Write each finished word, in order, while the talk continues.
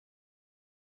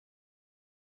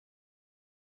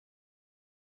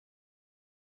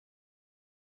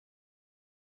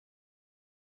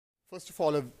First of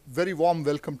all, a very warm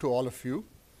welcome to all of you.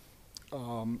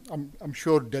 I'm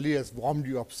sure Delhi has warmed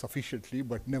you up sufficiently,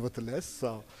 but nevertheless,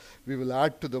 we will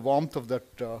add to the warmth of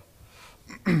that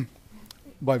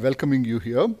by welcoming you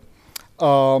here.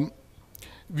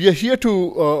 We are here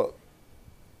to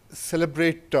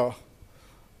celebrate a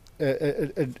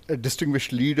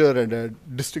distinguished leader and a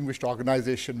distinguished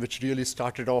organization which really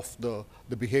started off the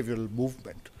behavioral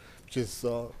movement, which is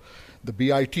the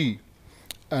BIT,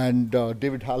 and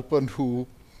David Halpern, who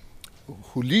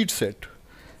leads it.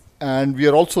 And we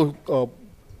are also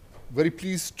very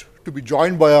pleased to be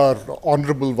joined by our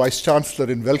Honorable Vice Chancellor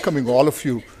in welcoming all of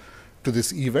you to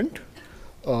this event,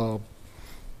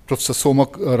 Professor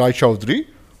Somak Raychaudhury.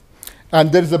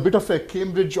 And there is a bit of a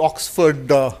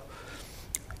Cambridge-Oxford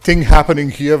thing happening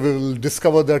here. We will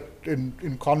discover that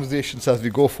in conversations as we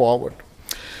go forward.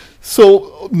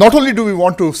 So not only do we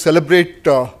want to celebrate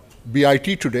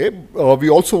BIT today,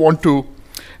 we also want to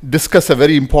discuss a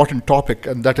very important topic,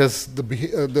 and that is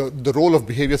the role of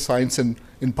behavior science in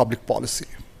public policy.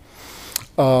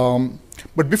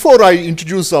 But before I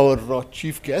introduce our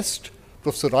chief guest,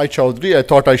 Professor Raychaudhury, I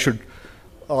thought I should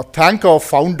thank our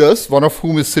founders, one of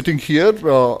whom is sitting here,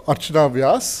 Archana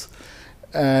Vyas,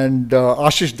 and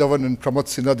Ashish Dhawan and Pramod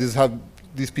Sinha.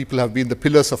 These people have been the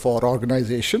pillars of our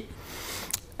organization.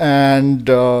 And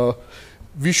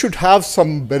we should have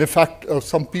some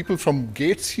some people from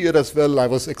Gates here as well. I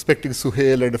was expecting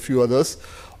Suhail and a few others.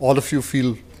 All of you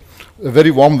feel a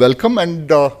very warm welcome. And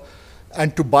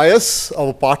to Bias,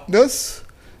 our partners,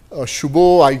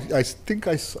 Shubho, I think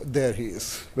there he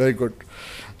is. Very good.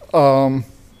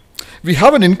 We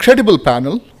have an incredible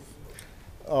panel,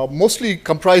 mostly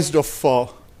comprised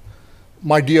of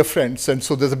my dear friends, and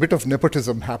so there's a bit of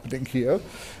nepotism happening here.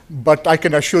 But I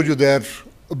can assure you they're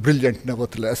brilliant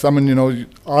nevertheless. I mean, you know,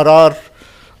 RR,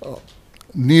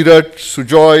 Nirat,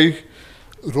 Sujoy,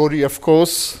 Rory, of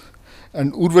course,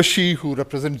 and Urvashi, who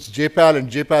represents JPAL, and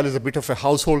JPAL is a bit of a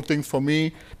household thing for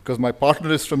me because my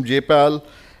partner is from JPAL,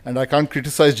 and I can't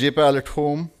criticize JPAL at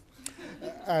home.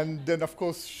 And then, of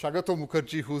course, Shagato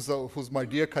Mukherjee, who's my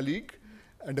dear colleague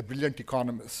and a brilliant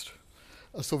economist.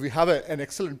 So we have an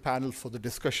excellent panel for the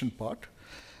discussion part.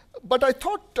 But I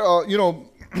thought,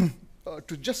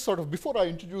 to just sort of, before I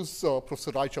introduce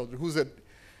Professor Raychaudhury, who's an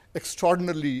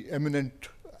extraordinarily eminent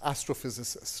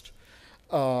astrophysicist,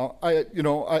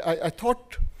 I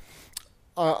thought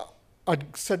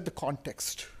I'd set the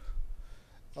context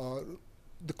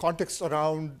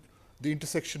around the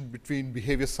intersection between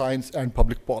behavior science and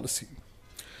public policy.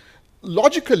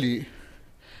 Logically,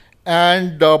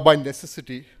 and by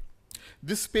necessity,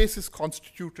 this space is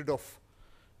constituted of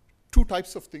two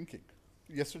types of thinking.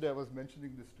 Yesterday I was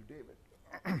mentioning this to David.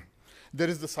 There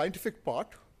is the scientific part,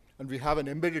 and we have an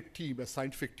embedded team, a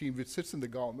scientific team which sits in the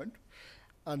government,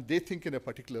 and they think in a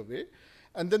particular way.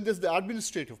 And then there's the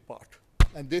administrative part,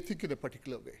 and they think in a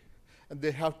particular way. And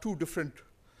they have two different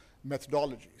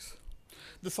methodologies.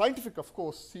 The scientific, of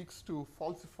course, seeks to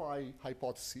falsify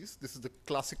hypotheses. This is the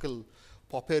classical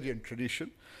Popperian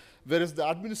tradition, whereas the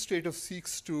administrative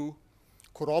seeks to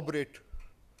corroborate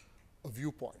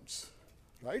viewpoints,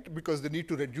 right? Because they need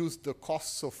to reduce the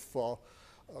costs of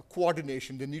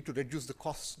coordination. They need to reduce the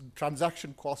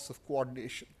transaction costs of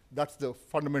coordination. That's the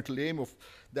fundamental aim of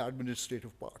the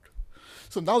administrative part.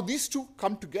 So now these two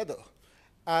come together,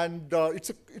 and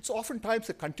it's oftentimes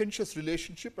a contentious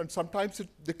relationship, and sometimes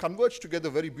they converge together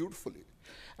very beautifully.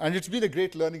 And it's been a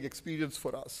great learning experience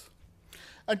for us.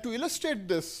 And to illustrate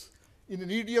this in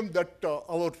an idiom that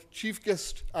our chief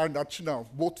guest and Archana,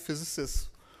 both physicists,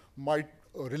 might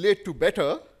relate to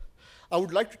better, I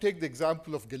would like to take the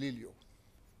example of Galileo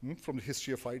from the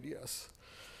history of ideas.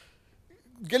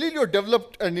 Galileo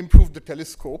developed and improved the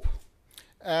telescope,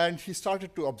 and he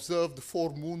started to observe the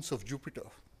 4 moons of Jupiter,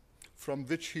 from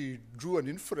which he drew an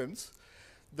inference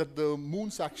that the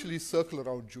moons actually circle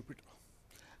around Jupiter.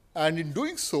 And in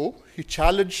doing so, he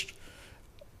challenged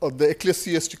the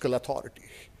ecclesiastical authority.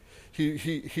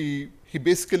 He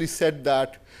basically said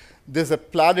that there's a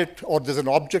planet or there's an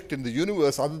object in the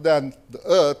universe other than the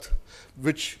Earth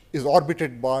which is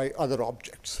orbited by other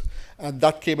objects. And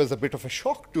that came as a bit of a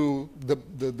shock to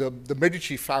the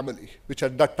Medici family, which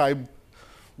at that time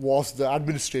was the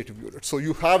administrative unit. So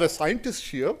you have a scientist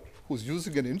here who's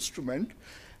using an instrument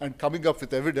and coming up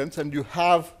with evidence, and you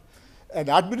have an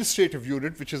administrative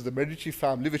unit, which is the Medici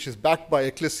family, which is backed by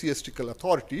ecclesiastical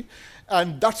authority,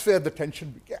 and that's where the tension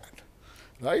began,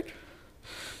 right?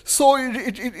 So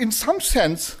in some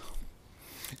sense,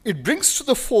 it brings to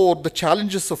the fore the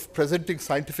challenges of presenting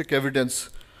scientific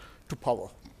evidence to power.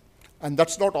 And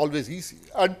that's not always easy.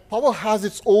 And power has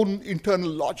its own internal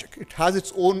logic. It has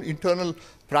its own internal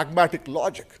pragmatic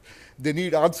logic. They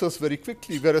need answers very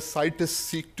quickly, whereas scientists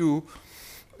seek to,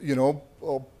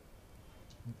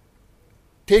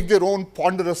 take their own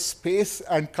ponderous space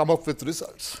and come up with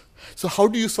results. So how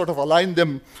do you sort of align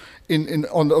them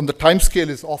on the time scale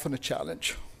is often a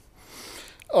challenge.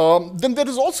 Then there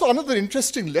is also another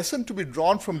interesting lesson to be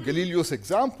drawn from Galileo's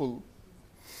example,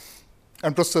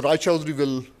 and Professor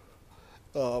Raychaudhury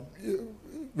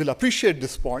will appreciate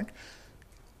this point.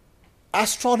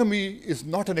 Astronomy is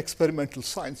not an experimental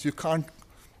science. You can't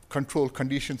control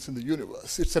conditions in the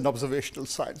universe. It's an observational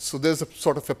science. So there's a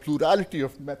sort of a plurality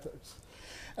of methods.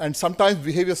 And sometimes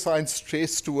behavior science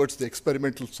strays towards the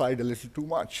experimental side a little too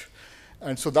much.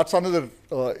 And so that's another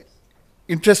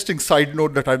interesting side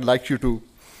note that I'd like you to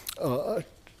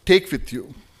take with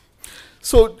you.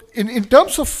 So in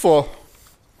terms of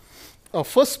our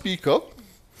first speaker,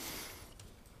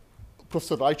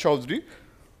 Professor Raychaudhury,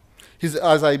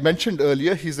 as I mentioned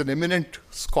earlier, he's an eminent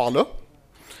scholar.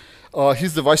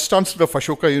 He's the Vice Chancellor of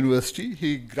Ashoka University.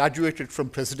 He graduated from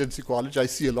Presidency College. I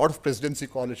see a lot of Presidency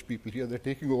College people here. They're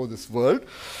taking over this world.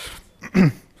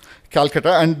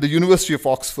 Calcutta and the University of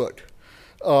Oxford.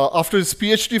 After his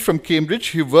PhD from Cambridge,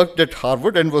 he worked at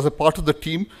Harvard and was a part of the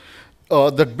team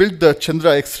that built the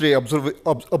Chandra X-ray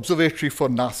Observatory for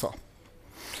NASA.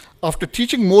 After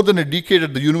teaching more than a decade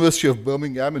at the University of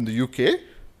Birmingham in the UK,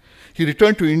 he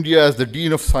returned to India as the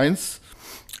Dean of Science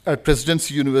at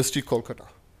Presidency University, Kolkata,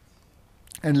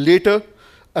 and later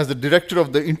as the director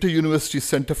of the Inter-University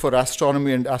Center for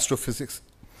Astronomy and Astrophysics,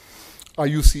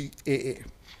 IUCAA.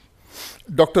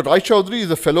 Dr. Raychaudhury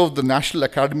is a fellow of the National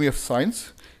Academy of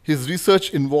Science. His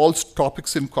research involves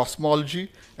topics in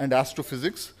cosmology and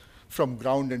astrophysics from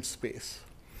ground and space.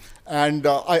 And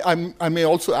I may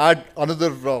also add another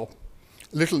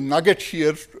little nugget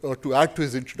here to add to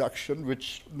his introduction,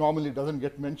 which normally doesn't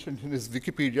get mentioned in his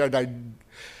Wikipedia, and I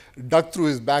dug through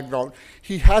his background.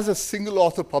 He has a single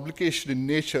author publication in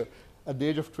Nature at the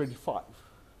age of 25,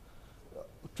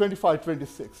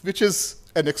 26, which is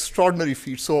an extraordinary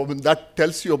feat. So I mean, that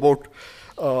tells you about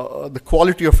the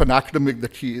quality of an academic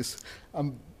that he is.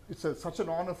 It's such an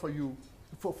honor for you,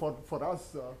 for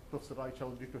us, Professor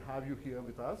Raychaudhury, to have you here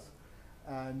with us.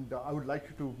 And I would like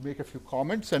you to make a few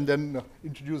comments and then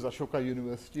introduce Ashoka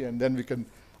University, and then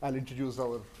I'll introduce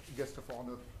our guest of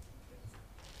honor.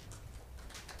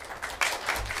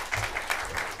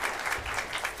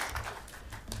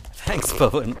 Thanks,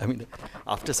 Pawan. I mean,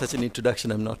 after such an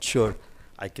introduction, I'm not sure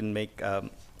I can make,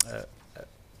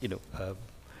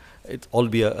 it all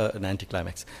be an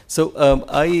anticlimax. So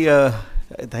I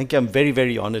thank you. I'm very,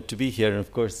 very honored to be here, and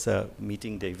of course,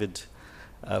 meeting David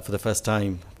for the first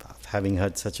time, having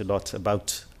heard such a lot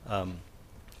about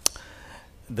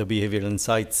the Behavioral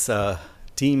Insights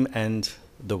team and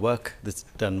the work that's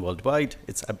done worldwide.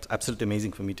 It's absolutely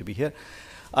amazing for me to be here.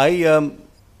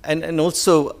 And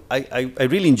also, I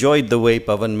really enjoyed the way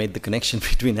Pawan made the connection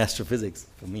between astrophysics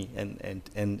for me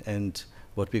and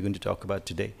what we're going to talk about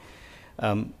today.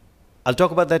 I'll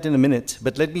talk about that in a minute,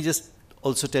 but let me just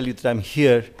also tell you that I'm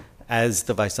here as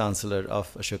the Vice Chancellor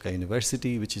of Ashoka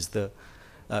University, which is the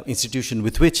institution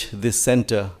with which this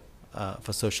Center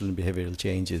for Social and Behavioral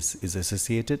Change is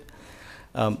associated.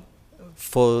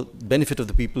 For benefit of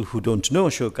the people who don't know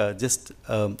Ashoka, just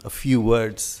a few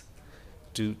words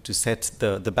to set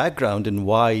the background and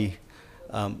why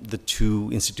the two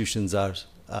institutions are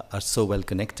so well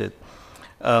connected.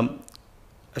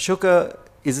 Ashoka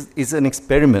is an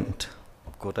experiment,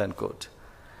 quote unquote,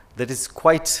 that is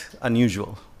quite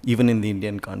unusual, even in the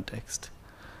Indian context.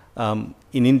 In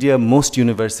India, most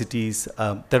universities,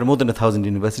 there are more than 1,000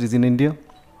 universities in India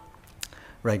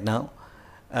right now.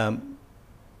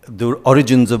 The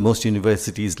origins of most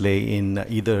universities lay in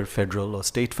either federal or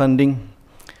state funding,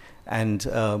 and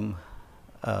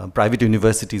private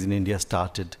universities in India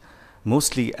started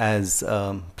mostly as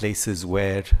places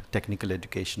where technical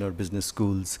education or business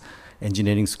schools,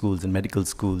 engineering schools and medical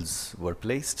schools were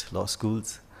placed, law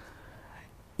schools.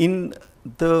 In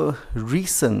the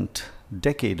recent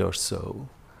decade or so,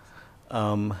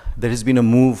 there has been a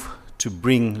move to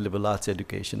bring liberal arts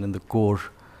education and the core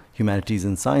humanities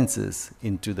and sciences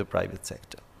into the private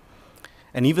sector.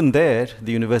 And even there,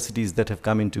 the universities that have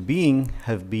come into being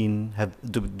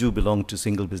do belong to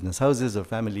single business houses or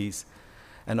families,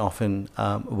 and often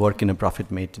work in a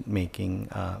profit-making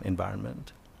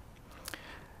environment.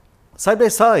 Side by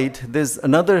side, there's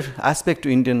another aspect to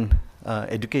Indian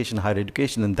education, higher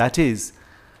education, and that is,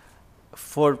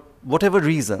 for whatever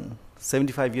reason,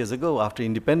 75 years ago, after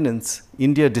independence,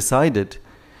 India decided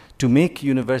to make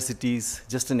universities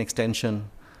just an extension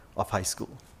of high school.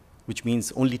 which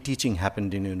means only teaching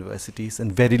happened in universities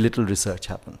and very little research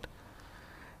happened.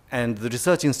 And the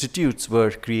research institutes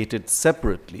were created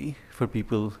separately for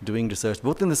people doing research,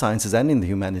 both in the sciences and in the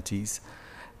humanities,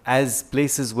 as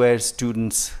places where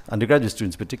students, undergraduate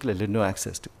students particularly, had no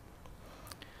access to.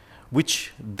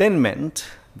 Which then meant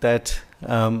that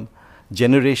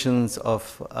generations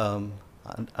of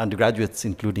undergraduates,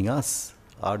 including us,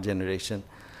 our generation,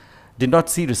 did not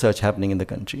see research happening in the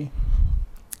country.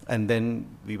 And then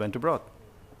we went abroad.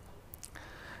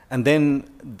 And then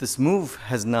this move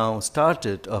has now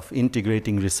started of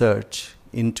integrating research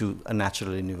into a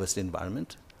natural university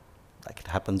environment, like it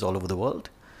happens all over the world,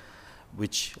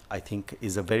 which I think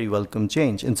is a very welcome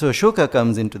change. And so Ashoka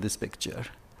comes into this picture,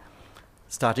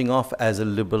 starting off as a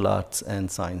liberal arts and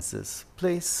sciences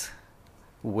place,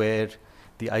 where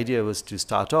the idea was to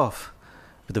start off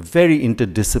with a very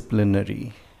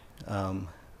interdisciplinary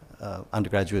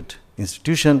undergraduate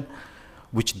institution,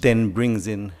 which then brings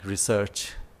in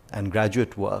research and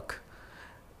graduate work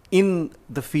in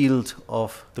the field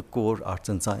of the core arts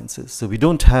and sciences. So we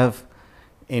don't have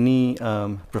any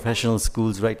professional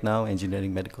schools right now,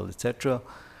 engineering, medical, etc.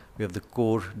 We have the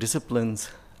core disciplines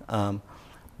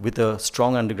with a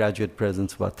strong undergraduate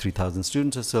presence, about 3,000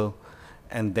 students or so,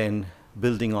 and then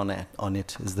building on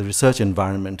it is the research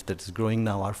environment that is growing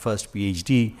now. Our first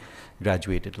PhD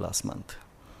graduated last month.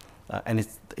 And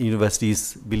university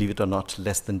is, believe it or not,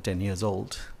 less than 10 years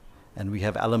old. And we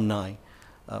have alumni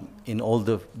in all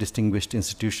the distinguished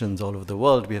institutions all over the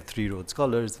world. We have 3 Rhodes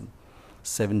Scholars and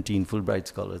 17 Fulbright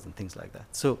Scholars and things like that.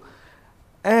 So,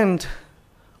 and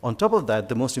on top of that,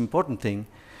 the most important thing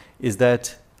is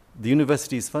that the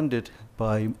university is funded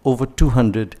by over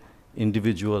 200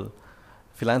 individual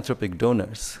philanthropic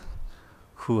donors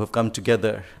who have come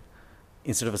together,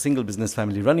 instead of a single business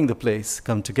family running the place,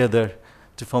 come together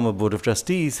to form a board of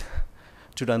trustees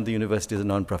to run the university as a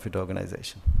non-profit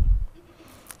organization.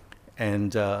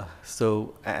 And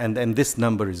and this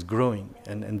number is growing.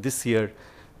 And this year,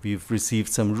 we've received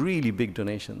some really big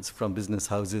donations from business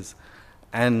houses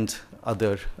and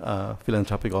other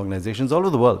philanthropic organizations all over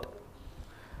the world.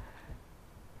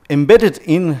 Embedded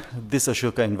in this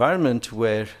Ashoka environment,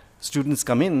 where students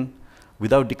come in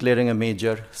without declaring a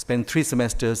major, spend 3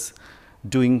 semesters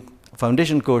doing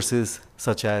foundation courses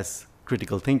such as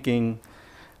critical thinking,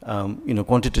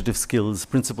 quantitative skills,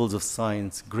 principles of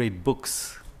science, great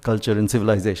books, culture and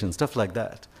civilization, stuff like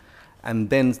that. And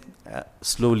then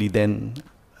slowly then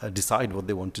decide what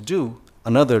they want to do.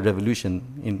 Another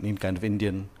revolution in kind of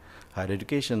Indian higher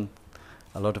education.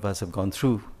 A lot of us have gone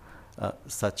through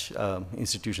such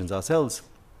institutions ourselves.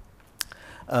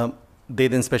 They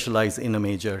then specialize in a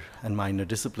major and minor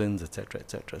disciplines, etc.,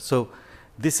 etc. So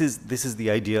this is the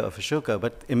idea of Ashoka,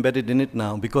 but embedded in it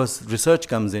now, because research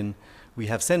comes in, we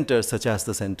have centers such as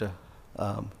the center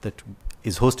that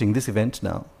is hosting this event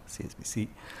now, CSBC,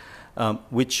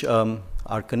 which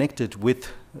are connected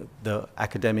with the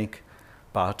academic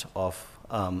part of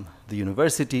the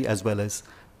university, as well as,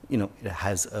 it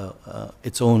has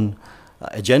its own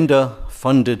agenda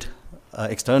funded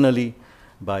externally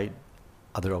by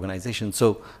other organizations.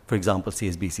 So, for example,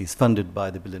 CSBC is funded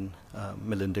by the Bill and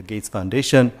Melinda Gates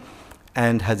Foundation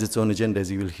and has its own agenda, as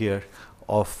you will hear,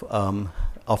 of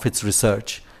its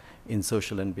research in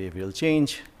social and behavioral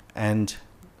change, and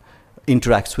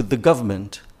interacts with the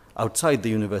government outside the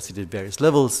university at various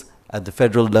levels, at the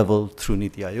federal level through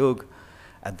Niti Aayog,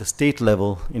 at the state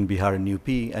level in Bihar and UP,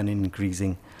 and in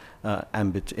increasing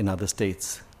ambit in other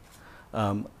states,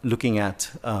 looking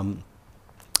at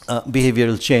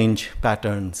behavioral change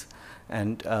patterns,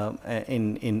 and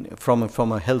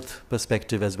from a health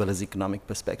perspective as well as economic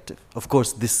perspective. Of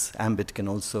course, this ambit can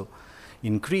also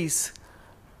increase.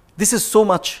 This is so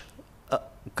much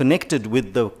connected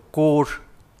with the core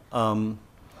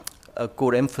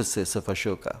emphasis of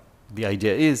Ashoka. The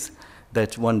idea is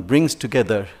that one brings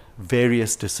together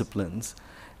various disciplines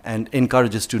and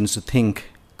encourages students to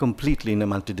think completely in a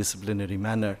multidisciplinary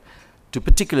manner, to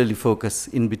particularly focus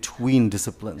in between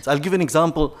disciplines. I'll give an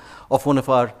example of one of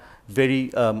our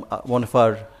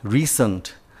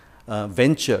recent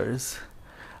ventures.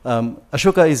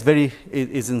 Ashoka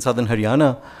is in southern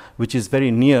Haryana, which is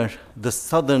very near the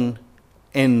southern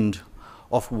end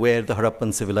of where the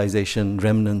Harappan civilization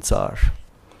remnants are.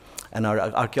 And our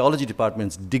archaeology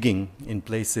department's digging in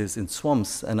places, in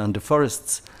swamps and under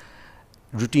forests,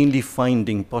 routinely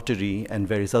finding pottery and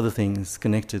various other things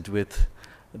connected with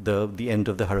the end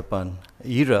of the Harappan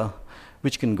era,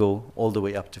 which can go all the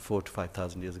way up to 4,000 to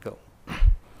 5,000 years ago.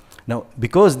 Now,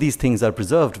 because these things are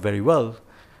preserved very well,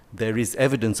 there is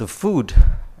evidence of food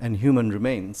and human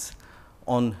remains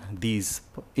on these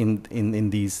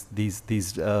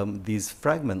these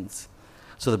fragments.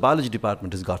 So the biology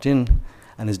department has got in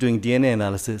and is doing DNA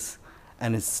analysis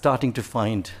and is starting to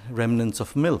find remnants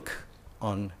of milk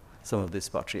on some of these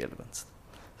pottery elements.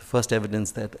 First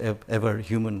evidence that ever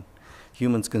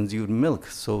humans consumed milk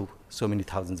so many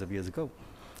thousands of years ago.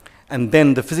 And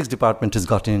then the physics department has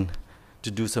got in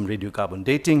to do some radiocarbon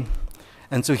dating.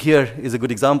 And so here is a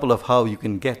good example of how you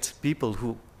can get people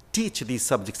who teach these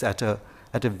subjects at a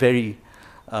very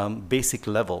basic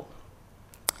level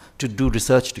to do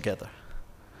research together.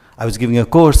 I was giving a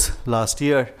course last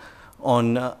year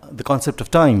on the concept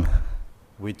of time,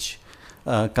 which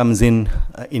comes in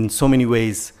so many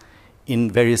ways in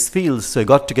various fields. So I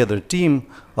got together a team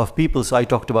of people. So I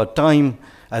talked about time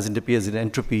as it appears in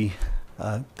entropy,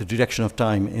 the direction of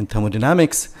time in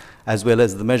thermodynamics, as well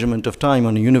as the measurement of time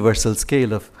on a universal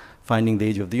scale of finding the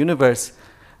age of the universe.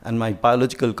 And my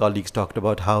biological colleagues talked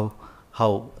about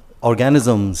how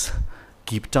organisms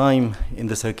keep time in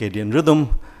the circadian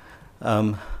rhythm.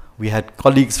 We had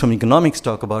colleagues from economics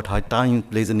talk about how time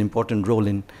plays an important role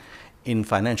in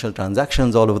financial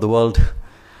transactions all over the world.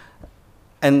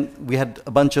 And we had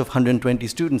a bunch of 120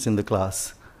 students in the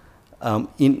class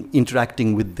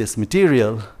interacting with this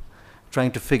material,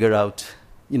 trying to figure out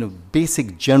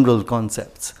basic general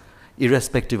concepts,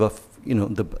 irrespective of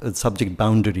the subject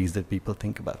boundaries that people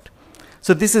think about.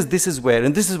 So this is where,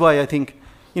 and this is why I think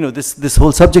this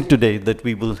whole subject today that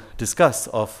we will discuss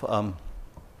of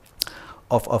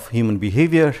human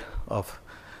behavior, of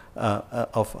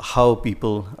how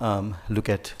people look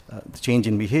at the change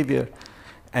in behavior,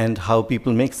 and how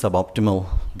people make suboptimal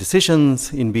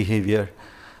decisions in behavior,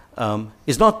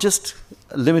 is not just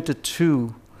limited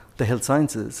to the health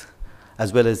sciences,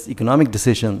 as well as economic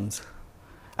decisions.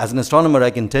 As an astronomer,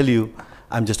 I can tell you,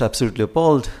 I'm just absolutely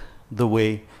appalled the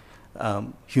way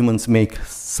humans make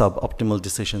suboptimal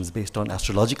decisions based on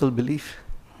astrological belief,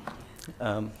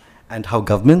 and how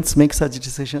governments make such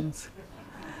decisions,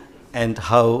 and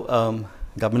how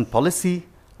government policy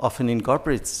often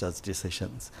incorporates such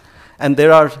decisions. And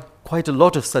there are quite a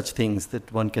lot of such things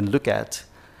that one can look at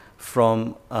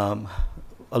from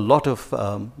a lot of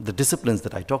the disciplines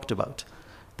that I talked about,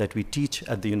 that we teach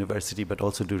at the university but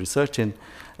also do research in,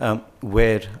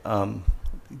 where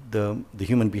the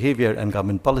human behavior and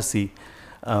government policy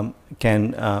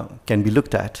can be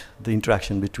looked at, the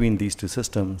interaction between these two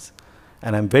systems.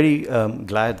 And I'm very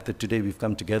glad that today we've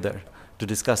come together to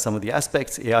discuss some of the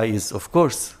aspects. AI is, of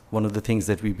course, one of the things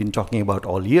that we've been talking about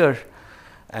all year,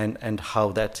 and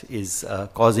how that is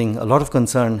causing a lot of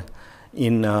concern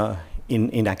in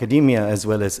academia as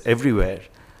well as everywhere.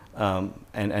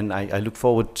 And I look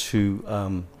forward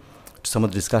to some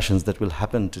of the discussions that will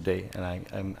happen today.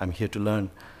 And I'm here to learn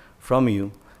from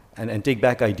you and take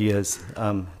back ideas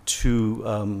to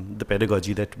the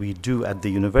pedagogy that we do at the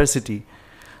university.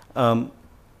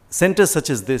 Centers such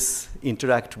as this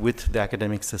interact with the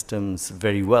academic systems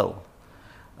very well.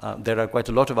 There are quite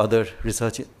a lot of other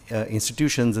research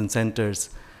institutions and centers,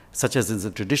 such as is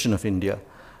the tradition of India,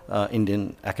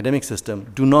 Indian academic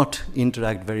system, do not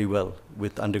interact very well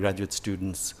with undergraduate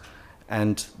students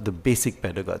and the basic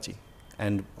pedagogy.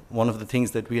 And one of the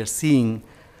things that we are seeing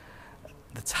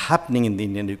that's happening in the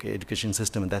Indian education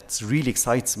system, and that really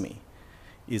excites me,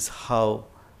 is how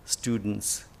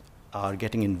students are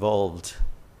getting involved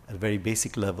at a very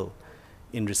basic level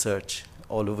in research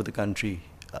all over the country,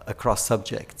 across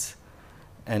subjects.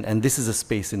 And this is a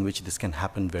space in which this can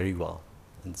happen very well.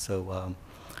 And so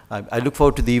I look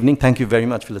forward to the evening. Thank you very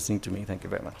much for listening to me. Thank you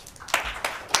very much.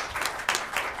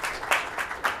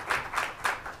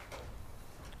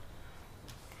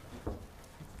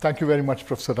 Thank you very much,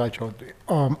 Professor Raychaudhury.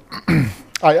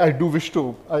 I do wish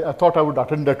to, I thought I would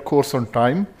attend that course on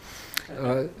time,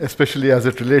 especially as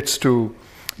it relates to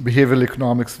behavioral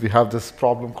economics. We have this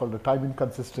problem called the time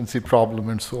inconsistency problem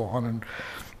and so on.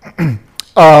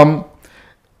 And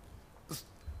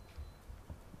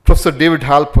Professor David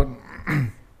Halpern,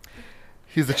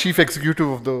 he's the chief executive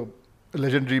of the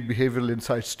legendary Behavioral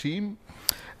Insights team.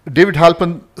 David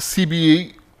Halpern,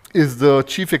 CBE, is the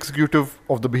chief executive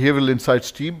of the Behavioral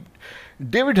Insights team.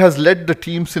 David has led the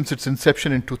team since its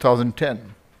inception in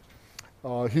 2010.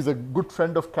 He's a good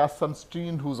friend of Cass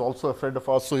Sunstein, who's also a friend of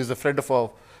ours. So he's a friend of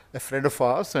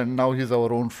ours, and now he's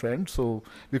our own friend. So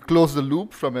we close the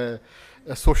loop from a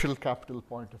social capital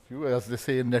point of view, as they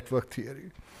say in network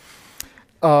theory.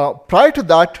 Prior to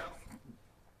that,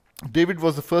 David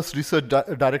was the first research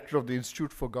director of the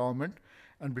Institute for Government,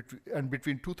 and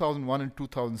between 2001 and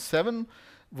 2007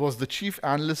 was the chief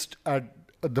analyst at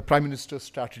the Prime Minister's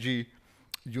Strategy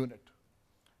Unit.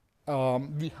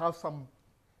 We have some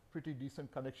pretty decent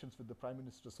connections with the Prime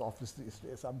Minister's office these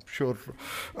days. I'm sure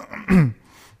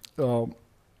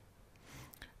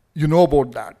you know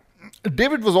about that.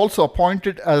 David was also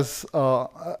appointed as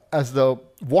the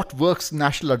What Works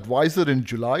National Advisor in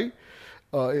July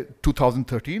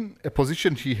 2013, a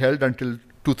position he held until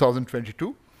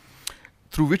 2022,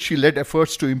 through which he led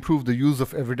efforts to improve the use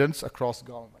of evidence across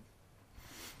government.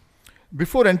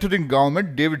 Before entering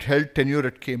government, David held tenure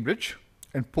at Cambridge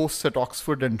and posts at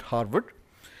Oxford and Harvard.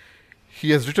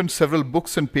 He has written several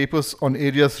books and papers on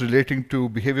areas relating to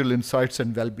behavioral insights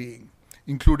and well-being,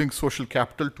 including Social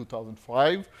Capital,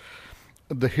 2005,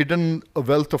 The Hidden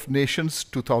Wealth of Nations,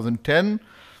 2010,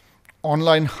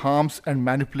 Online Harms and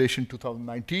Manipulation,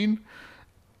 2019,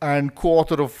 and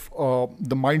co-author of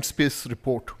the Mindspace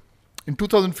report. In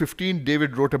 2015,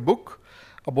 David wrote a book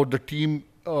about the team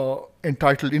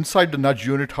entitled Inside the Nudge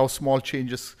Unit, How Small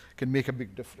Changes Can Make a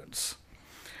Big Difference.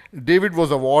 David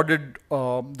was awarded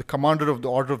the Commander of the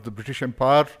Order of the British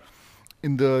Empire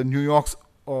in the New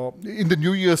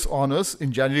Year's Honours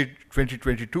in January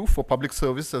 2022 for public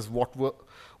service as What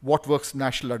Works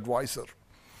National Advisor.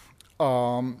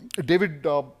 David,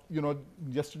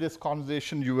 yesterday's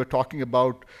conversation, you were talking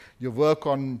about your work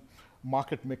on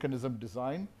market mechanism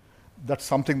design. That's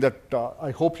something that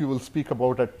I hope you will speak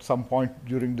about at some point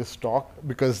during this talk,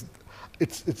 because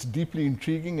it's deeply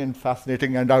intriguing and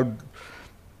fascinating, and I would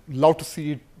love to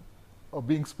see it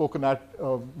being spoken at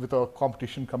with a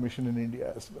competition commission in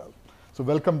India as well. So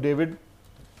welcome, David.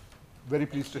 Very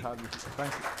pleased to have you.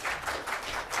 Thank you.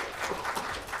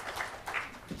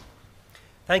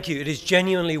 Thank you. It is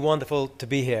genuinely wonderful to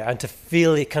be here and to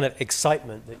feel the kind of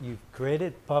excitement that you've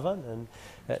created, Pavan, and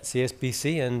at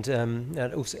CSBC and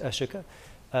also Ashoka.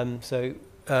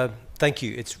 Thank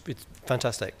you. It's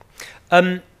fantastic.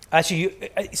 Actually,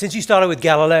 since you started with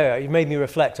Galileo, you made me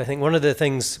reflect. I think one of the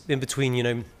things in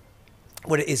between,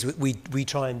 what it is we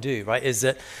try and do, right, is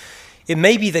that it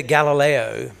may be that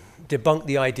Galileo debunked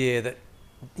the idea that,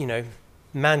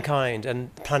 mankind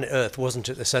and planet Earth wasn't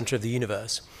at the center of the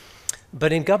universe.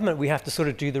 But in government, we have to sort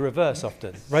of do the reverse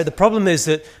often, right? The problem is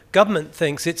that government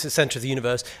thinks it's the center of the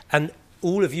universe, and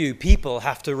all of you people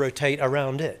have to rotate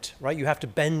around it, right? You have to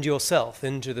bend yourself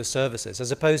into the services,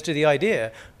 as opposed to the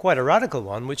idea, quite a radical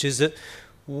one, which is that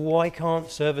why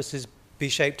can't services be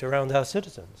shaped around our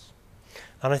citizens?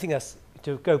 And I think that's,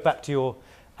 to go back to your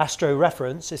Astro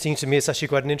reference, it seems to me it's actually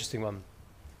quite an interesting one.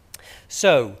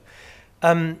 So,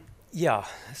 yeah,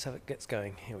 let's how it gets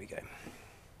going. Here we go.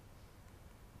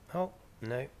 Oh,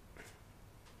 no.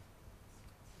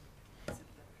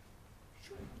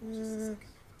 You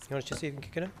want to see if you can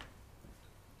kick it in?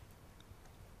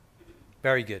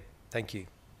 Very good. Thank you.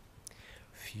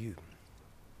 Phew.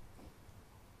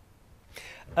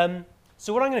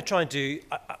 So what I'm going to try and do,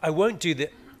 I won't do the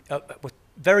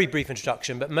very brief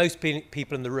introduction, but most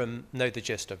people in the room know the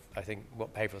gist of, I think,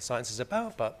 what behavioral science is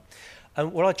about. But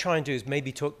what I'll try and do is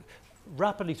maybe talk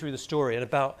rapidly through the story and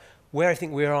about where I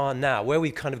think we are now, where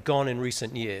we've kind of gone in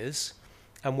recent years,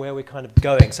 and where we're kind of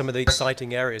going, some of the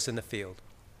exciting areas in the field.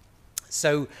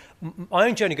 So my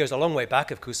own journey goes a long way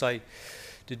back. Of course, I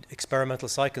did experimental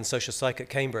psych and social psych at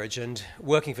Cambridge, and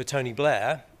working for Tony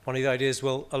Blair, one of the ideas,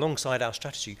 well, alongside our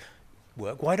strategy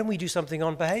work, why don't we do something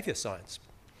on behavior science?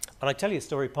 And I tell you a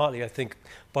story partly, I think,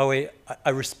 by the way, I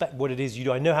respect what it is you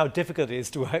do. I know how difficult it is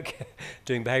to work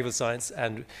doing behavioral science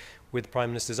and with the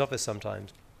Prime Minister's office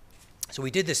sometimes. So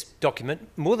we did this document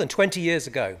more than 20 years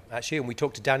ago, actually, and we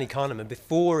talked to Danny Kahneman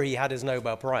before he had his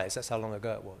Nobel Prize. That's how long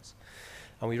ago it was.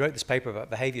 And we wrote this paper about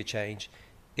behavior change.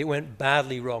 It went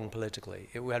badly wrong politically.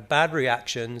 It had bad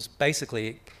reactions.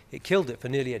 Basically, it killed it for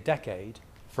nearly a decade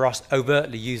for us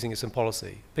overtly using it in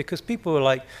policy, because people were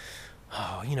like,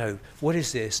 oh, what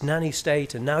is this, nanny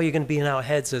state, and now you're going to be in our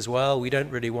heads as well. We don't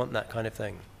really want that kind of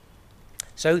thing.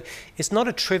 So it's not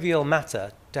a trivial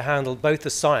matter to handle both the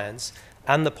science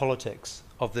and the politics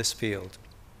of this field.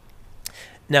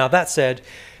 Now, that said,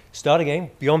 starting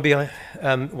again, beyond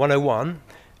 101,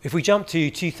 if we jump to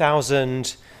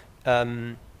 2010,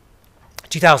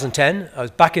 I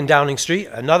was back in Downing Street,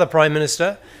 another Prime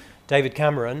Minister, David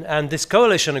Cameron, and this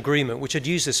coalition agreement, which had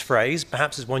used this phrase,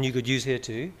 perhaps is one you could use here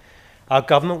too, our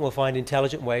government will find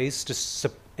intelligent ways to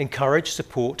encourage,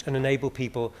 support, and enable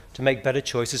people to make better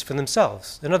choices for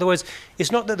themselves. In other words,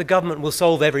 it's not that the government will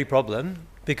solve every problem.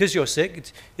 Because you're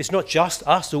sick, it's not just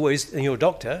us always and your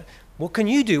doctor. What can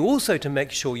you do also to make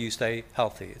sure you stay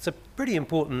healthy? It's a pretty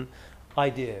important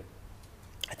idea.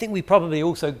 I think we probably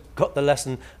also got the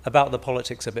lesson about the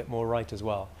politics a bit more right as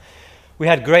well. We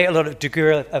had a lot of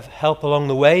degree of help along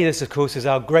the way. This, of course, is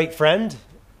our great friend,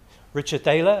 Richard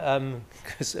Thaler,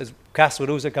 as Cass would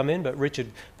also come in, but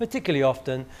Richard particularly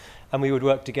often. and we would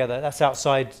work together. That's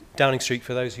outside Downing Street,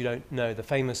 for those who don't know, the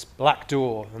famous black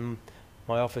door, and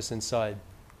my office inside.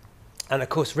 And of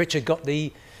course, Richard got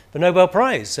the Nobel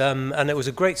Prize, and it was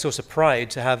a great source of pride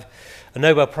to have a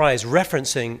Nobel Prize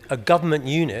referencing a government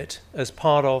unit as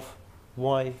part of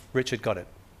why Richard got it.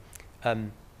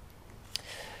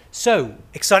 So,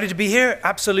 excited to be here,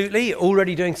 absolutely,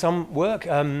 already doing some work.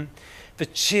 The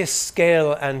sheer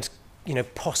scale and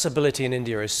possibility in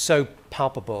India is so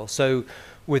palpable. So,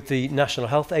 with the National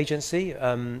Health Agency,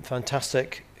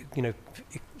 fantastic,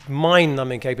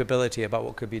 mind-numbing capability about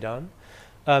what could be done.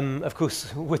 Of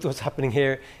course, with what's happening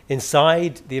here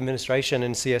inside the administration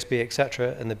and CSB,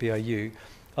 etc., and the BIU,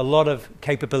 a lot of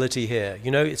capability here.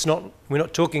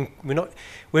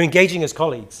 We're engaging as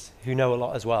colleagues who know a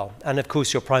lot as well. And of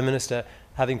course, your Prime Minister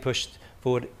having pushed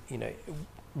forward,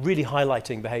 really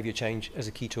highlighting behaviour change as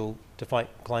a key tool to fight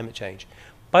climate change.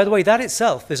 By the way, that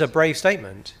itself is a brave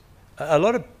statement. A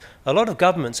lot of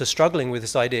governments are struggling with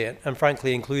this idea, and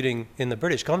frankly, including in the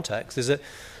British context, is that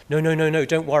no,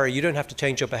 don't worry, you don't have to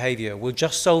change your behaviour. We'll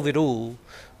just solve it all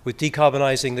with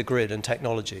decarbonising the grid and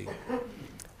technology.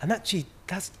 And actually,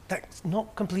 that's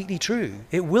not completely true.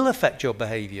 It will affect your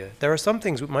behaviour. There are some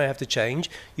things that might have to change.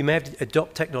 You may have to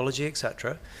adopt technology,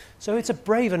 etc. So it's a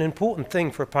brave and important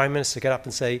thing for a Prime Minister to get up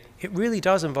and say, it really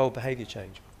does involve behaviour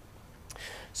change.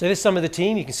 So there's some of the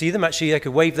team. You can see them. Actually, they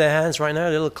could wave their hands right now,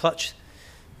 a little clutch.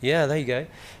 Yeah, there you go.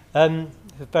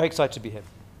 Very excited to be here.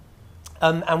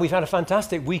 And we've had a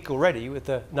fantastic week already with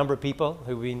the number of people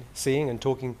who we've been seeing and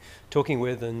talking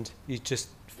with, and you just,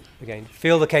 again,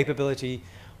 feel the capability,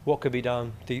 what could be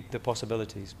done, the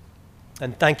possibilities.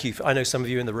 And thank you. I know some of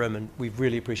you in the room, and we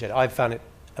really appreciate it. I've found it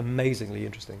amazingly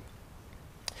interesting.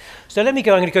 So I'm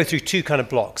going to go through two kind of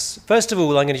blocks. First of all,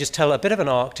 I'm going to just tell a bit of an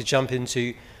arc to jump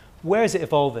into where is it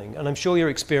evolving? And I'm sure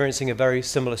you're experiencing a very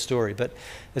similar story, but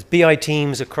as BI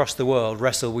teams across the world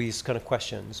wrestle with these kind of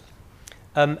questions.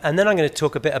 And then I'm going to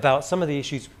talk a bit about some of the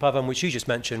issues, Pavan, which you just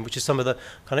mentioned, which is some of the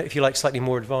kind of, if you like, slightly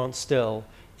more advanced still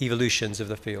evolutions of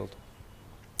the field.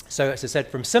 So as I said,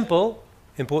 from simple,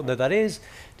 important though that is,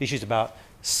 the issues about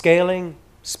scaling,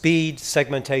 speed,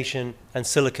 segmentation, and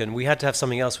silicon. We had to have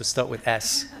something else that start with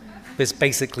S. It's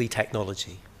basically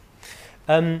technology.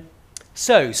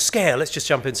 So scale, let's just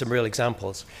jump in some real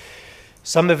examples.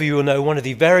 Some of you will know one of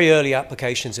the very early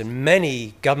applications in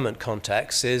many government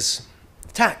contexts is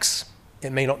tax.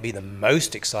 It may not be the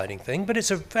most exciting thing, but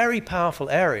it's a very powerful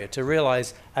area to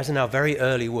realize, as in our very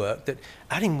early work, that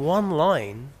adding one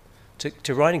line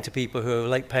to writing to people who are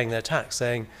late paying their tax,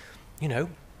 saying,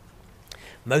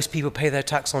 most people pay their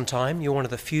tax on time, you're one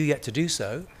of the few yet to do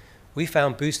so. We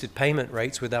found boosted payment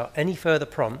rates without any further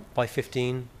prompt by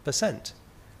 15%. It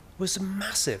was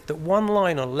massive that one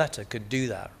line on a letter could do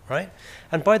that, right?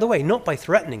 And by the way, not by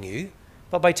threatening you,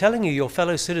 but by telling you your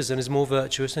fellow citizen is more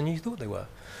virtuous than you thought they were.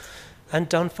 And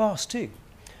done fast too.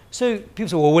 So people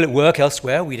say, well, will it work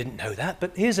elsewhere? We didn't know that.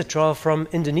 But here's a trial from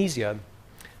Indonesia.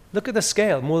 Look at the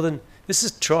scale. This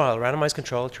is a trial, randomized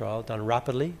controlled trial, done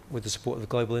rapidly with the support of the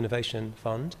Global Innovation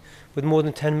Fund, with more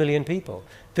than 10 million people.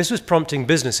 This was prompting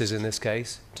businesses, in this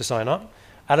case, to sign up.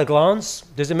 At a glance,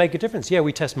 does it make a difference? Yeah,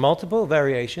 we test multiple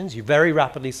variations. You very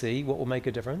rapidly see what will make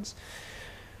a difference.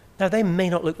 Now, they may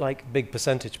not look like big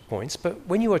percentage points, but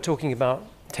when you are talking about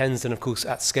tens and, of course,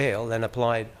 at scale, then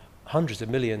applied hundreds of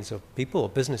millions of people or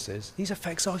businesses, these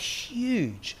effects are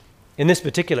huge. In this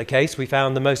particular case, we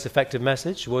found the most effective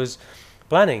message was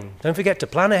planning. Don't forget to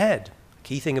plan ahead.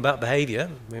 Key thing about behavior.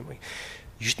 You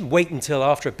shouldn't wait until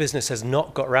after a business has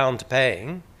not got round to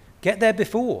paying. Get there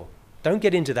before. Don't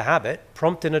get into the habit.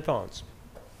 Prompt in advance.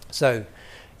 So,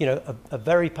 a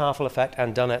very powerful effect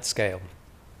and done at scale.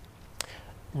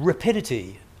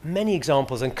 Rapidity. Many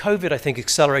examples, and COVID, I think,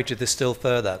 accelerated this still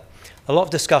further. A lot of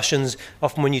discussions,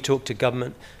 often when you talk to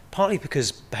government, partly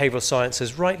because behavioural science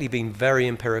has rightly been very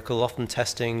empirical, often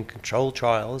testing, controlled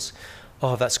trials.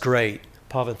 Oh, that's great.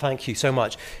 Pavan, thank you so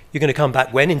much. You're going to come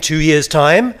back when? In 2 years'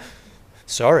 time?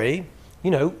 Sorry.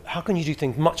 How can you do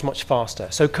things much, much faster?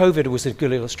 So COVID was a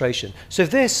good illustration. So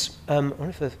this, I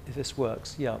wonder if this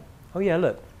works. Yeah. Oh, yeah,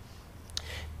 look.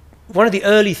 One of the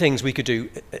early things we could do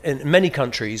in many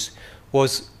countries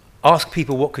was ask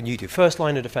people, what can you do? First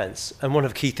line of defense. And one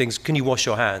of the key things, can you wash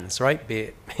your hands, right? Be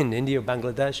it in India or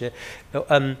Bangladesh.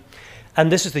 Yeah.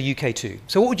 And this is the UK too.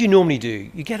 So what would you normally do?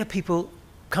 You get people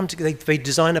come together, they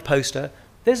design a poster.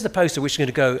 There's the poster which is going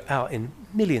to go out in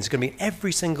millions. It's going to be in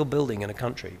every single building in a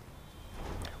country.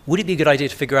 Would it be a good idea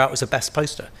to figure out what's the best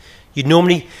poster? You'd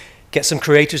normally get some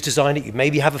creators design it. You'd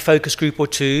maybe have a focus group or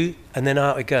two, and then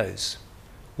out it goes.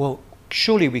 Well,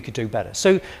 surely we could do better.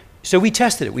 So we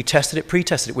tested it. We tested it,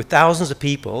 pre-tested it with thousands of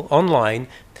people online.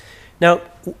 Now,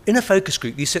 in a focus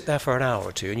group, you sit there for an hour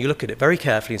or two and you look at it very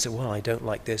carefully and say, well, I don't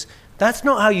like this. That's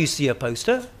not how you see a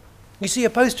poster. You see a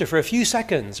poster for a few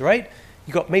seconds, right?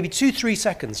 You've got maybe 2-3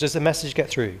 seconds. Does the message get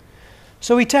through?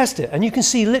 So we test it, and you can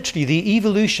see literally the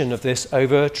evolution of this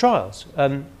over trials.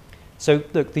 So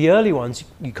look, the early ones,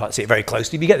 you can't see it very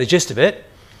closely, but you get the gist of it.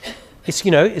 It's,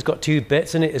 you know, it's got 2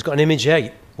 bits in it. It's got an image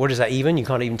here. What is that even? You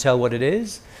can't even tell what it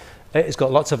is. It's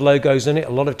got lots of logos in it,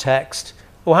 a lot of text.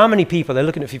 Well, how many people, they're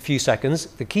looking at it for a few seconds.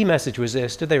 The key message was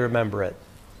this. Did they remember it?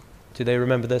 Do they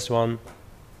remember this one?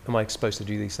 Am I supposed to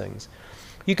do these things?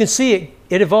 You can see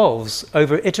it evolves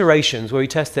over iterations where we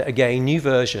test it again, new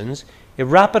versions. It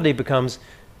rapidly becomes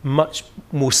much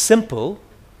more simple.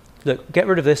 Look, get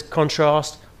rid of this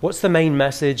contrast. What's the main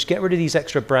message? Get rid of these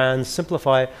extra brands,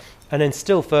 simplify it, and then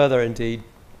still further indeed.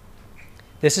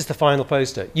 This is the final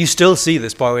poster. You still see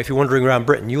this, by the way, if you're wandering around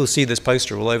Britain, you will see this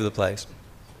poster all over the place.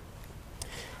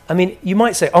 I mean, you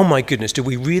might say, oh my goodness, do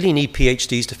we really need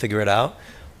PhDs to figure it out?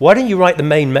 Why don't you write the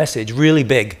main message really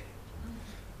big?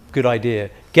 Good idea.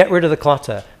 Get rid of the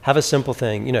clutter. Have a simple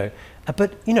thing, you know.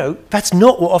 But, you know, that's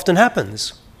not what often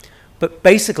happens. But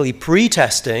basically,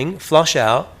 pre-testing, flush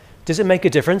out, does it make a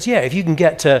difference? Yeah, if you can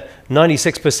get to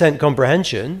 96%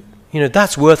 comprehension, you know,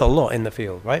 that's worth a lot in the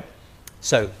field, right?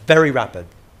 So, very rapid.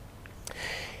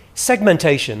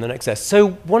 Segmentation, the next test. So,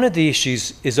 one of the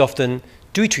issues is often,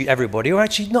 do we treat everybody? Or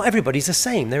actually, not everybody's the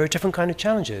same. There are different kind of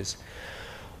challenges.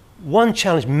 One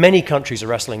challenge many countries are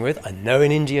wrestling with, I know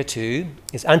in India too,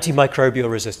 is antimicrobial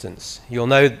resistance. You'll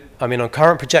know, I mean, on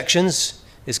current projections,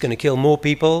 it's going to kill more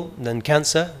people than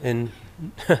cancer in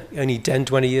only 10,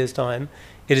 20 years' time.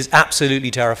 It is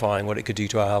absolutely terrifying what it could do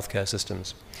to our healthcare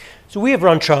systems. So we have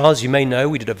run trials, you may know,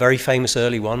 we did a very famous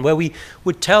early one, where we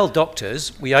would tell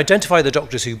doctors, we identify the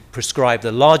doctors who prescribe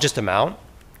the largest amount,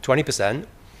 20%.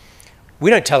 We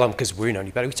don't tell them because we know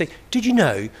any better. We say, did you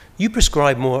know you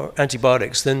prescribe more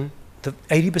antibiotics than the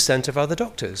 80% of other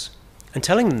doctors? And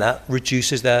telling them that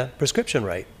reduces their prescription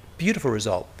rate. Beautiful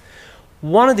result.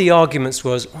 One of the arguments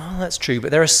was, well, that's true,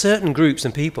 but there are certain groups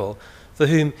and people for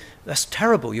whom that's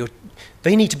terrible.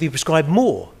 They need to be prescribed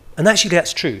more. And actually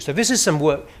that's true. So this is some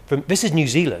work from, this is New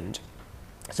Zealand.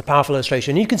 It's a powerful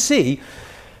illustration. You can see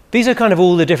these are kind of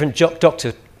all the different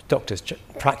doctors'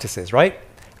 practices, right?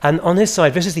 And on this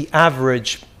side, this is the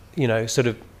average, you know, sort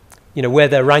of, you know, where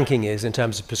their ranking is in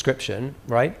terms of prescription,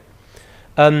 right?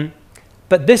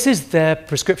 But this is their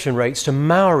prescription rates to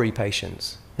Maori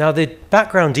patients. Now, the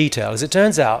background detail is it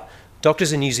turns out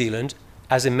doctors in New Zealand,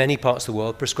 as in many parts of the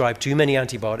world, prescribe too many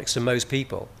antibiotics to most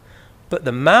people. But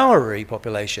the Maori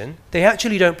population, they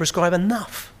actually don't prescribe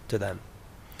enough to them.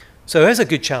 So here's a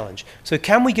good challenge. So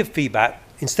can we give feedback?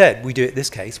 Instead, we do it in this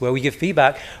case, where we give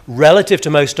feedback relative to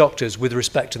most doctors with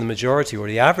respect to the majority or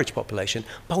the average population,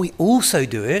 but we also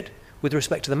do it with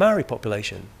respect to the Maori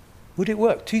population. Would it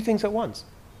work? 2 things at once.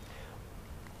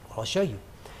 I'll show you.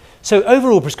 So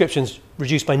overall prescriptions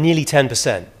reduced by nearly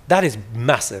 10%. That is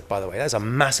massive, by the way. That's a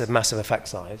massive, massive effect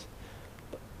size.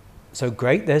 So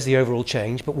great, there's the overall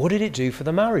change, but what did it do for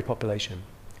the Maori population?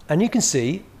 And you can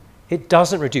see it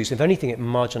doesn't reduce. If anything, it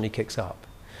marginally kicks up.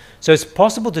 So it's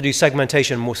possible to do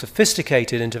segmentation, more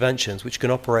sophisticated interventions, which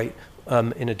can operate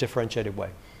in a differentiated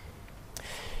way.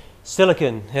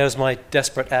 Silicon, here's my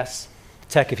desperate S,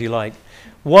 tech if you like.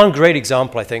 One great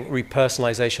example, I think,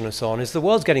 repersonalization and so on, is the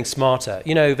world's getting smarter.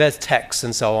 You know, there's texts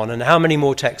and so on, and how many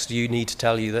more texts do you need to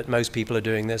tell you that most people are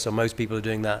doing this or most people are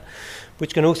doing that,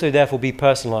 which can also therefore be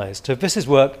personalized. So this is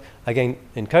work, again,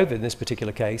 in COVID in this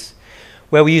particular case,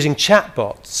 where we're using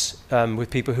chatbots with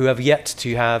people who have yet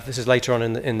to have, this is later on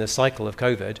in the cycle of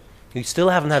COVID, who still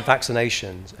haven't had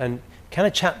vaccinations. And can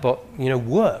a chatbot, you know,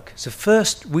 work? So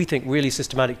first, we think, really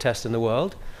systematic test in the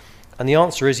world. And the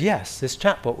answer is yes. This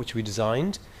chatbot, which we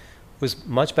designed, was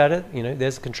much better. You know,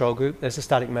 there's a control group, there's a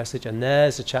static message, and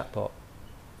there's a chatbot.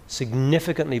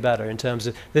 Significantly better in terms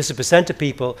of, this is a percent of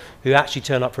people who actually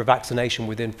turn up for a vaccination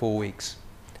within 4 weeks.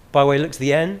 By the way, look to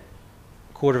the N.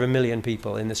 250,000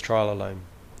 people in this trial alone.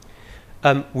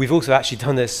 We've also actually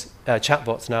done this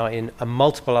chatbots now in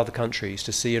multiple other countries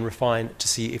to see and refine, to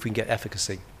see if we can get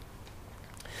efficacy.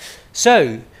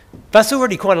 So that's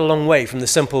already quite a long way from the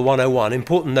simple 101,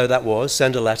 important though that was,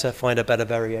 send a letter, find a better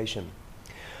variation.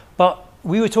 But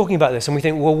we were talking about this and we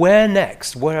think, well, where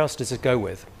next? Where else does it go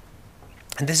with?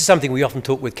 And this is something we often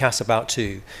talk with Cass about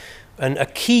too. And a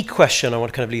key question I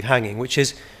want to kind of leave hanging, which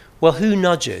is, well, who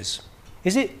nudges?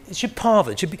 Should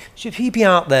Parvin, should he be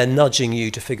out there nudging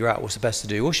you to figure out what's the best to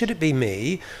do? Or should it be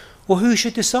me? Or who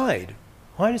should decide?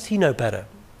 Why does he know better,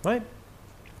 right?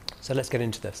 So let's get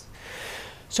into this.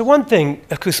 So one thing,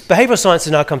 because behavioral science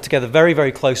has now come together very,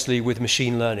 very closely with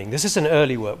machine learning. This is an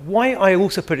early work. Why I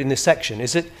also put it in this section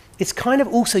is that it's kind of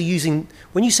also using,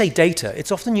 when you say data, it's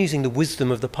often using the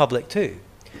wisdom of the public too.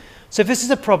 So if this is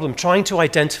a problem, trying to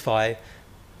identify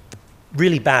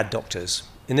really bad doctors,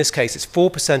 in this case it's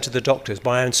 4% of the doctors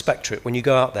by our inspectorate, when you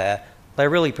go out there, they're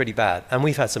really pretty bad. And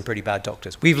we've had some pretty bad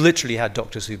doctors. We've literally had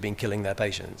doctors who've been killing their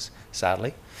patients,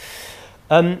 sadly.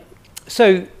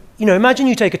 So, you know, imagine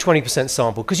you take a 20%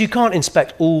 sample, because you can't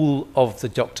inspect all of the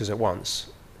doctors at once.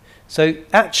 So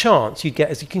at chance, you'd get,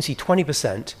 as you can see,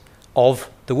 20% of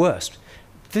the worst.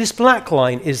 This black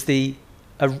line is the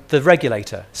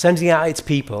regulator sending out its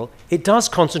people. It does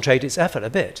concentrate its effort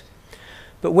a bit.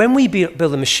 But when we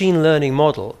build a machine learning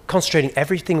model, concentrating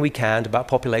everything we can about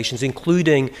populations,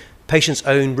 including patients'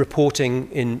 own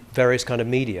reporting in various kind of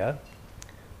media,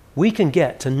 we can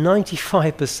get to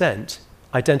 95%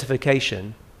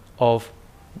 identification of,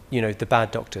 you know, the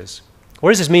bad doctors. What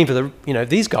does this mean for the, you know,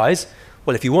 these guys?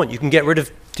 Well, if you want, you can get rid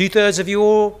of 2/3 of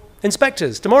your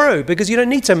inspectors tomorrow because you don't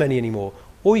need so many anymore.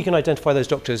 Or you can identify those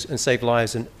doctors and save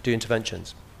lives and do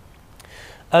interventions.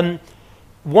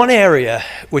 One area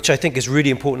which I think is really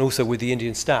important also with the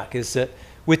Indian stack is that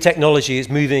with technology it's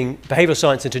moving behavioral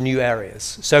science into new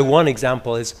areas. So one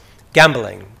example is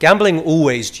gambling. Gambling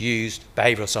always used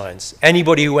behavioral science.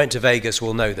 Anybody who went to Vegas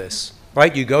will know this,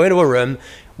 right? You go into a room.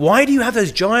 Why do you have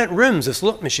those giant rooms of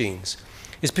slot machines?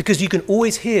 It's because you can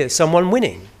always hear someone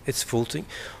winning. It's faulty.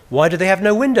 Why do they have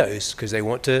no windows? Because they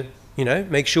want to, you know,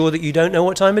 make sure that you don't know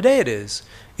what time of day it is.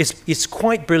 It's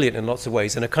quite brilliant in lots of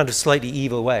ways, in a kind of slightly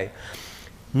evil way.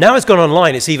 Now it's gone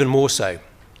online, it's even more so.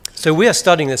 So we are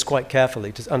studying this quite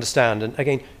carefully to understand, and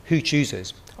again, who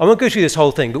chooses. I won't go through this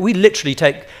whole thing, but we literally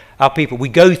take our people, we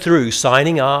go through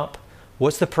signing up,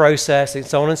 what's the process, and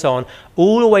so on,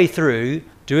 all the way through,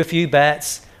 do a few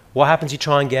bets, what happens, you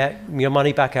try and get your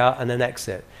money back out and then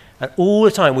exit. And all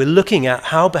the time we're looking at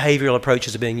how behavioral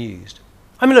approaches are being used.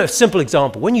 I mean, look, a simple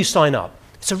example, when you sign up,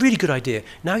 it's a really good idea.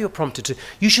 Now you're prompted to,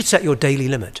 you should set your daily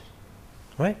limit,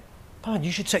 right? Fine,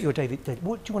 you should set your daily,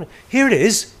 what do you want to, here it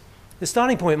is. The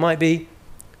starting point might be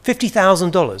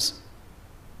 $50,000.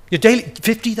 Your daily,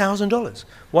 $50,000.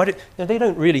 Why do, now they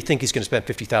don't really think he's going to spend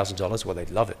 $50,000, well, they'd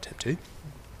love it to.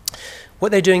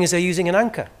 What they're doing is they're using an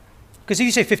anchor. Because if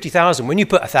you say 50,000, when you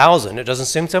put 1,000, it doesn't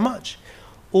seem so much.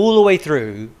 All the way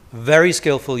through, very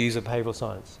skillful use of behavioral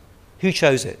science. Who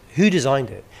chose it? Who designed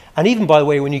it? And even, by the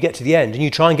way, when you get to the end and you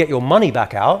try and get your money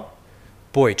back out,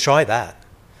 boy, try that.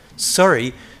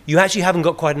 Sorry, you actually haven't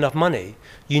got quite enough money.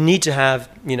 You need to have,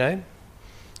 you know,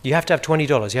 you have to have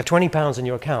 $20. You have £20 in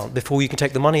your account before you can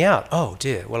take the money out. Oh,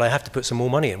 dear, well, I have to put some more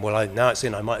money in. Well, now it's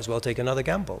in, I might as well take another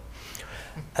gamble.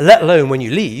 Let alone when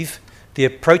you leave, the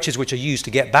approaches which are used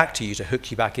to get back to you, to hook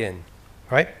you back in,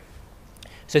 right?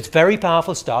 So it's very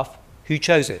powerful stuff. Who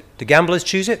chose it? Do gamblers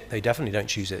choose it? They definitely don't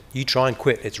choose it. You try and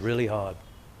quit, it's really hard.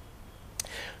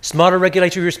 Smarter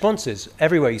regulatory responses.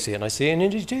 Everywhere you see it, and I see it in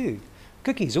India too.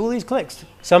 Cookies, all these clicks.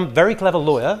 Some very clever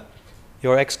lawyer,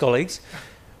 your ex-colleagues,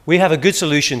 we have a good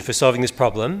solution for solving this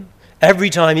problem. Every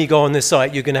time you go on this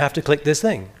site, you're going to have to click this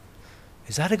thing.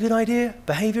 Is that a good idea,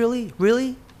 behaviorally?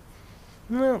 Really?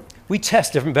 No. We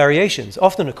test different variations.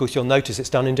 Often, of course, you'll notice it's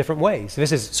done in different ways.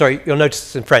 This is, sorry, you'll notice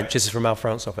it's in French. This is from our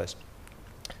France office.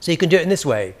 So you can do it in this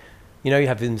way. You know, you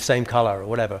have it in the same color or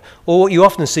whatever. Or what you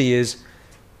often see is,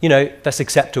 you know, that's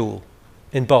accept all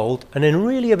in bold, and then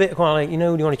really a bit quite like, you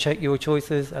know, you want to check your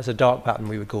choices. That's a dark pattern,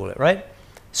 we would call it, right?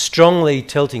 Strongly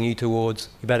tilting you towards,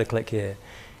 you better click here.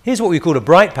 Here's what we call a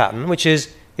bright pattern, which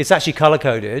is, it's actually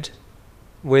color-coded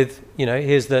with, you know,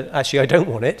 here's the, actually I don't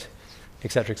want it,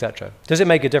 etc., etc. Does it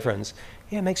make a difference?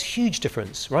 Yeah, it makes a huge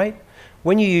difference, right?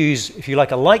 When you use, if you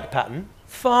like, a like pattern,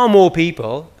 far more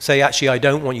people say, actually, I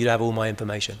don't want you to have all my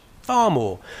information. Far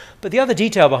more. But the other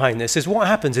detail behind this is what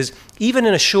happens is, even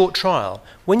in a short trial,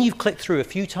 when you've clicked through a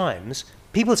few times,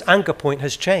 people's anchor point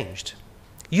has changed.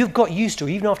 You've got used to,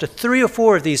 even after 3 or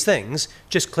 4 of these things,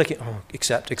 just clicking, oh,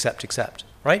 accept, accept, accept,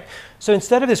 right? So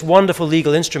instead of this wonderful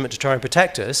legal instrument to try and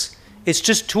protect us, it's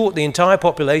just taught the entire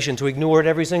population to ignore it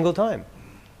every single time.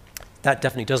 That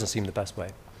definitely doesn't seem the best way.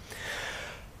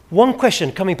 One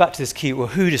question, coming back to this key, well,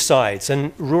 who decides?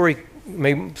 And Rory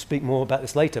may speak more about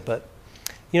this later, but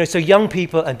you know, so young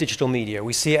people and digital media,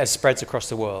 we see it as spreads across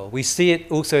the world. We see it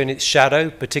also in its shadow,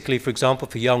 particularly, for example,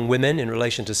 for young women in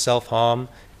relation to self-harm.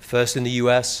 First in the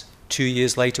US, 2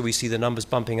 years later, we see the numbers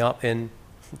bumping up in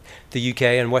the UK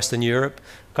and Western Europe.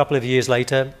 A couple of years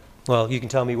later, well, you can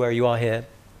tell me where you are here.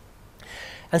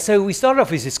 And so we started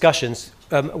off with discussions,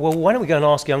 well, why don't we go and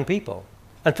ask young people?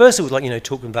 And first it was like, you know,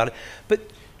 talking about it, but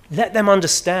let them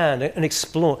understand and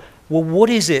explore. well, what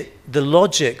is it, the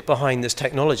logic behind this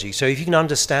technology? So if you can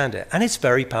understand it, and it's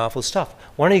very powerful stuff.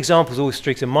 One of the examples always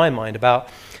sticks in my mind about,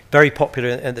 very popular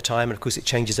at the time, and of course it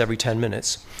changes every 10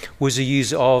 minutes, was the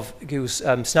use of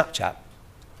Snapchat. I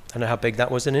don't know how big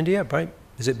that was in India, right?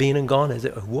 Is it been and gone?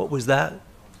 What was that?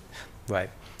 Right.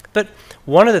 But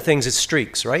one of the things is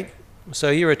streaks, right?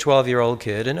 So you're a 12-year-old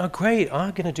kid, and oh great,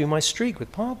 I'm going to do my streak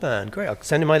with Parban. Great, I'll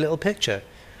send him my little picture.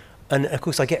 And of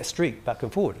course I get a streak back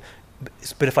and forward.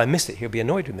 But if I miss it, he'll be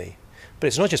annoyed with me. But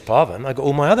it's not just Parvan, I've got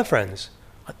all my other friends.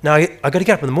 Now I've got to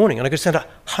get up in the morning and I've got to send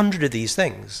 100 of these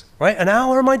things, right? An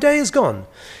hour of my day is gone.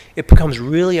 It becomes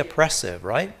really oppressive,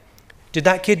 right? Did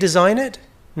that kid design it?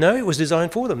 No, it was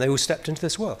designed for them. They all stepped into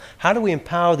this world. How do we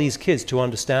empower these kids to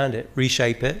understand it,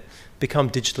 reshape it, become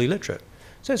digitally literate?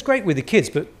 So it's great with the kids,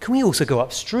 but can we also go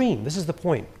upstream? This is the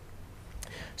point.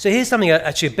 So here's something,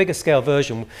 actually a bigger scale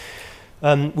version.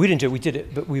 We didn't do it, we did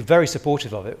it, but we're very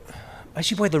supportive of it.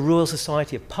 Actually, by the Royal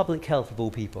Society of Public Health of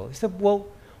all people. They said, well,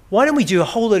 why don't we do a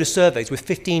whole load of surveys with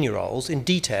 15-year-olds in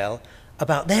detail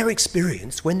about their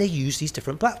experience when they use these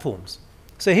different platforms?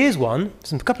 So here's one,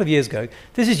 a couple of years ago.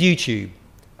 This is YouTube.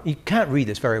 You can't read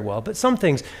this very well, but some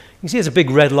things, you can see there's a big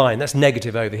red line, that's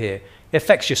negative over here. It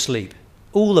affects your sleep.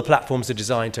 All the platforms are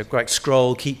designed to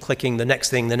scroll, keep clicking, the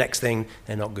next thing,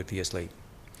 they're not good for your sleep.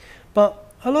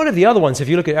 But a lot of the other ones, if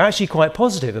you look at it, are actually quite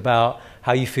positive about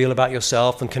how you feel about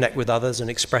yourself and connect with others and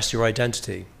express your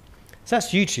identity. So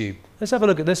that's YouTube. Let's have a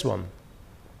look at this one.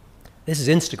 This is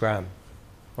Instagram,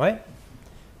 right?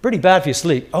 Pretty bad for your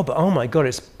sleep. Oh, but oh my God,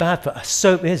 it's bad for,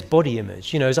 here's body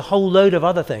image. You know, there's a whole load of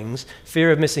other things,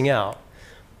 fear of missing out.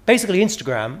 Basically,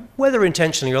 Instagram, whether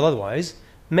intentionally or otherwise,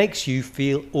 makes you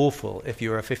feel awful if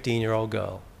you're a 15-year-old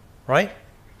girl, right?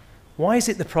 Why is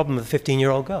it the problem of a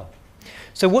 15-year-old girl?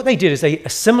 So what they did is they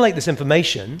assimilate this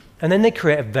information and then they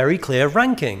create a very clear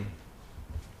ranking.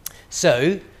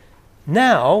 So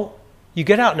now you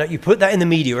get out and you put that in the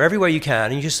media or everywhere you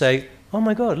can and you just say, oh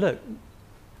my God,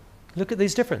 look at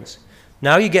this difference.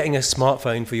 Now you're getting a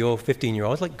smartphone for your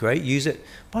 15-year-old, like great, use it.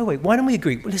 By the way, why don't we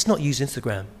agree? Well, let's not use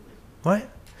Instagram, right?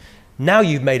 Now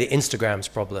you've made it Instagram's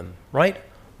problem, right?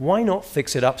 Why not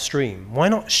fix it upstream? Why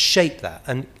not shape that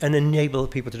and enable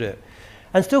people to do it?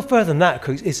 And still further than that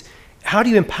is, how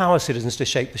do you empower citizens to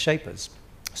shape the shapers?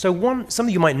 So some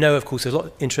of you might know, of course, there's a lot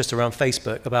of interest around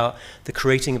Facebook about the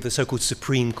creating of the so-called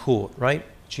Supreme Court, right?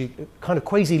 Kind of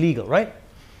quasi-legal, right?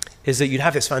 Is that you'd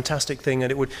have this fantastic thing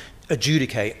and it would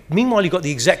adjudicate. Meanwhile, you've got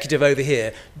the executive over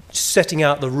here setting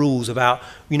out the rules about,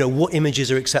 you know, what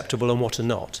images are acceptable and what are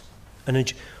not.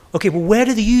 And okay, well, where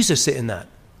do the users sit in that?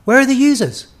 Where are the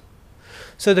users?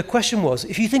 So the question was,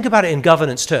 if you think about it in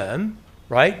governance term,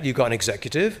 right? You've got an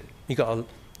executive, you've got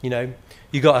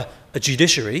a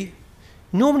judiciary.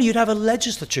 Normally you'd have a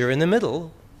legislature in the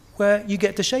middle where you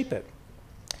get to shape it.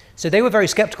 So they were very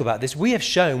skeptical about this. We have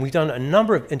shown, we've done a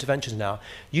number of interventions now,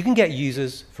 you can get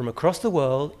users from across the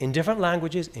world in different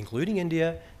languages, including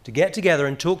India, to get together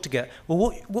and talk together.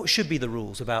 Well, what should be the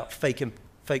rules about fake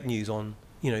news on,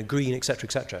 you know, green, et cetera,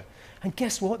 et cetera. And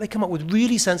guess what? They come up with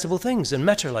really sensible things. And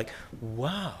Meta are like,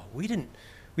 wow, we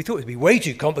thought it'd be way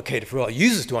too complicated for our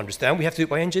users to understand. We have to do it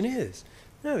by engineers.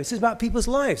 No, this is about people's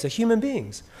lives. They're human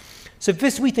beings. So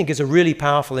this, we think, is a really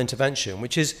powerful intervention,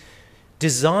 which is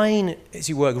design, as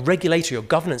you were, regulatory or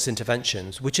governance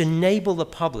interventions, which enable the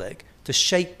public to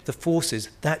shape the forces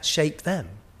that shape them.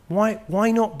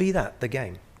 Why not be that the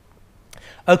game?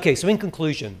 Okay, so in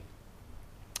conclusion,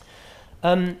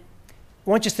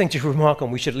 one just thing to remark on,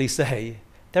 we should at least say,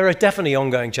 there are definitely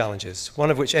ongoing challenges, one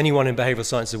of which anyone in behavioural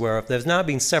science is aware of. There's now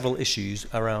been several issues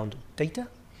around data.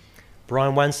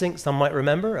 Brian Wansink, some might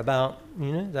remember, about,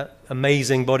 you know, that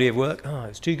amazing body of work. Oh,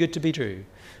 it's too good to be true.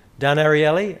 Dan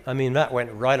Ariely, I mean, that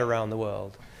went right around the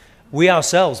world. We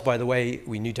ourselves, by the way,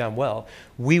 we knew damn well,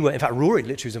 in fact, Rory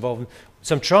literally was involved in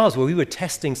some trials where we were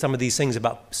testing some of these things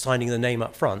about signing the name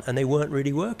up front, and they weren't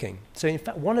really working. So in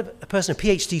fact, a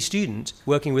PhD student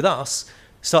working with us,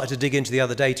 started to dig into the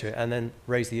other data and then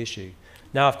raise the issue.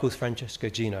 Now, of course, Francesco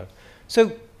Gino.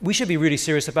 So we should be really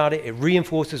serious about it. It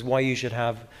reinforces why you should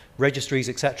have registries,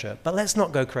 etc. But let's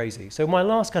not go crazy. So my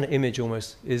last kind of image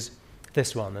almost is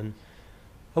this one. And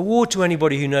award to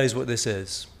anybody who knows what this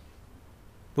is.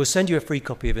 We'll send you a free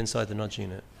copy of Inside the Nudge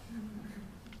Unit.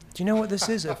 Do you know what this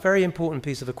is? A very important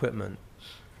piece of equipment.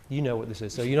 You know what this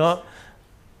is. So you know,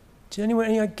 do anyone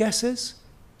any guesses?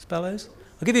 It's bellows?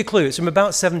 I'll give you a clue. It's from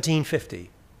about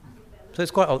 1750. So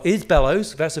it's quite old. It is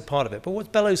bellows. That's a part of it. But what's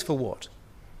bellows for what?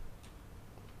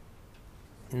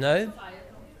 No?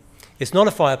 It's not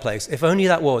a fireplace. If only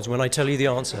that was when I tell you the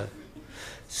answer.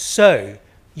 So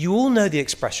you all know the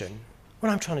expression,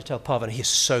 When I'm trying to tell Pavan, he's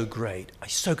so great,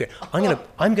 he's so great, I'm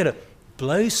gonna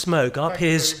blow smoke up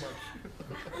his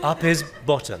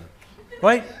bottom,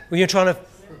 right? When you're trying to,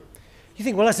 you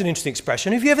think, well, that's an interesting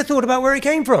expression. Have you ever thought about where it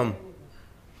came from?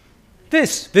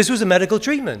 This was a medical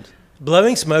treatment.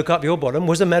 Blowing smoke up your bottom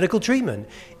was a medical treatment.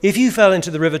 If you fell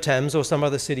into the River Thames or some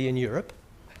other city in Europe,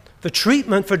 the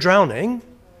treatment for drowning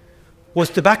was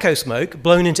tobacco smoke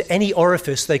blown into any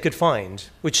orifice they could find,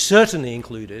 which certainly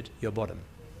included your bottom.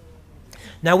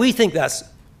 Now, we think that's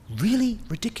really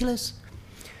ridiculous.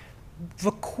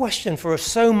 The question for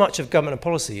so much of government and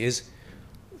policy is,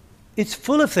 it's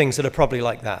full of things that are probably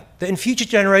like that. That in future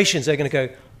generations, they're going to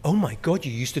go, oh my God,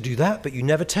 you used to do that, but you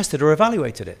never tested or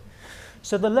evaluated it.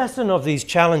 So the lesson of these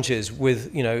challenges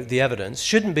with the evidence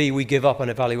shouldn't be we give up on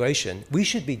evaluation. We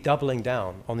should be doubling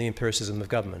down on the empiricism of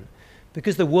government,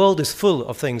 because the world is full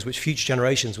of things which future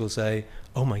generations will say,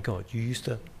 oh my God, you used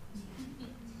to.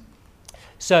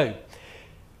 So,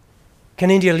 can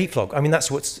India leapfrog? I mean,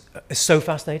 that's what's so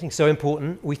fascinating, so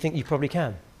important. We think you probably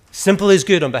can. Simple is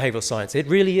good on behavioral science. It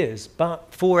really is.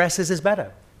 But 4 S's is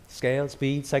better. Scale,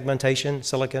 speed, segmentation,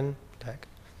 silicon, tech.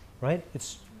 Right?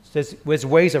 There's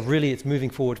ways of really, it's moving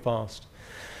forward fast.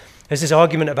 There's this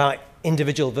argument about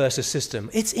individual versus system.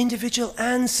 It's individual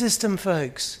and system,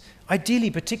 folks.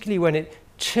 Ideally, particularly when it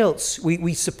tilts,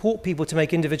 we support people to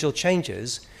make individual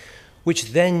changes,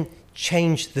 which then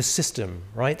change the system,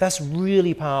 right? That's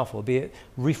really powerful, be it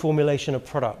reformulation of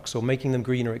products or making them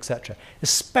greener, etc.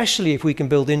 Especially if we can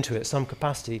build into it some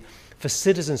capacity for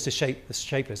citizens to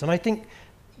shape us. And I think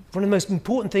one of the most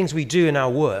important things we do in our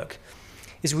work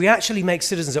is we actually make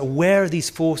citizens aware of these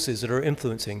forces that are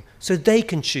influencing so they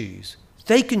can choose.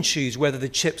 They can choose whether the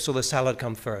chips or the salad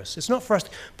come first. It's not for us,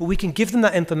 but we can give them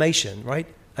that information, right?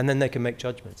 And then they can make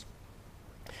judgments.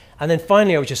 And then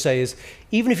finally, I would just say is,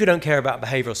 even if you don't care about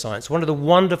behavioral science, one of the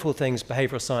wonderful things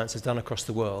behavioral science has done across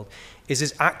the world is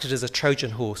it's acted as a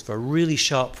Trojan horse for really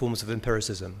sharp forms of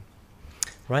empiricism,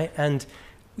 right? And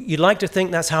you'd like to think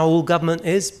that's how all government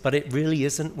is, but it really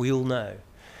isn't, we all know.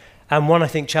 And one, I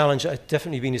think, challenge I've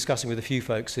definitely been discussing with a few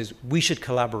folks is we should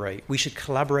collaborate. We should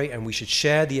collaborate and we should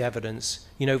share the evidence.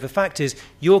 The fact is,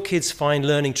 your kids find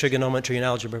learning trigonometry and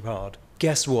algebra hard.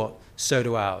 Guess what? So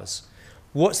do ours.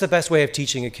 What's the best way of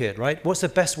teaching a kid, right? What's the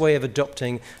best way of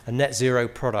adopting a net zero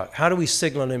product? How do we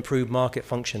signal and improve market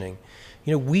functioning?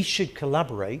 We should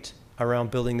collaborate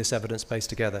around building this evidence base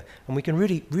together, and we can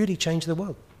really, really change the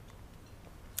world.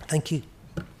 Thank you.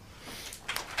 I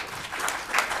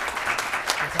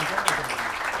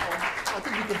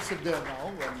think we can sit there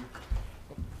now.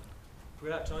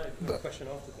 We're out of time for a question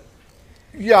after that.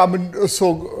 Yeah, I mean,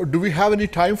 so do we have any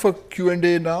time for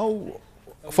Q&A now?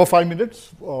 For 5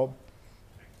 minutes?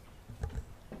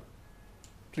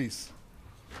 Please.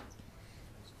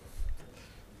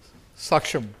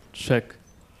 Saksham. Check.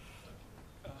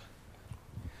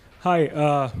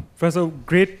 Hi, Professor.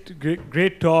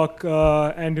 Great talk.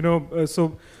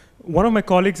 So one of my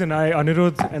colleagues and I,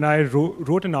 Anirudh, and I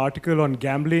wrote an article on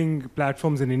gambling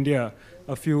platforms in India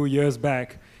a few years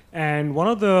back. And one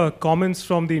of the comments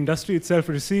from the industry itself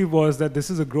received was that this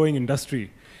is a growing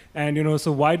industry. And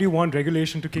so why do you want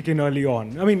regulation to kick in early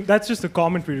on? I mean, that's just a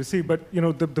comment we received, but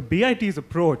the BIT's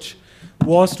approach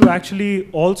was to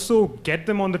actually also get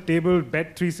them on the table,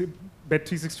 bet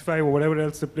 365 or whatever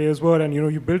else the players were, and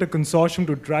you built a consortium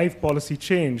to drive policy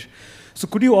change. So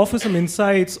could you offer some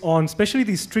insights on, especially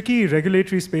these tricky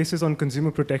regulatory spaces on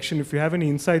consumer protection? If you have any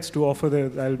insights to offer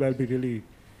there, I'll be really,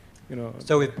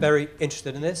 So we're very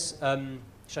interested in this.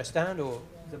 Should I stand or?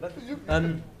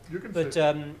 You can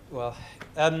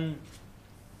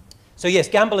so yes,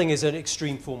 gambling is an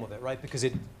extreme form of it, right? Because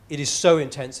it is so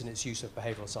intense in its use of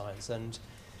behavioral science, and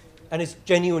it's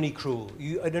genuinely cruel.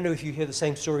 I don't know if you hear the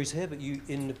same stories here, but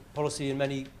in policy,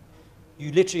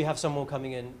 you literally have someone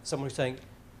coming in, someone who's saying,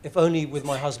 if only with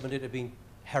my husband it had been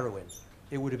heroin,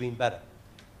 it would have been better.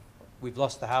 We've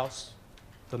lost the house,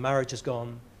 the marriage is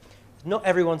gone. Not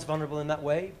everyone's vulnerable in that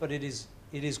way, but it is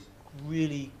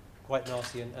really quite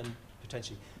nasty and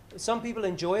potentially. Some people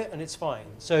enjoy it, and it's fine.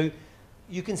 So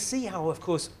you can see how, of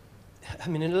course, I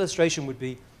mean, an illustration would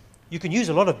be, you can use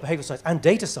a lot of behavioral science and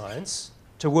data science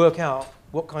to work out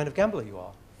what kind of gambler you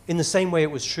are. In the same way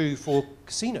it was true for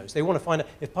casinos. They want to find out,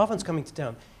 if Pavan's coming to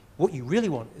town, what you really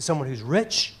want is someone who's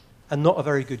rich and not a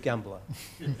very good gambler.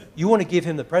 You want to give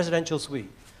him the presidential suite.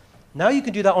 Now you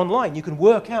can do that online. You can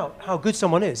work out how good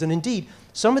someone is. And indeed,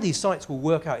 some of these sites will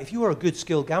work out, if you are a good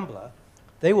skilled gambler,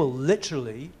 they will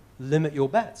literally limit your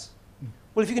bets.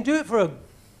 Well, if you can do it for a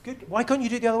good, why can't you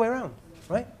do it the other way around,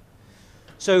 right?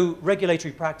 So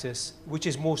regulatory practice, which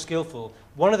is more skillful,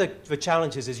 one of the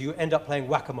challenges is you end up playing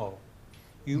whack-a-mole.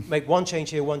 You make one change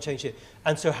here, one change here.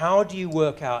 And so how do you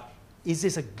work out, is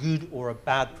this a good or a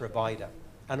bad provider?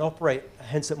 And operate,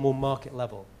 hence, at more market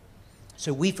level.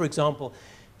 So we, for example,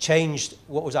 changed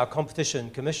what was our competition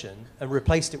commission and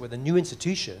replaced it with a new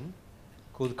institution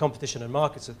called the Competition and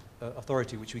Markets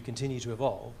Authority, which we continue to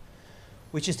evolve,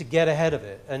 which is to get ahead of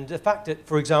it. And the fact that,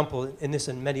 for example, in this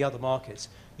and many other markets,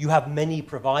 you have many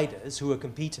providers who are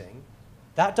competing,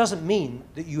 that doesn't mean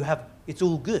that you have, it's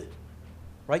all good,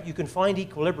 right? You can find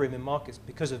equilibrium in markets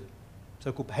because of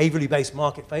so-called behaviorally based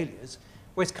market failures,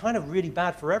 where it's kind of really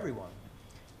bad for everyone.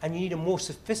 And you need a more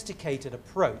sophisticated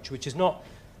approach, which is not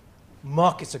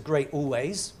markets are great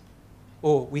always,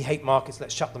 or we hate markets,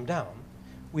 let's shut them down.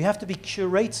 We have to be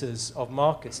curators of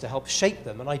markets to help shape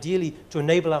them, and ideally to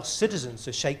enable our citizens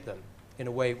to shape them in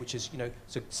a way which is,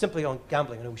 so simply on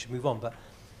gambling, I know we should move on, but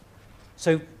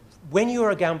so when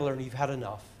you're a gambler and you've had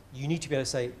enough, you need to be able to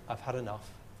say, I've had enough.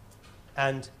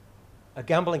 And a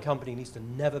gambling company needs to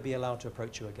never be allowed to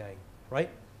approach you again, right?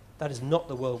 That is not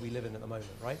the world we live in at the moment,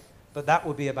 right? But that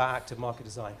would be about active market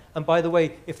design. And by the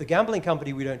way, if the gambling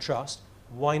company we don't trust,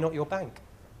 why not your bank?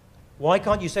 Why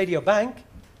can't you say to your bank,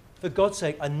 for God's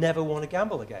sake, I never want to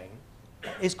gamble again?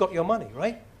 It's got your money,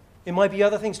 right? It might be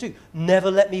other things too. Never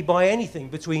let me buy anything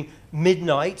between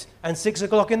midnight and 6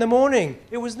 o'clock in the morning.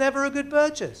 It was never a good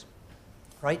purchase,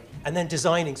 right? And then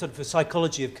designing sort of the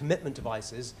psychology of commitment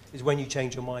devices is when you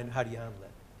change your mind, how do you handle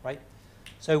it, right?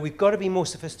 So we've got to be more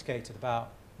sophisticated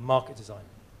about market design.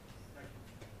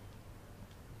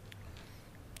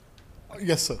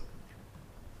 Yes, sir.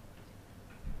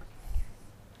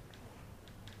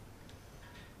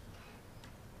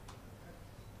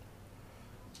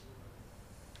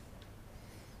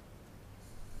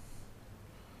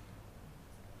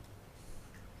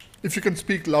 If you can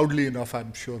speak loudly enough,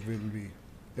 I'm sure we'll be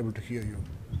able to hear you.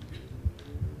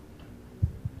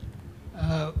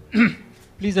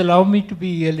 Please allow me to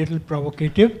be a little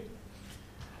provocative.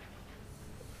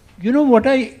 You know what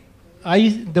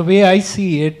the way I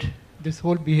see it, this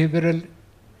whole behavioral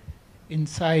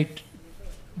insight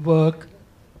work,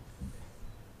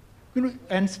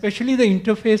 and especially the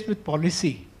interface with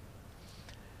policy.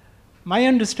 My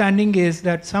understanding is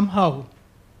that somehow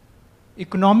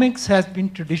economics has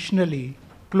been traditionally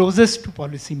closest to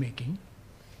policy making,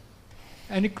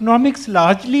 and economics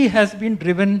largely has been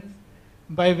driven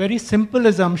by very simple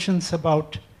assumptions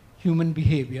about human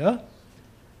behavior,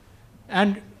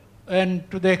 and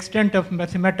to the extent of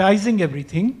mathematizing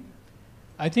everything.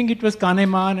 I think it was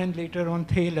Kahneman and later on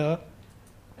Thaler,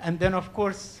 and then of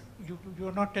course you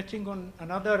are not touching on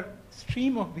another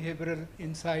stream of behavioral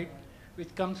insight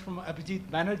which comes from Abhijit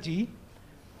Banerjee,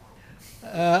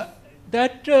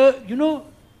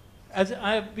 as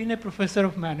I have been a professor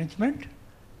of management,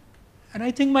 and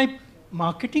I think my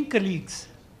marketing colleagues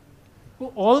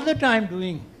were all the time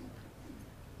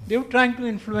they were trying to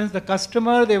influence the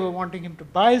customer, they were wanting him to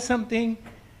buy something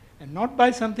and not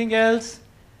buy something else.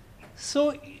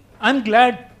 So I'm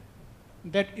glad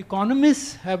that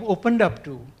economists have opened up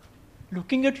to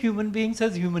looking at human beings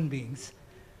as human beings,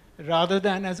 rather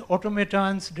than as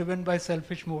automatons driven by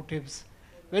selfish motives,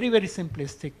 very, very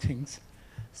simplistic things.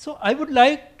 So I would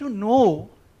like to know,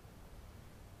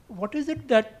 what is it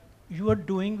that you are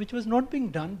doing which was not being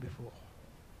done before?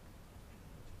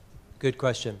 Good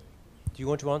question. Do you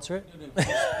want to answer it?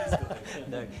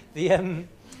 No.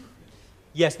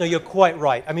 Yes, no, you're quite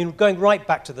right. I mean, going right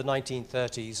back to the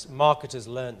 1930s, marketers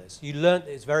learned this. You learned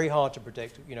it's very hard to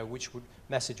predict, which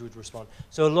message would respond.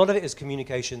 So a lot of it is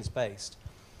communications-based.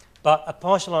 But a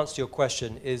partial answer to your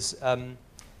question is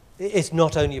it's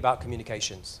not only about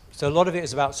communications. So a lot of it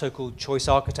is about so-called choice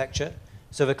architecture.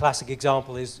 So the classic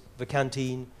example is the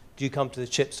canteen. Do you come to the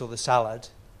chips or the salad?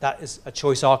 That is a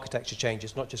choice architecture change.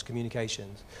 It's not just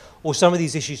communications. Or some of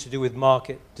these issues to do with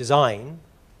market design.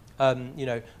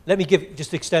 Let me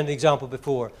just extend an example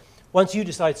before. Once you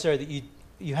decide, sir, that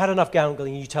you had enough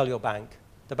gambling, you tell your bank.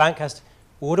 The bank has to,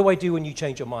 well, what do I do when you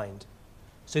change your mind?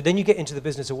 So then you get into the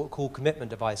business of what we call commitment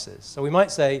devices. So we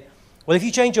might say, well, if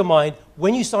you change your mind,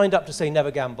 when you signed up to say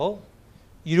never gamble,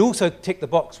 you'd also tick the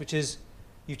box, which is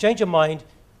you change your mind,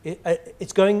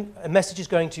 a message is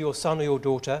going to your son or your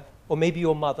daughter, or maybe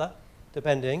your mother,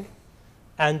 depending,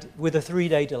 and with a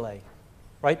 3-day delay,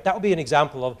 right? That would be an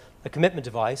example of a commitment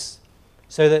device,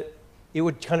 so that it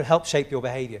would kind of help shape your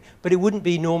behavior. But it wouldn't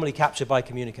be normally captured by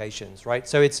communications, right?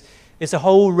 So it's a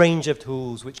whole range of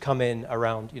tools which come in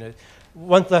around,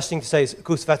 One last thing to say is, of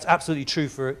course, that's absolutely true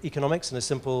for economics and a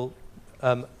simple,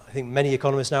 I think many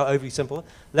economists now are overly simple.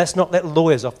 Let's not let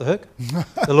lawyers off the hook.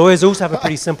 The lawyers also have a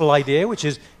pretty simple idea, which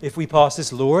is if we pass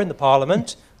this law in the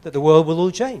parliament, that the world will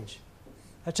all change.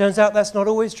 It turns out that's not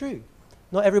always true.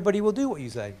 not everybody will do what you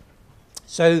say.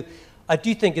 So I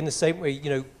do think in the same way, you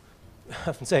know, I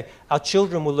often say our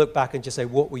children will look back and just say,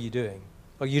 what were you doing?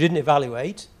 Well, you didn't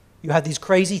evaluate. You had these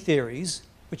crazy theories,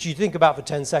 which you think about for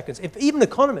 10 seconds. If even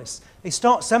economists, they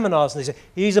start seminars and they say,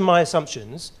 these are my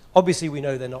assumptions. Obviously, we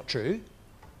know they're not true,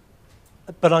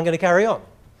 but I'm going to carry on.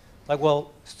 Like,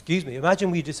 well, excuse me,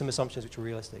 imagine we did some assumptions which were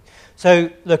realistic. So,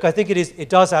 look, I think it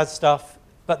does add stuff,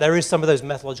 but there is some of those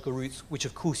methodological roots, which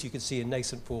of course you can see in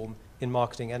nascent form in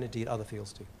marketing and indeed other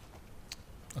fields too.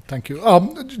 Thank you.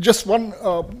 Just one,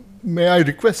 may I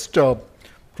request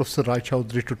Professor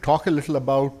Raychaudhury to talk a little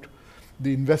about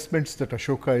the investments that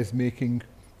Ashoka is making,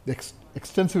 the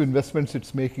extensive investments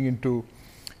it's making into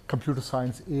computer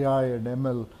science, AI and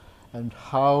ML, and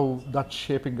how that's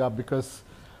shaping up, because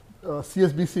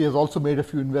CSBC has also made a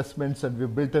few investments, and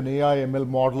we've built an AI ML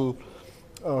model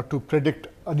to predict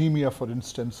anemia, for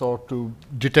instance, or to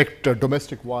detect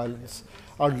domestic violence.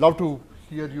 I'd love to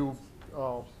hear you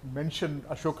mention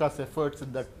Ashoka's efforts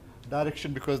in that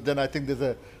direction, because then I think there's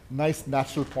a nice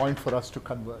natural point for us to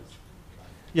converge.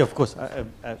 Yeah, of course,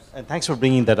 and thanks for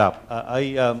bringing that up.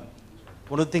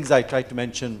 One of the things I tried to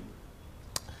mention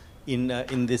in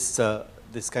this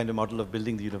kind of model of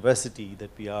building the university that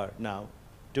we are now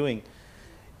doing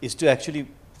is to actually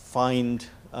find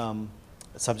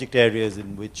subject areas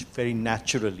in which very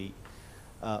naturally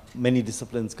many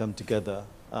disciplines come together,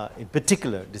 in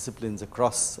particular disciplines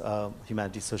across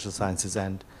humanities, social sciences,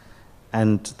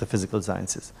 and the physical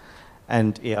sciences.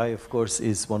 And AI, of course,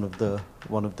 is one of the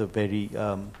very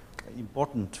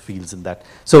important fields in that.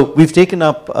 So we've taken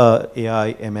up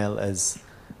AI ML as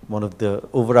one of the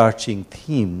overarching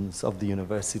themes of the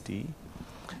university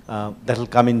that will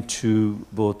come into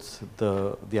both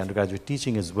the undergraduate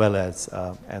teaching as well as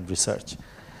and research.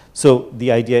 So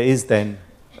the idea is then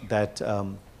that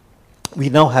we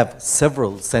now have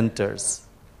several centers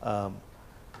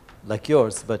like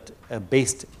yours, but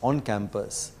based on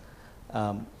campus,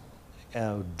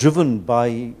 driven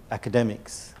by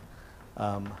academics,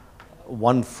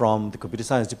 one from the computer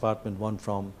science department, one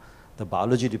from the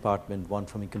biology department, one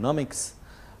from economics,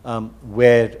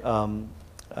 where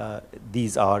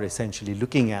these are essentially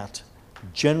looking at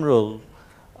general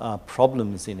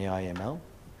problems in AI ML,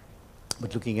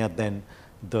 but looking at then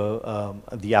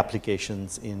the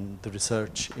applications in the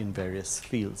research in various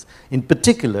fields. In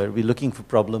particular, we're looking for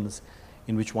problems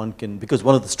in which one can, because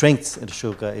one of the strengths at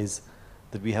Ashoka is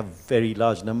that we have a very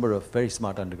large number of very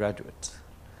smart undergraduates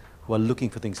who are looking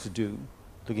for things to do,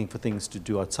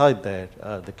 outside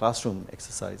the classroom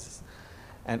exercises.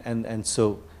 And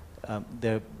so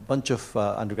there are a bunch of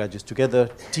undergraduates together,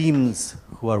 teams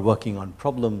who are working on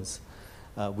problems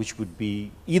which would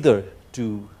be either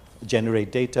to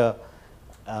generate data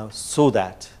so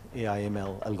that AI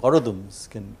ML algorithms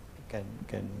can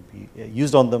be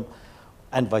used on them,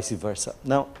 and vice versa.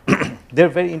 Now, there are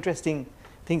very interesting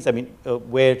things, I mean,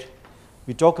 where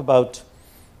we talk about,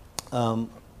 when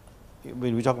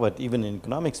we talk about even in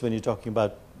economics, when you're talking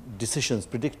about decisions,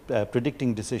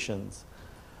 predicting decisions,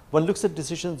 one looks at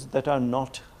decisions that are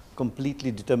not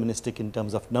completely deterministic in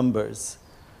terms of numbers,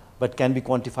 but can be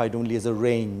quantified only as a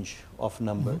range of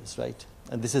numbers, right?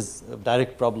 And this is a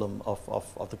direct problem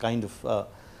of the kind of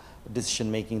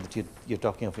decision making that you're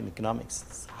talking of in economics.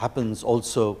 This happens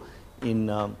also in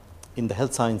the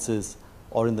health sciences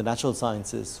or in the natural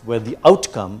sciences, where the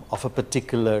outcome of a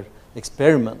particular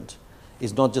experiment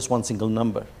is not just one single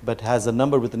number, but has a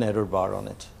number with an error bar on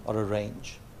it, or a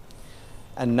range.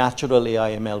 And natural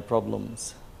AI ML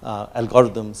problems,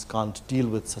 algorithms can't deal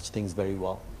with such things very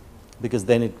well, because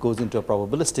then it goes into a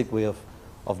probabilistic way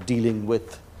of dealing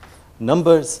with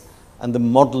numbers, and the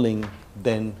modeling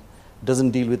then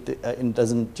doesn't deal with, it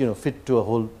doesn't fit to a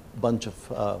whole bunch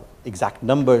of exact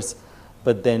numbers,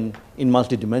 but then in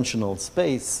multidimensional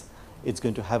space, it's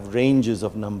going to have ranges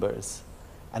of numbers.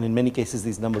 And in many cases,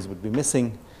 these numbers would be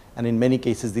missing. And in many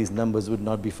cases, these numbers would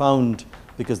not be found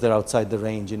because they're outside the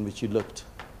range in which you looked.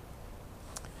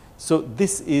 So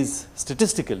this is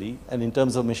statistically, and in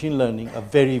terms of machine learning, a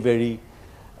very, very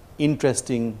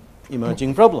interesting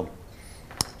emerging problem.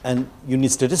 And you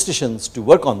need statisticians to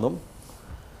work on them,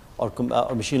 or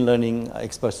machine learning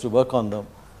experts to work on them.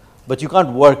 But you can't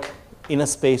work in a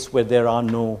space where there are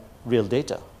no real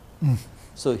data.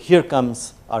 So here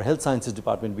comes our health sciences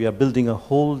department. We are building a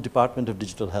whole department of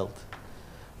digital health,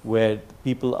 where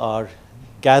people are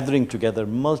gathering together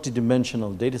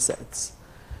multidimensional data sets,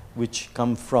 which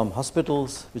come from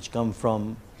hospitals, which come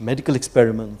from medical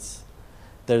experiments.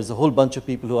 There's a whole bunch of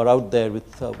people who are out there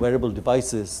with wearable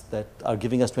devices that are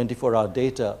giving us 24-hour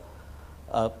data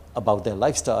about their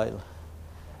lifestyle.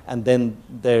 And then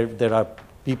there are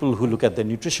people who look at their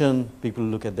nutrition, people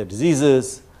who look at their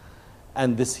diseases,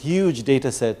 and this huge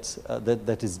data set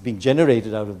that is being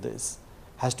generated out of this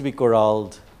has to be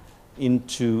corralled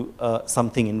into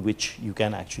something in which you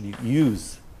can actually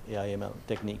use AI/ML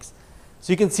techniques.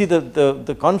 So you can see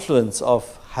the confluence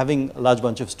of having a large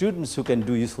bunch of students who can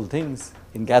do useful things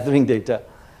in gathering data,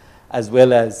 as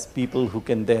well as people who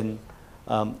can then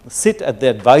sit at the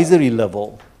advisory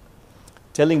level,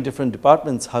 telling different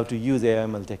departments how to use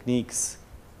AI/ML techniques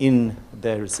in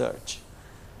their research.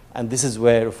 And this is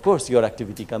where, of course, your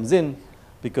activity comes in,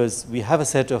 because we have a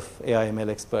set of AI/ML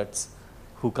experts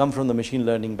who come from the machine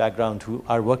learning background, who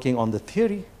are working on the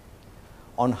theory,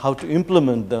 on how to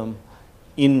implement them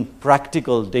in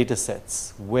practical data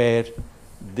sets where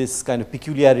this kind of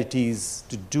peculiarities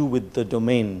to do with the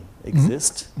domain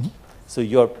exist. So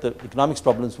the economics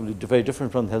problems will be very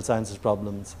different from the health sciences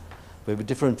problems, will be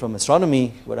different from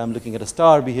astronomy, where I'm looking at a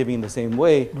star behaving in the same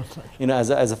way, as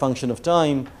a function of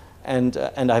time, and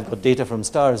I've got data from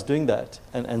stars doing that,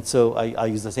 and so I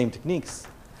use the same techniques.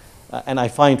 And I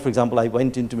find, for example, I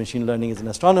went into machine learning as an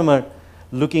astronomer,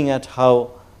 looking at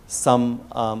how some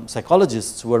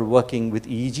psychologists were working with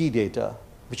EEG data,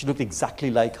 which looked exactly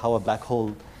like how a black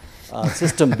hole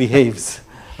system behaves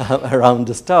around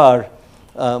a star,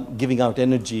 giving out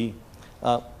energy,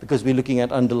 because we're looking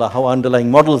at how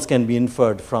underlying models can be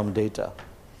inferred from data,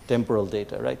 temporal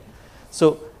data, right?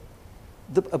 So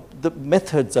the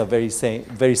methods are very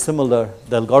similar,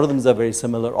 the algorithms are very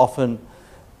similar. Often,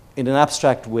 in an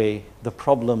abstract way, the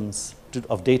problems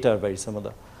of data are very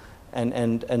similar.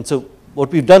 And so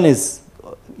what we've done is,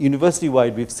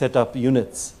 university-wide, we've set up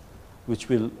units which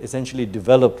will essentially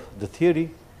develop the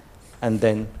theory and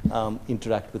then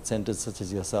interact with centers such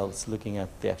as yourselves looking at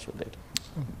the actual data.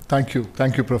 Thank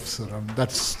you, Professor.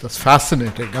 That's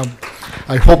fascinating.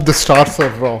 I hope the stars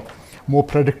are more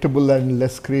predictable and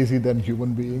less crazy than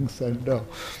human beings. And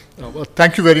well,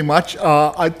 thank you very much.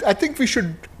 I think we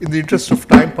should, in the interest of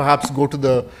time, perhaps go to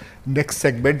the next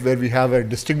segment where we have a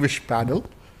distinguished panel.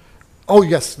 Oh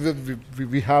yes,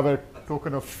 we have a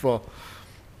token of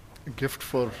gift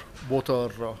for both our.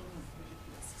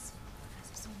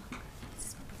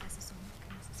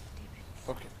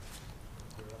 Okay.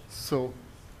 So,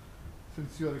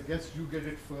 since you're a guest, you get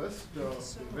it first,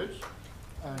 David.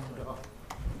 And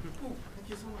thank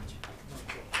you so much.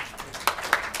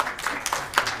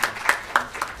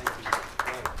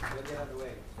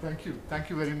 Thank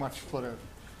you very much for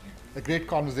a great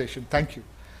conversation. Thank you.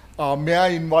 May I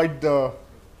invite the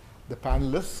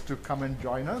panelists to come and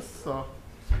join us?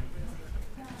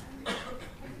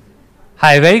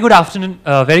 Hi, very good afternoon,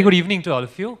 very good evening to all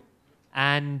of you.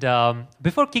 And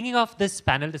before kicking off this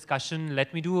panel discussion,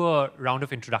 let me do a round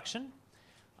of introduction.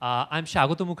 I'm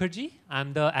Shagota Mukherjee.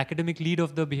 I'm the academic lead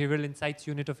of the Behavioral Insights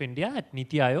Unit of India at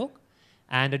Niti Aayog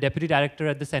and a deputy director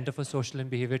at the Center for Social and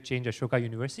Behavior Change, Ashoka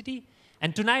University.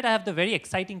 And tonight I have the very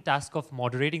exciting task of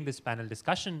moderating this panel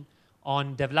discussion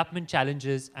on development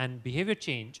challenges and behavior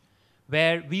change,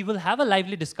 where we will have a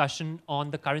lively discussion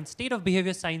on the current state of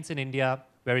behavior science in India,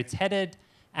 where it's headed,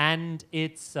 and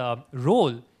its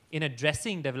role in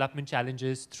addressing development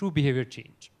challenges through behavior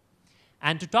change.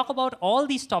 And to talk about all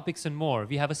these topics and more,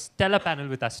 we have a stellar panel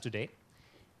with us today.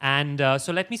 And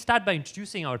so let me start by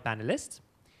introducing our panelists.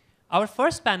 Our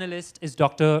first panelist is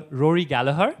Dr. Rory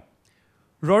Gallagher.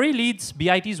 Rory leads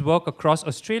BIT's work across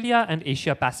Australia and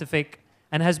Asia Pacific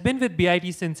and has been with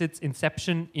BIT since its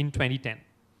inception in 2010.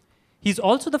 He's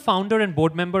also the founder and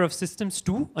board member of Systems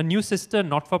 2, a new sister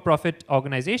not-for-profit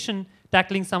organization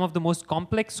tackling some of the most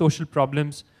complex social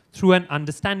problems through an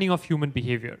understanding of human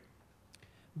behavior.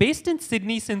 Based in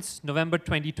Sydney since November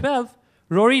 2012,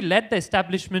 Rory led the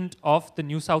establishment of the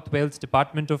New South Wales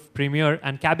Department of Premier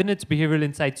and Cabinet's Behavioural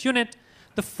Insights Unit,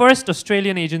 the first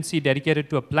Australian agency dedicated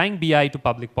to applying BI to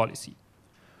public policy.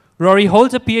 Rory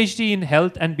holds a PhD in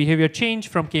Health and Behaviour Change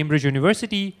from Cambridge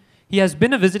University. He has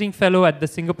been a visiting fellow at the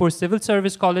Singapore Civil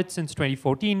Service College since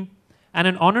 2014 and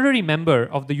an honorary member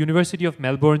of the University of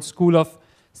Melbourne School of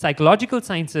Psychological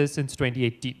Sciences since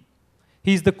 2018.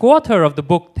 He is the co-author of the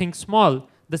book Think Small,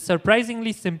 The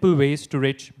Surprisingly Simple Ways to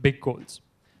Reach Big Goals.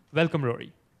 Welcome,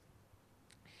 Rory.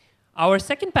 Our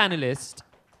second panelist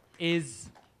is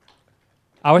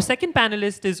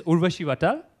Urvashi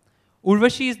Vatal.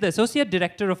 Urvashi is the Associate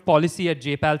Director of Policy at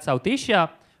JPAL South Asia,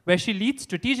 where she leads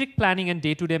strategic planning and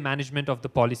day-to-day management of the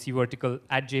policy vertical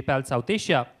at JPAL South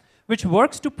Asia, which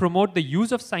works to promote the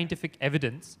use of scientific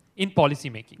evidence in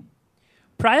policymaking.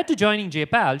 Prior to joining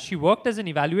JPAL, she worked as an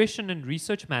evaluation and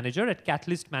research manager at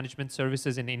Catalyst Management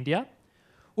Services in India.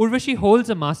 Urvashi holds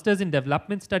a master's in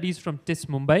development studies from TIS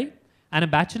Mumbai and a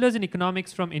bachelor's in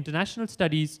economics from international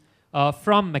studies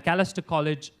from Macalester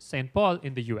College, St. Paul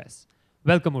in the US.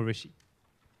 Welcome, Urvashi.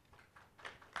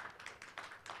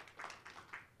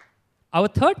 Our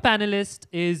third panelist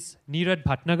is Nirat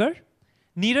Bhatnagar.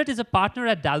 Nirat is a partner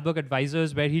at Dalberg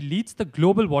Advisors, where he leads the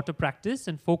global water practice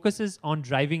and focuses on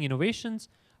driving innovations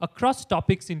across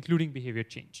topics including behavior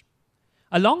change.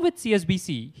 Along with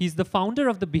CSBC, he's the founder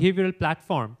of the behavioral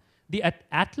platform, the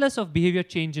Atlas of Behavior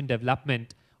Change in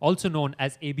Development, also known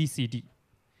as ABCD.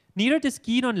 Nirat is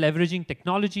keen on leveraging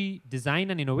technology, design,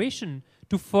 and innovation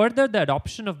to further the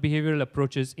adoption of behavioral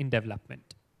approaches in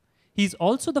development. He's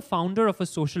also the founder of a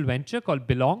social venture called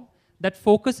Belong that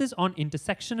focuses on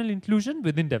intersectional inclusion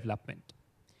within development.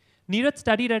 Nirat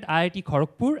studied at IIT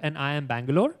Kharagpur and IIM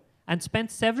Bangalore and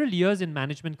spent several years in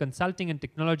management consulting and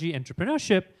technology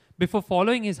entrepreneurship before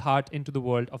following his heart into the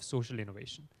world of social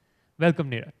innovation. Welcome,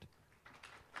 Nirat.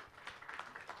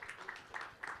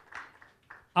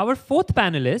 Our fourth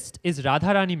panelist is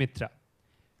Radharani Mitra.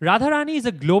 Radharani is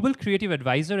a global creative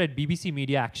advisor at BBC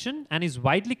Media Action and is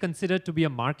widely considered to be a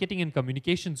marketing and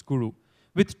communications guru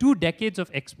with 2 decades of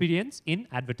experience in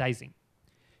advertising.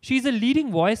 She is a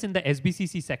leading voice in the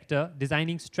SBCC sector,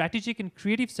 designing strategic and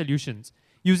creative solutions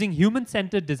using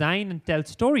human-centered design and tell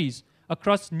stories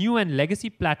across new and legacy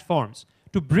platforms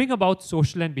to bring about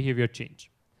social and behavior change.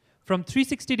 From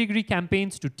 360-degree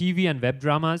campaigns to TV and web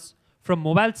dramas, from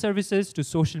mobile services to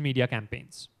social media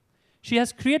campaigns. She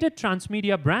has created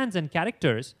transmedia brands and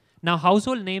characters, now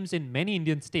household names in many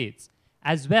Indian states,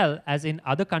 as well as in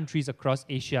other countries across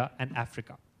Asia and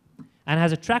Africa, and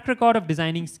has a track record of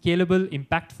designing scalable,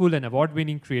 impactful, and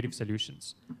award-winning creative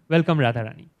solutions. Welcome,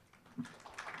 Radharani.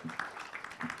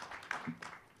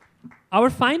 Our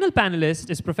final panelist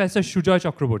is Professor Sujoy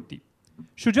Chakravarty.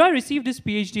 Sujoy received his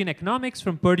PhD in economics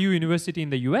from Purdue University in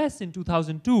the US in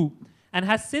 2002 and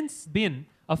has since been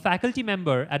a faculty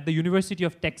member at the University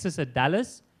of Texas at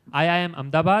Dallas, IIM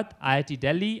Ahmedabad, IIT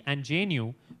Delhi, and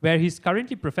JNU, where he's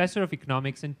currently professor of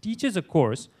economics and teaches a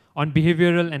course on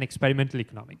behavioral and experimental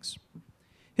economics.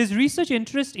 His research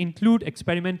interests include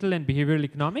experimental and behavioral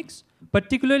economics,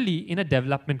 particularly in a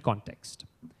development context.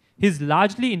 His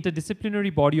largely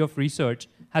interdisciplinary body of research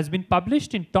has been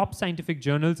published in top scientific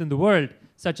journals in the world,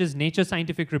 such as Nature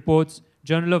Scientific Reports,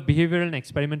 Journal of Behavioral and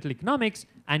Experimental Economics,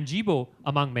 and JIBO,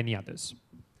 among many others.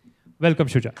 Welcome,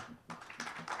 Sujoy.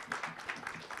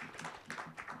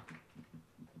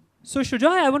 So,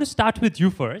 Sujoy, I want to start with you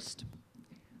first.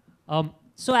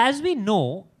 So as we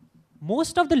know,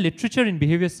 most of the literature in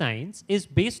behavior science is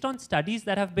based on studies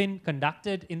that have been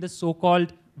conducted in the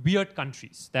so-called weird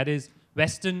countries, that is,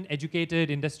 Western, educated,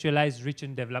 industrialized, rich,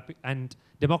 and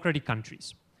democratic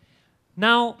countries.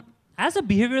 Now, as a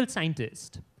behavioral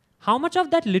scientist, how much of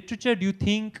that literature do you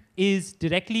think is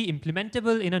directly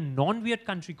implementable in a non-weird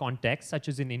country context, such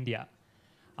as in India?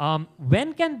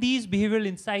 When can these behavioral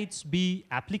insights be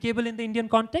applicable in the Indian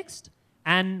context,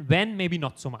 and when maybe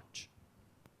not so much?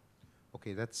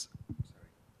 Okay, that's,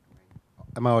 sorry.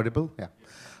 Am I audible? Yeah.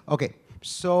 Okay,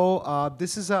 so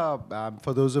this is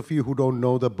for those of you who don't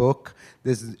know the book,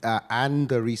 this and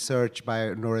the research by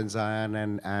Noren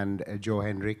Zayan and Joe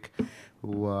Henrik,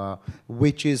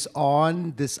 which is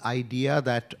on this idea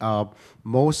that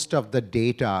most of the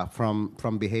data from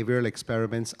behavioral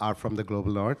experiments are from the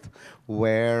global north,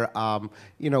 where,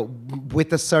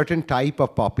 with a certain type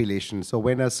of population. So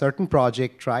when a certain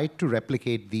project tried to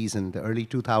replicate these in the early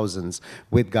 2000s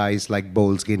with guys like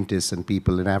Bowles, Gintis, and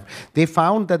people in Africa, they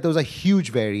found that there was a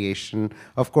huge variation,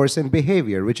 of course, in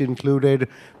behavior, which included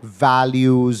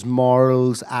values,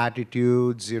 morals,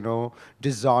 attitudes,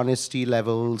 dishonesty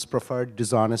levels, preferred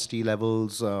dishonesty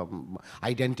levels,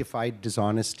 identified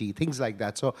dishonesty, things like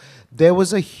that. So there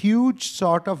was a huge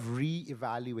sort of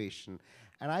re-evaluation.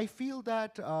 And I feel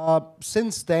that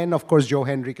since then, of course, Joe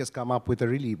Henrik has come up with a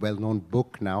really well-known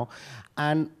book now.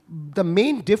 And the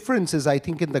main difference is, I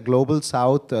think, in the global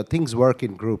south, things work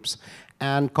in groups.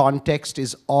 And context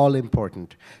is all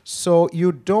important. So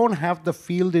you don't have the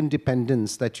field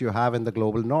independence that you have in the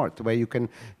global north, where you can,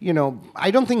 I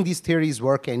don't think these theories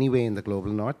work anyway in the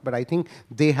global north, but I think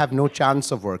they have no chance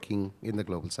of working in the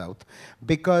global south.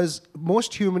 Because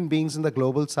most human beings in the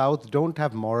global south don't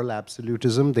have moral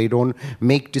absolutism. They don't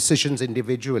make decisions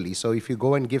individually. So if you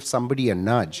go and give somebody a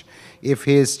nudge, if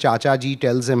his cha-cha-ji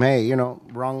tells him, hey,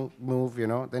 wrong move,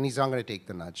 then he's not going to take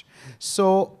the nudge.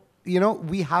 So,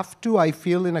 we have to, I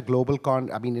feel, in a global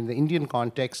in the Indian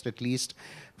context at least,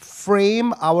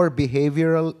 frame our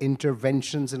behavioral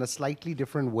interventions in a slightly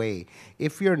different way.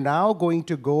 If you're now going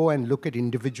to go and look at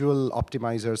individual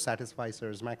optimizers,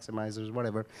 satisficers, maximizers,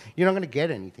 whatever, you're not going to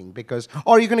get anything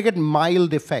or you're going to get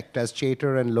mild effect, as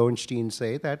Chater and Lowenstein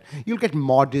say, that you'll get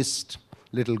modest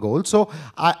little goal. So,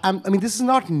 I mean, this is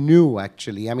not new,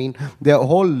 actually. I mean, there are a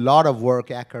whole lot of work,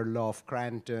 Akerlof,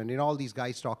 Cranton, you know, all these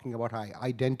guys talking about how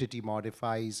identity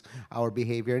modifies our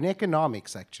behavior in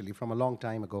economics, actually, from a long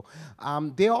time ago.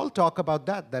 They all talk about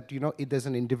that, you know, there's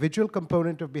an individual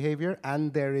component of behavior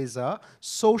and there is a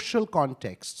social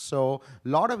context. So, a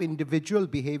lot of individual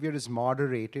behavior is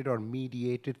moderated or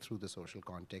mediated through the social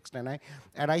context. And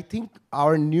I think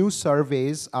our new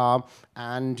surveys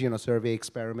and, you know, survey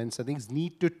experiments and things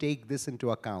need to take this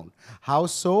into account. How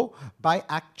so? By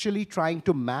actually trying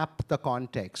to map the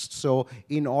context. So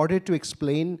in order to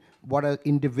explain what are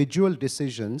individual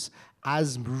decisions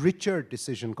as richer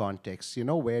decision contexts, you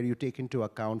know, where you take into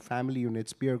account family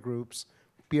units, peer groups,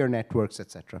 peer networks,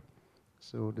 etc.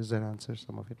 So does that answer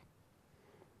some of it?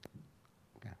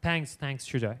 Okay. Thanks,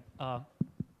 Sujoy.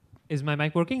 Is my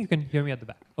mic working? You can hear me at the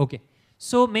back. Okay.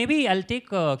 So maybe I'll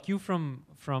take a cue from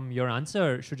your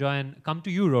answer, Sujoy, and come to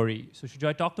you, Rory. So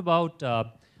Sujoy talked about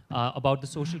the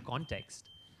social context.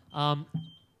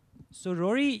 So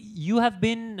Rory, you have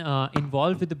been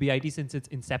involved with the BIT since its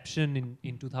inception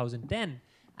in 2010.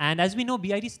 And as we know,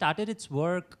 BIT started its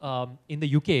work in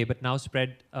the UK, but now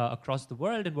spread across the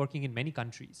world and working in many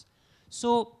countries.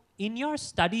 So in your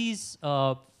studies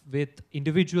with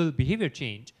individual behavior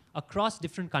change across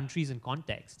different countries and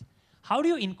contexts, how do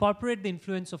you incorporate the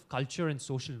influence of culture and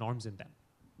social norms in them?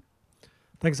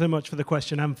 Thanks so much for the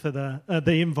question and for the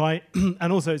invite.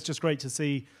 And also, it's just great to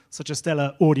see such a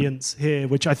stellar audience here,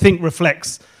 which I think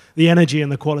reflects the energy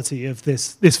and the quality of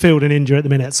this field in India at the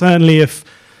minute. Certainly, if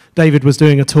David was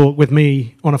doing a talk with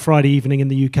me on a Friday evening in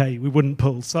the UK, we wouldn't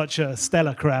pull such a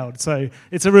stellar crowd. So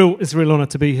it's a real honor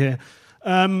to be here.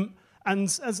 And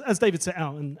as David set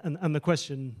out, and the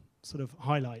question sort of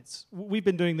highlights, we've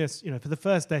been doing this, you know, for the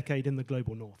first decade in the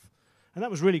global north. And that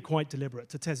was really quite deliberate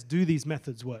to test, do these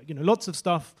methods work? You know, lots of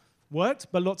stuff worked,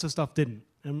 but lots of stuff didn't.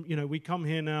 And, you know, we come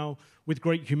here now with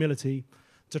great humility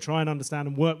to try and understand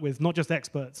and work with not just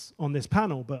experts on this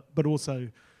panel, but also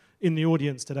in the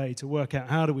audience today to work out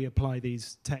how do we apply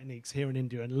these techniques here in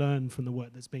India and learn from the work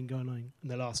that's been going on in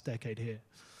the last decade here.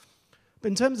 But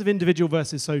in terms of individual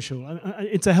versus social,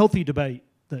 it's a healthy debate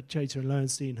that Chater and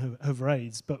Lowenstein have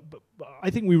raised, but I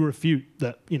think we refute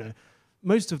that, you know,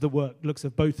 most of the work looks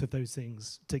at both of those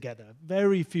things together.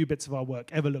 Very few bits of our work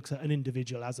ever looks at an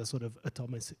individual as a sort of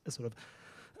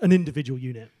an individual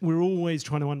unit. We're always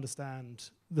trying to understand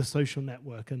the social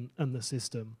network and the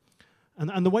system.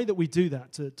 And the way that we do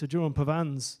that, to draw on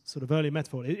Pavan's sort of earlier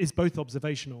metaphor, is both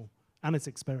observational and it's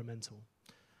experimental.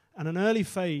 And an early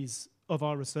phase of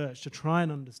our research to try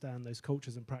and understand those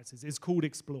cultures and practices is called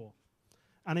Explore.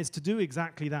 And it's to do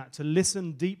exactly that, to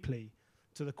listen deeply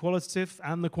to the qualitative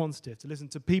and the quantitative, to listen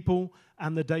to people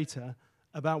and the data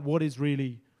about what is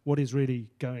really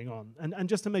going on. And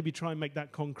just to maybe try and make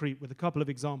that concrete with a couple of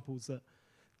examples that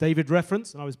David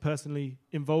referenced, and I was personally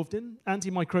involved in,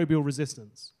 antimicrobial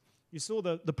resistance. You saw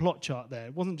the plot chart there.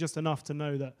 It wasn't just enough to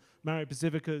know that Mario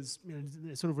Pacificas, you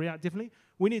know, sort of react differently.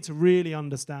 We need to really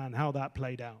understand how that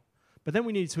played out. But then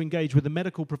we need to engage with the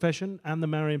medical profession and the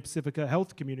Mario Pacifica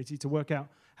health community to work out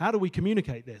how do we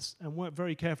communicate this and work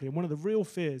very carefully. And one of the real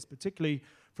fears, particularly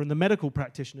from the medical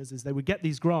practitioners, is they would get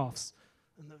these graphs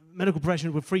and the medical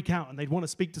profession would freak out and they'd want to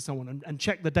speak to someone and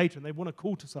check the data and they'd want to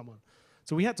call to someone.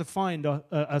 So we had to find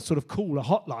a sort of call, a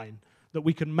hotline that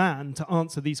we can man to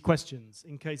answer these questions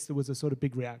in case there was a sort of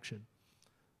big reaction.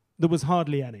 There was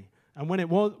hardly any. And when that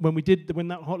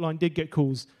hotline did get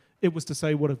calls, it was to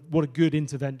say what a good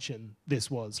intervention this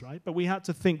was, right? But we had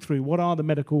to think through what are the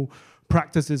medical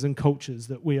practices and cultures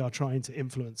that we are trying to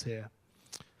influence here.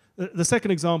 The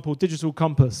second example, Digital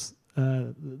Compass,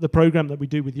 the program that we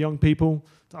do with young people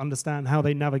to understand how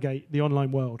they navigate the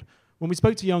online world. When we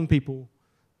spoke to young people,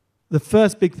 the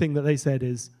first big thing that they said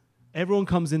is, everyone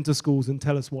comes into schools and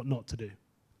tell us what not to do.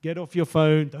 Get off your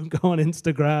phone, don't go on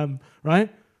Instagram,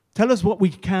 right? Tell us what we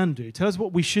can do, tell us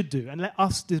what we should do, and let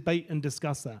us debate and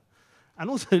discuss that. And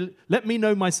also, let me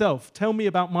know myself. Tell me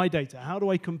about my data. How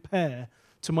do I compare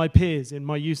to my peers in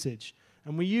my usage?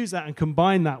 And we use that and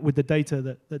combine that with the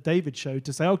data that David showed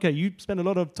to say, okay, you spend a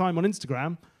lot of time on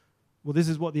Instagram. Well, this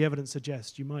is what the evidence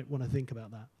suggests. You might want to think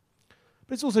about that.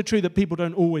 But it's also true that people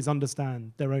don't always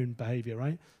understand their own behavior,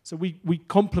 right? So we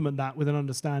complement that with an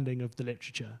understanding of the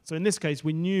literature. So in this case,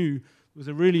 we knew there was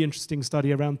a really interesting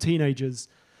study around teenagers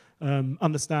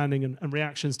understanding and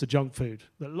reactions to junk food.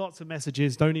 That lots of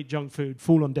messages, don't eat junk food,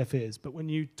 fall on deaf ears. But when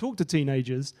you talk to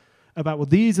teenagers about, well,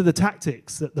 these are the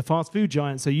tactics that the fast food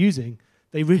giants are using,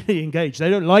 they really engage.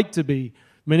 They don't like to be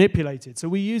manipulated. So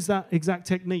we use that exact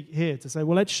technique here to say,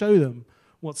 well, let's show them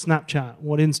what Snapchat,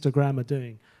 what Instagram are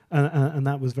doing. And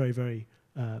that was very, very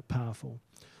powerful.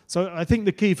 So I think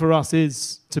the key for us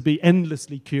is to be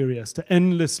endlessly curious, to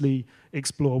endlessly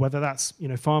explore, whether that's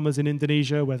farmers in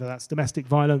Indonesia, whether that's domestic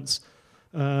violence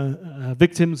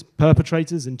victims,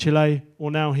 perpetrators in Chile,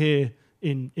 or now here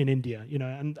in India.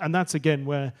 And that's again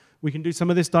where we can do some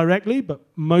of this directly, but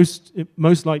most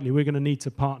likely we're going to need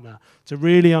to partner to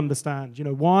really understand,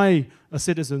 why are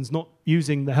citizens not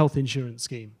using the health insurance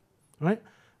scheme, right?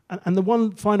 And the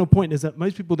one final point is that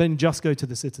most people then just go to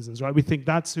the citizens, right? We think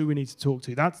that's who we need to talk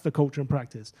to. That's the culture and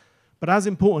practice. But as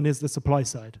important is the supply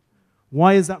side.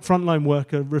 Why is that frontline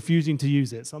worker refusing to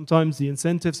use it? Sometimes the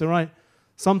incentives are right.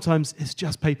 Sometimes it's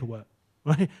just paperwork,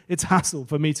 right? It's hassle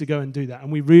for me to go and do that.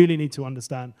 And we really need to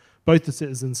understand both the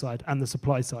citizen side and the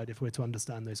supply side if we're to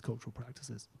understand those cultural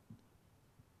practices.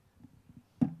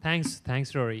 Thanks,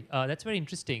 Rory. That's very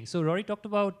interesting. So Rory talked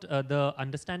about the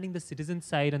understanding the citizen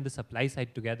side and the supply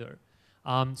side together.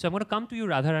 So I'm going to come to you,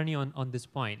 Radharani, on this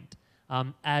point,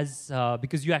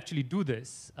 because you actually do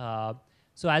this.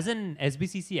 So as an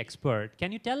SBCC expert,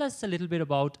 can you tell us a little bit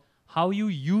about how you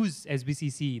use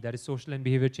SBCC, that is social and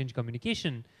behavior change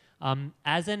communication,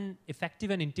 as an effective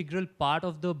and integral part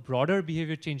of the broader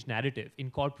behavior change narrative,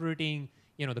 incorporating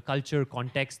the culture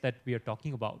context that we are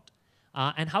talking about?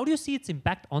 And how do you see its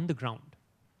impact on the ground?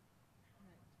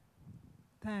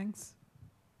 Thanks.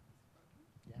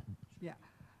 Yeah.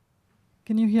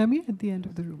 Can you hear me at the end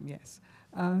of the room? Yes.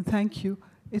 Thank you.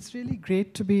 It's really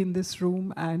great to be in this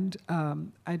room, and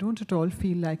I don't at all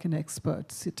feel like an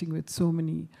expert sitting with so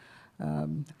many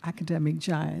academic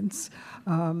giants.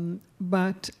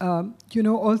 But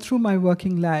all through my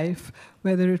working life,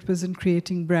 whether it was in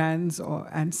creating brands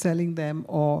and selling them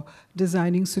or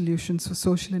designing solutions for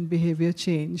social and behavior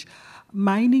change,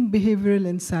 mining behavioral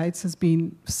insights has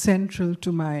been central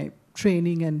to my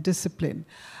training and discipline.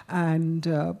 And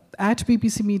at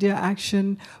BBC Media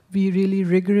Action, we really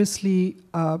rigorously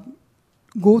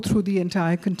go through the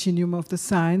entire continuum of the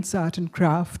science, art, and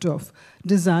craft of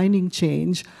designing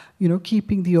change,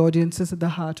 keeping the audiences at the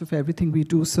heart of everything we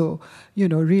do. So,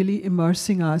 really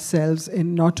immersing ourselves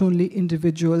in not only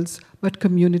individuals, but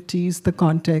communities, the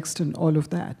context, and all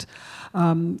of that.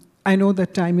 I know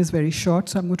that time is very short,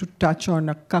 so I'm going to touch on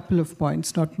a couple of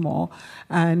points, not more.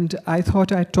 And I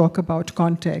thought I'd talk about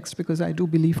context, because I do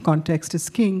believe context is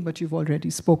king, but you've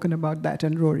already spoken about that,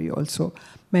 and Rory also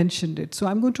mentioned it. So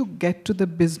I'm going to get to the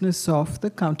business of the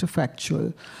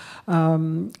counterfactual.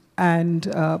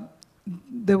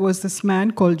 There was this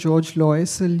man called George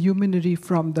Lois, a luminary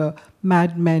from the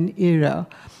Mad Men era,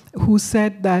 who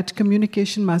said that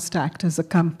communication must act as a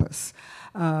compass.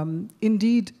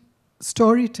 Indeed,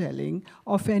 storytelling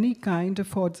of any kind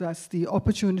affords us the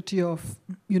opportunity of,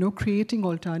 creating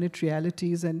alternate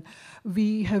realities, and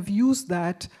we have used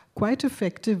that quite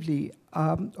effectively.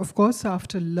 Of course,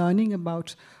 after learning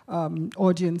about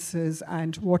audiences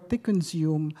and what they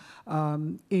consume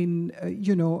in,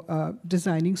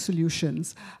 designing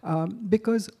solutions,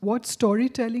 because what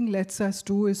storytelling lets us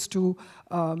do is to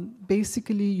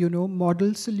basically,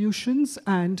 model solutions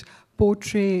and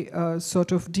portray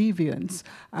sort of deviance.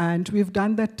 And we've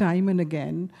done that time and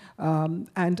again.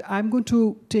 And I'm going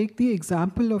to take the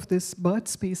example of this birth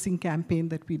spacing campaign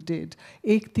that we did,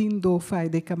 Ek Teen Do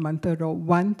Fayde Ka Mantra, or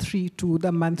 132,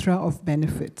 the mantra of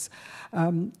benefits.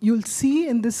 You'll see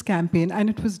in this campaign, and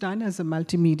it was done as a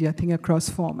multimedia thing across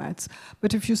formats,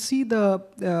 but if you see the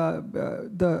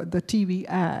TV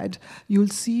ad, you'll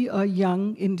see a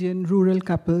young Indian rural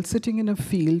couple sitting in a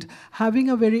field having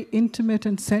a very intimate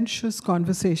and sensuous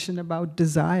conversation about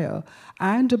desire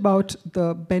and about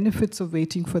the benefits of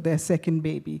waiting for their second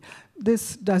baby.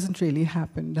 This doesn't really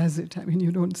happen, does it? I mean,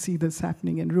 you don't see this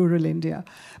happening in rural India.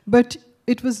 But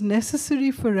it was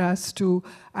necessary for us to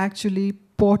actually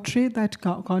portray that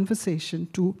conversation,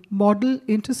 to model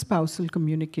interspousal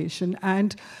communication,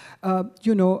 and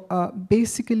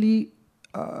basically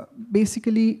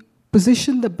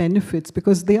position the benefits,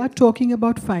 because they are talking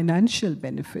about financial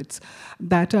benefits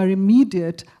that are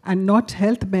immediate and not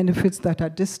health benefits that are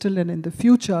distal and in the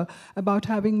future, about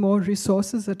having more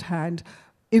resources at hand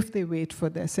if they wait for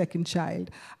their second child.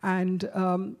 And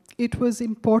it was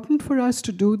important for us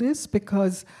to do this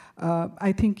because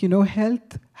I think,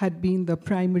 health had been the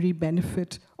primary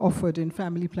benefit offered in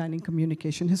family planning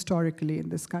communication historically in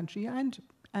this country and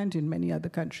in many other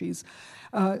countries.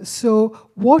 So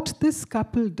what this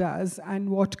couple does, and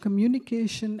what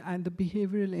communication and the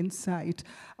behavioral insight,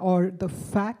 or the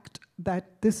fact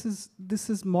that this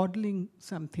is modeling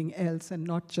something else and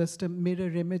not just a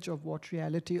mirror image of what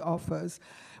reality offers,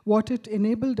 what it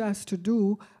enabled us to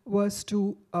do was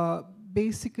to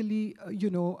basically,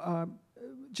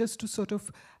 just to sort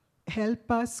of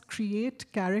help us create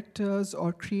characters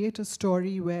or create a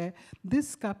story where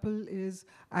this couple is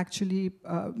actually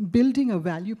building a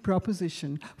value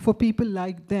proposition for people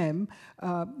like them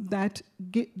that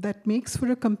makes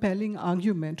for a compelling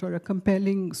argument or a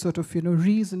compelling sort of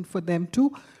reason for them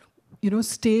to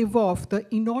stave off the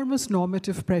enormous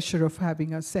normative pressure of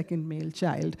having a second male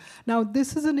child. Now,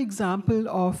 this is an example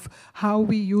of how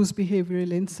we use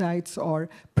behavioral insights or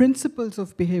principles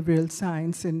of behavioral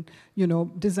science in,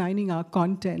 designing our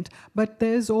content. But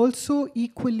there's also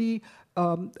equally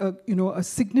a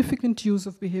significant use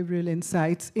of behavioral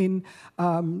insights in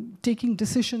taking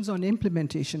decisions on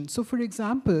implementation. So, for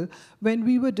example, when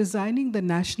we were designing the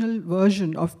national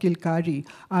version of Kilkari,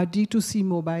 our D2C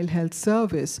mobile health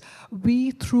service,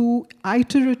 we, through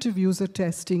iterative user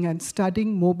testing and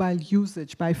studying mobile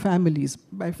usage by families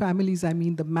I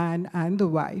mean the man and the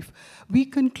wife, we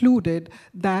concluded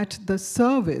that the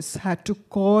service had to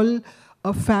call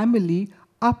a family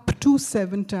up to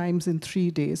 7 times in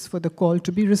 3 days for the call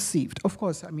to be received. Of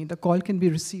course, the call can be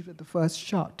received at the first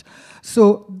shot.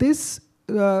 So this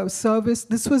service,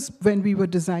 this was when we were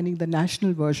designing the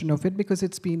national version of it, because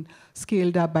it's been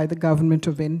scaled up by the government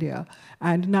of India.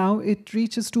 And now it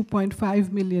reaches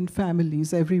 2.5 million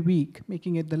families every week,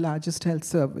 making it the largest health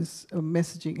service,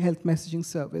 health messaging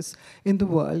service in the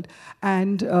world.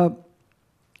 And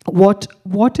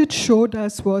what it showed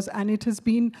us was, and it has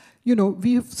been,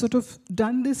 we have sort of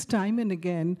done this time and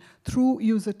again through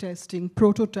user testing,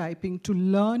 prototyping, to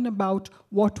learn about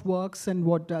what works and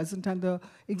what doesn't. And the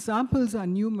examples are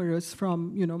numerous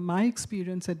from, my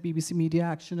experience at BBC Media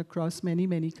Action across many,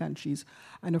 many countries.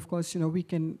 And of course, we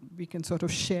can sort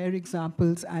of share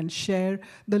examples and share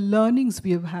the learnings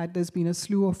we have had. There's been a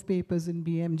slew of papers in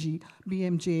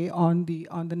BMJ on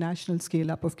the national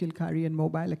scale-up of Kilkari and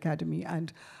Mobile Academy,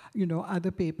 and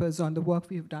other papers on the work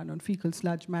we've done on fecal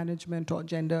sludge management or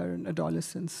gender and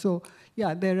adolescence. So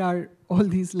yeah, there are all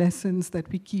these lessons that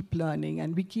we keep learning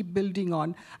and we keep building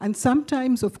on. And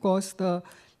sometimes, of course, the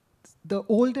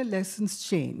older lessons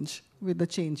change with the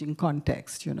changing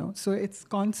context, So it's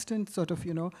constant sort of,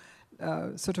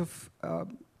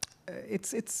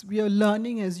 we are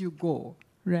learning as you go,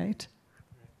 right?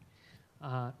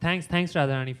 Thanks,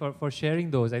 Radharani, for sharing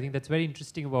those. I think that's very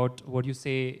interesting about what you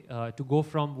say, to go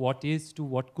from what is to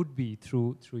what could be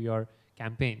through your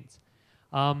campaigns.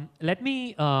 Let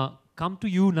me come to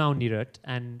you now, Nirat,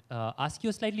 and ask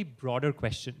you a slightly broader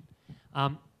question.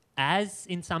 As,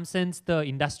 in some sense, the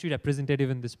industry representative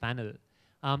in this panel,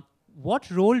 what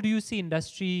role do you see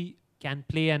industry can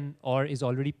play or is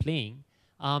already playing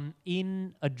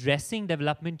in addressing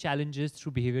development challenges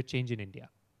through behavior change in India?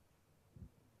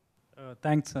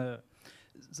 Thanks. So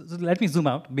let me zoom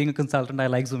out. Being a consultant, I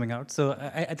like zooming out. So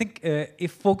I think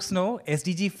if folks know,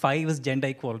 SDG 5 is gender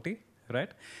equality,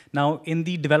 right? Now, in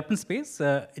the development space,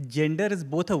 gender is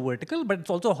both a vertical, but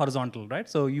it's also a horizontal, right?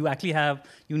 So you actually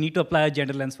you need to apply a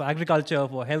gender lens for agriculture,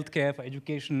 for healthcare, for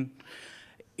education.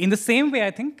 In the same way, I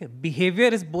think behavior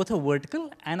is both a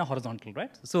vertical and a horizontal,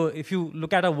 right? So if you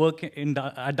look at our work at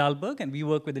Dalberg, and we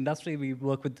work with industry, we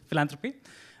work with philanthropy,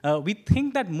 we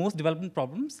think that most development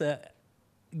problems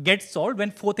get solved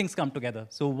when 4 things come together.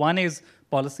 So 1 is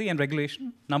policy and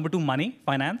regulation, number 2, money,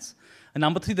 finance, and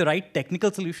number 3, the right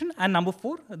technical solution, and number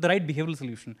 4, the right behavioral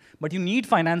solution. But you need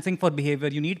financing for behavior,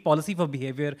 you need policy for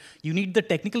behavior, you need the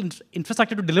technical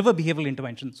infrastructure to deliver behavioral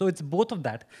intervention. So it's both of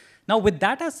that. Now, with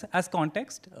that as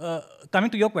context, coming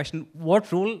to your question, what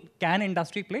role can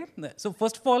industry play? So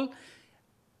first of all,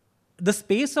 the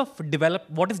space of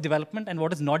what is development and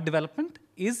what is not development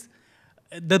is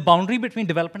the boundary between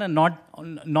development and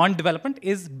non-development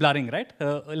is blurring, right?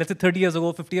 Let's say 30 years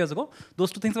ago, 50 years ago,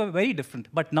 those 2 things were very different.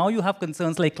 But now you have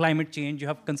concerns like climate change, you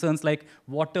have concerns like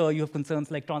water, you have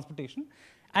concerns like transportation.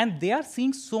 And they are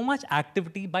seeing so much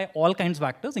activity by all kinds of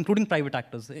actors, including private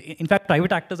actors. In fact,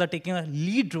 private actors are taking a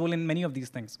lead role in many of these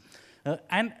things.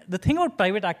 And the thing about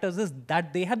private actors is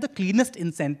that they have the cleanest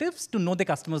incentives to know their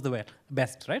customers the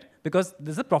best, right? Because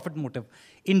there's a profit motive.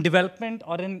 In development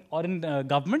or in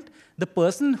government, the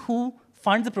person who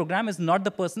funds the program is not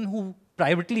the person who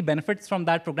privately benefits from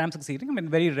that program succeeding. I mean,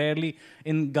 very rarely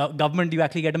in government you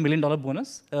actually get $1 million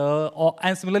bonus.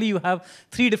 And similarly, you have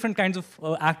 3 different kinds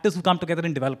of actors who come together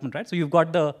in development, right? So you've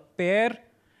got the payer,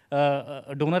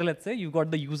 a donor, let's say, you've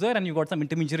got the user, and you've got some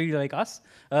intermediary like us.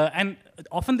 And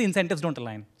often the incentives don't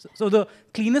align. So the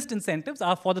cleanest incentives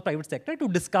are for the private sector to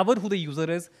discover who the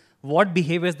user is, what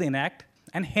behaviors they enact,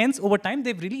 And hence, over time,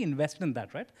 they've really invested in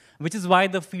that, right? Which is why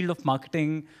the field of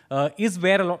marketing is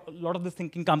where a lot of this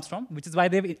thinking comes from, which is why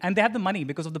they have the money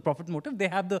because of the profit motive. They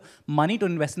have the money to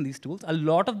invest in these tools. A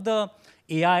lot of the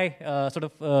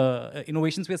AI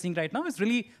innovations we're seeing right now is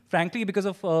really, frankly, because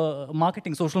of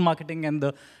marketing, social marketing,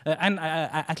 and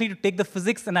actually to take the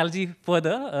physics analogy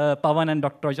further, Pawan and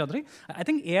Dr. Raychaudhury, I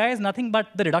think AI is nothing but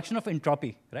the reduction of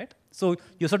entropy, right? So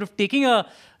you're sort of taking a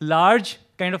large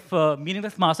kind of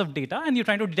meaningless mass of data, and you're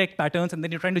trying to detect patterns, and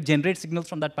then you're trying to generate signals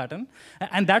from that pattern.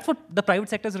 And that's what the private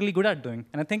sector is really good at doing.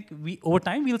 And I think over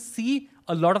time, we'll see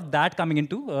a lot of that coming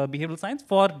into behavioral science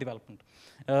for development.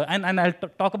 And I'll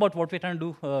talk about what we're trying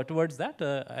to do towards that,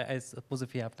 I suppose,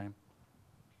 if we have time.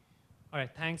 All right,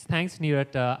 thanks,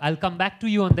 Nirat. I'll come back to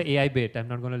you on the AI bit. I'm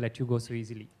not going to let you go so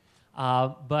easily.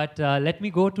 But let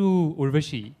me go to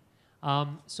Urvashi.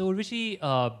 So Urvashi,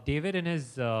 David in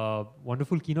his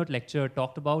wonderful keynote lecture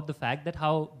talked about the fact that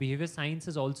how behavior science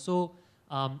has also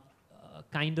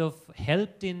kind of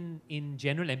helped in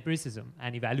general empiricism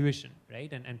and evaluation,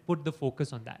 right? And put the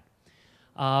focus on that.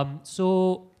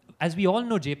 So as we all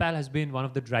know, JPAL has been one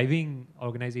of the driving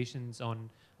organizations on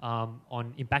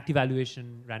impact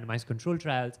evaluation, randomized control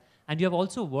trials, and you have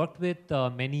also worked with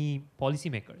many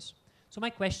policymakers. So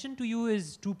my question to you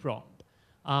is two-pronged.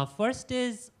 First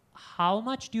is, how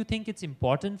much do you think it's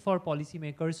important for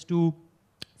policymakers to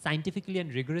scientifically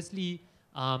and rigorously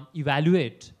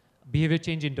evaluate behavior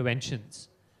change interventions?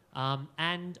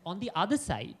 And on the other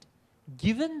side,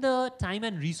 given the time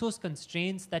and resource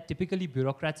constraints that typically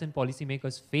bureaucrats and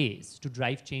policymakers face to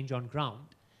drive change on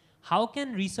ground, how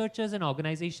can researchers and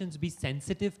organizations be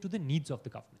sensitive to the needs of the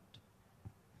government?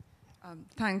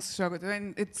 Thanks, Shagata,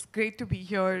 and it's great to be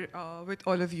here with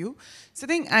all of you. So I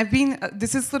think I've been,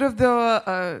 this is sort of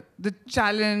the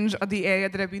challenge or the area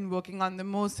that I've been working on the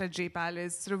most at JPAL,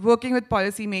 is sort of working with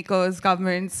policymakers,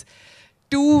 governments,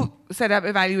 to set up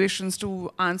evaluations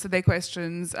to answer their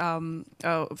questions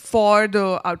for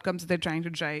the outcomes that they're trying to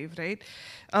drive, right?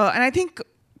 And I think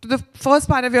to the first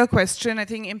part of your question, I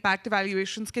think impact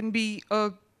evaluations can be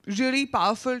a really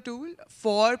powerful tool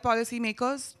for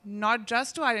policymakers, not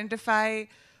just to identify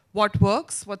what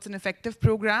works, what's an effective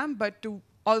program, but to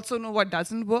also know what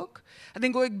doesn't work. I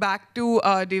think going back to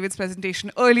David's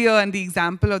presentation earlier and the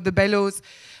example of the bellows,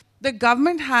 the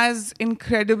government has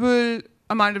incredible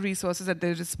amount of resources at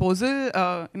their disposal.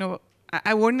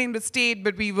 I won't name the state,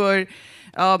 but we were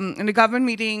in a government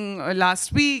meeting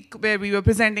last week where we were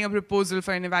presenting a proposal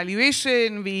for an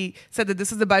evaluation. We said that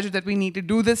this is the budget that we need to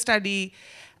do this study.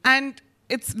 And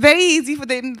it's very easy for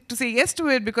them to say yes to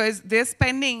it because they're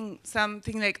spending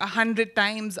something like 100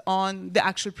 times on the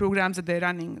actual programs that they're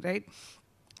running, right?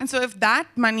 And so if that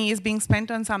money is being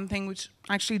spent on something which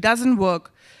actually doesn't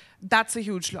work, that's a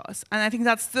huge loss. And I think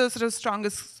that's the sort of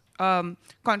strongest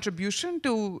contribution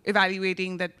to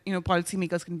evaluating that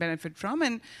policymakers can benefit from.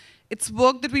 And it's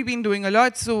work that we've been doing a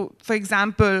lot. So for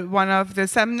example, one of the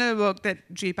seminal work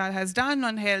that JPAL has done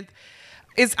on health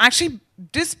is actually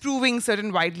disproving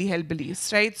certain widely held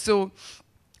beliefs, right? So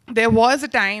there was a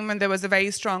time when there was a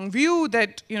very strong view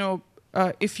that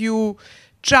if you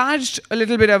charged a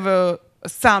little bit of a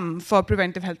sum for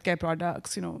preventive healthcare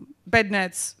products, bed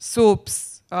nets,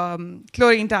 soaps,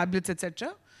 chlorine tablets,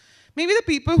 etc., maybe the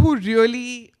people who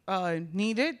really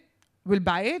need it will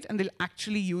buy it and they'll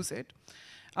actually use it.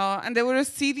 And there were a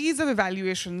series of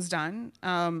evaluations done,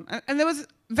 and there was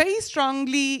very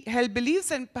strongly held beliefs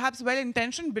and perhaps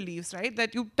well-intentioned beliefs, right?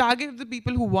 That you target the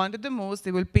people who want it the most,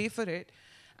 they will pay for it.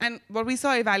 And what we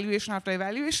saw evaluation after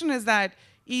evaluation is that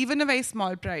even a very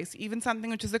small price, even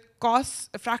something which is a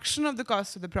fraction of the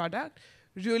cost of the product,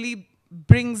 really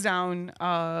brings down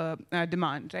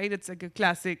demand, right? It's like a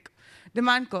classic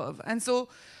demand curve. And so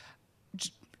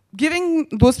giving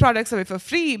those products away for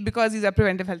free because these are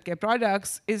preventive healthcare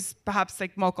products is perhaps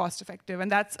like more cost effective.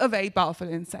 And that's a very powerful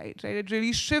insight, right? It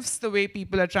really shifts the way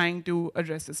people are trying to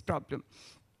address this problem.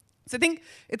 So I think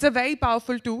it's a very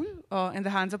powerful tool in the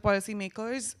hands of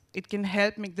policymakers. It can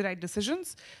help make the right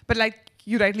decisions. But like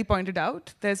you rightly pointed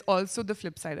out, there's also the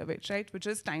flip side of it, right? Which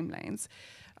is timelines.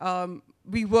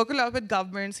 We work a lot with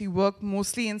governments. We work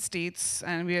mostly in states,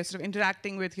 and we are sort of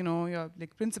interacting with, your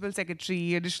like principal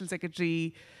secretary, additional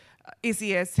secretary,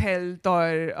 ACS Health,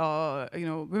 or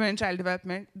Women and Child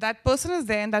Development. That person is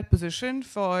there in that position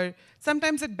for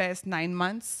sometimes at best 9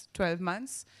 months, 12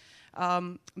 months.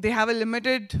 They have a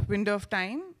limited window of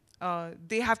time.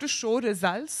 They have to show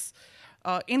results.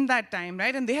 in that time,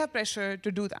 right? And they have pressure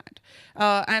to do that.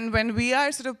 And when we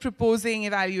are sort of proposing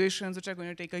evaluations which are going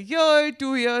to take a year,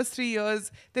 2 years, 3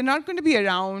 years, they're not going to be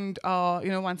around,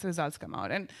 once the results come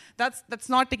out. And that's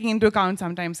not taking into account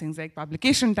sometimes things like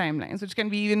publication timelines, which can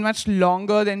be even much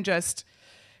longer than just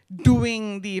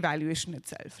doing the evaluation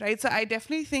itself, right? So I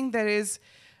definitely think there is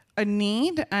a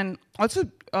need and also,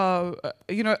 a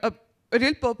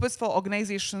real purpose for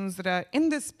organizations that are in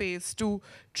this space to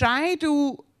try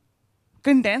to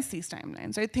condense these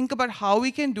timelines. Right? Think about how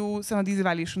we can do some of these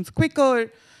evaluations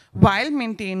quicker while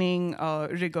maintaining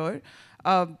rigor,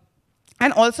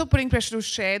 and also putting pressure to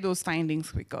share those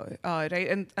findings quicker,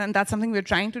 right? And that's something we're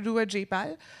trying to do at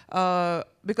JPAL,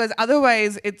 because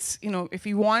otherwise it's, if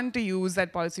you want to use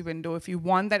that policy window, if you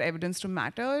want that evidence to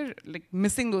matter, like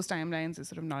missing those timelines is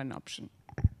sort of not an option.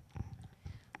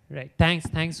 Right,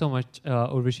 thanks so much,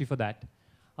 Urvashi, for that.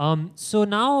 So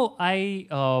now I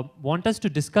want us to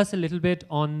discuss a little bit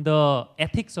on the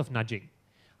ethics of nudging.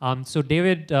 So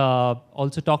David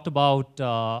also talked about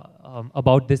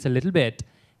this a little bit.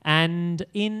 And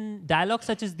in dialogues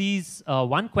such as these,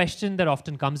 one question that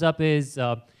often comes up is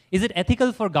it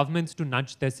ethical for governments to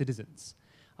nudge their citizens?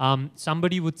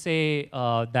 Somebody would say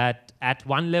that at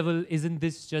one level, isn't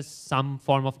this just some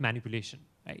form of manipulation,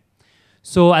 right?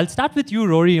 So I'll start with you,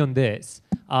 Rory, on this,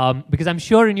 because I'm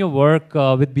sure in your work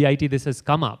with BIT this has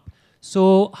come up.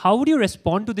 So how would you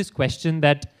respond to this question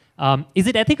that, is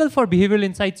it ethical for behavioral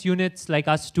insights units like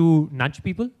us to nudge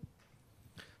people?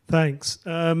 Thanks.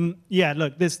 Yeah,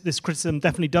 look, this criticism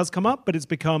definitely does come up, but it's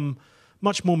become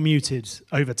much more muted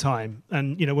over time.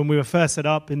 And when we were first set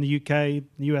up in the UK,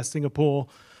 the US, Singapore,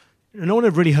 no one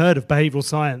had really heard of behavioral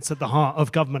science at the heart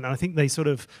of government. And I think they sort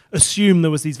of assumed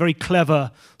there was these very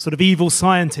clever sort of evil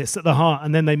scientists at the heart.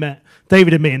 And then they met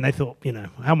David and me and they thought,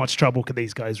 how much trouble could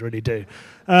these guys really do?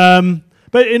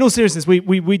 But in all seriousness,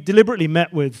 we deliberately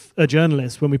met with a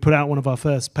journalist when we put out one of our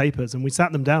first papers, and we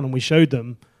sat them down and we showed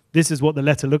them, this is what the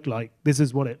letter looked like. This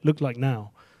is what it looked like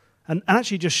now. And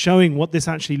actually just showing what this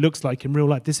actually looks like in real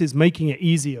life, this is making it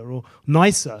easier or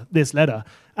nicer, this letter,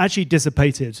 actually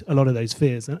dissipated a lot of those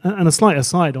fears. And a slight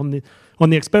aside on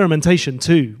the experimentation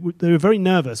too, they were very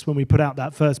nervous when we put out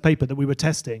that first paper that we were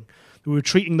testing. We were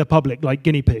treating the public like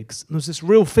guinea pigs. And there was this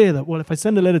real fear that, well, if I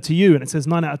send a letter to you and it says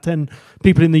 9 out of 10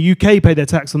 people in the UK pay their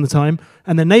tax on the time,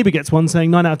 and their neighbour gets one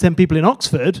saying 9 out of 10 people in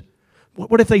Oxford,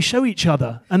 what if they show each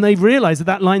other and they realise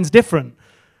that line's different?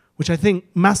 Which I think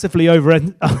massively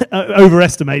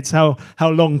overestimates how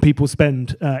long people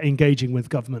spend engaging with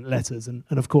government letters, and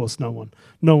of course no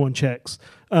one checks.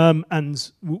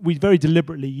 And we very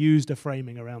deliberately used a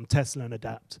framing around test, learn,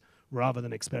 adapt rather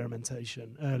than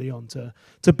experimentation early on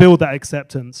to build that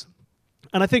acceptance.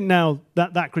 And I think now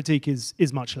that critique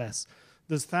is much less.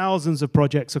 There's thousands of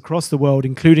projects across the world,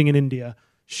 including in India,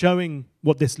 showing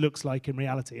what this looks like in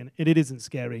reality, and it isn't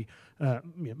scary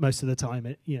most of the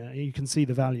time. You can see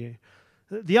the value.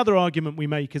 The other argument we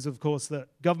make is, of course, that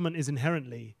government is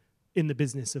inherently in the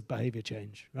business of behaviour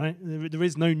change, right? There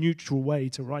is no neutral way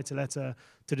to write a letter,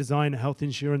 to design a health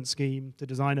insurance scheme, to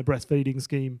design a breastfeeding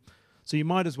scheme. So you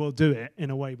might as well do it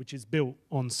in a way which is built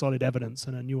on solid evidence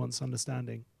and a nuanced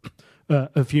understanding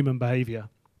of human behaviour.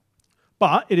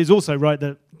 But it is also right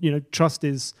that trust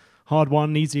is hard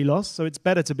won, easily lost. So it's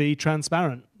better to be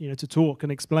transparent, to talk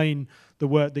and explain the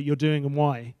work that you're doing and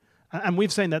why. And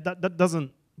we've seen that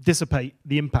doesn't dissipate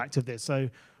the impact of this. So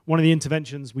one of the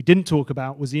interventions we didn't talk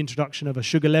about was the introduction of a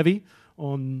sugar levy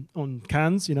on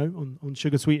cans, on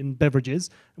sugar-sweetened beverages.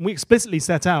 And we explicitly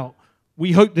set out,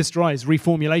 we hope this drives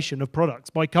reformulation of products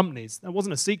by companies. That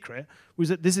wasn't a secret. It was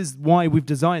that this is why we've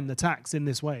designed the tax in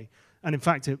this way. And in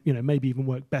fact, it maybe even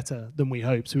worked better than we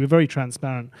hoped. So we're very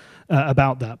transparent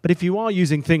about that. But if you are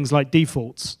using things like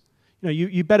defaults,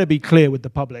 you better be clear with the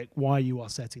public why you are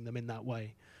setting them in that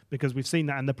way. Because we've seen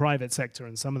that in the private sector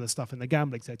and some of the stuff in the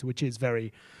gambling sector, which is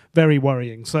very, very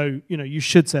worrying. So, you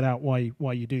should set out why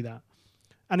you do that.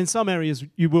 And in some areas,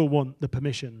 you will want the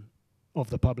permission of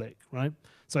the public, right?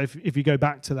 So if you go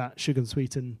back to that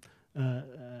sugar-sweetened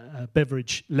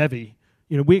beverage levy,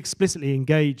 we explicitly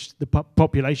engaged the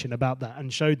population about that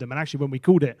and showed them. And actually, when we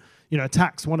called it, a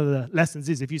tax, one of the lessons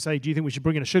is if you say, do you think we should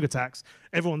bring in a sugar tax?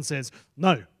 Everyone says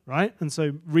no, right? And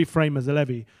so reframe as a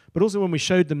levy. But also when we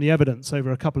showed them the evidence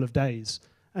over a couple of days,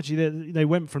 actually they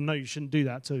went from no, you shouldn't do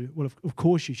that to, well, of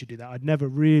course you should do that. I'd never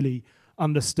really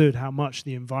understood how much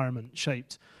the environment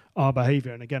shaped our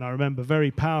behavior. And again, I remember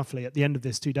very powerfully at the end of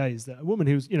this 2 days that a woman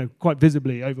who was, quite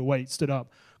visibly overweight stood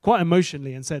up quite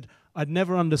emotionally and said, I'd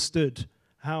never understood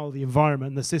how the environment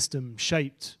and the system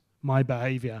shaped my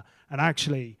behavior. And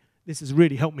actually, this has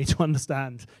really helped me to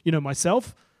understand,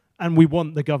 myself and we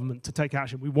want the government to take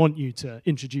action. We want you to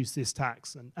introduce this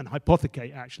tax and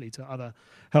hypothecate actually to other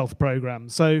health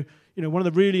programs. So, one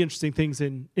of the really interesting things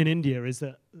in India is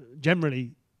that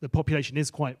generally the population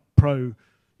is quite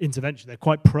pro-intervention. They're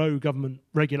quite pro-government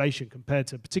regulation compared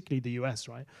to particularly the US,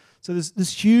 right? So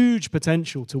there's huge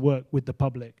potential to work with the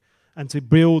public and to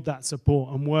build that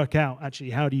support and work out actually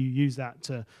how do you use that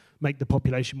to make the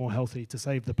population more healthy, to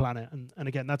save the planet. And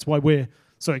again, that's why we're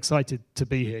so excited to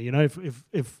be here.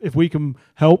 If we can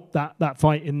help that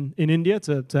fight in India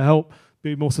to help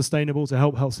be more sustainable, to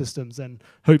help health systems, then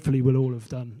hopefully we'll all have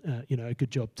done a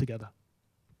good job together.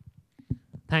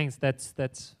 Thanks.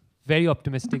 That's very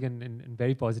optimistic and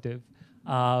very positive.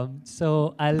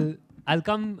 So I'll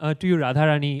come to you,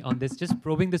 Radharani, on this, just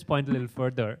probing this point a little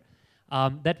further.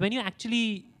 That when you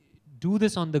actually do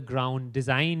this on the ground,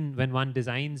 when one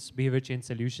designs behavior change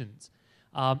solutions,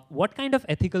 what kind of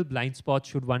ethical blind spots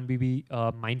should one be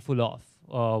mindful of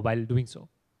while doing so?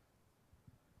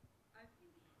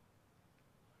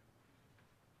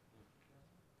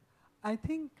 I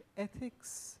think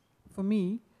ethics, for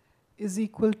me, is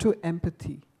equal to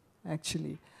empathy,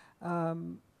 actually.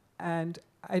 And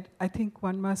I think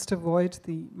one must avoid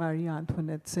the Marie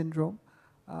Antoinette syndrome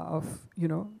of,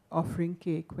 offering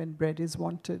cake when bread is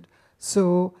wanted.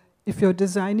 So if you're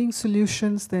designing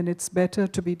solutions, then it's better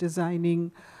to be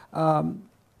designing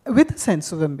with a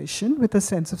sense of ambition, with a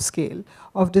sense of scale,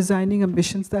 of designing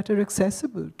ambitions that are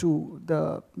accessible to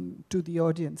the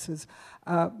audiences.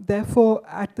 Therefore,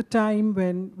 at the time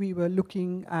when we were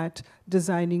looking at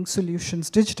designing solutions,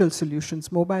 digital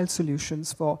solutions, mobile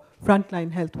solutions for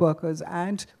frontline health workers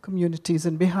and communities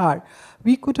in Bihar,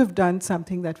 we could have done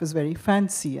something that was very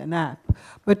fancy, an app.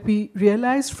 But we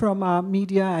realized from our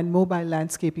media and mobile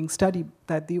landscaping study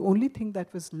that the only thing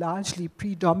that was largely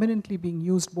predominantly being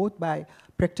used both by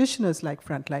practitioners like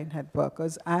frontline health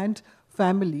workers and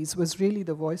families was really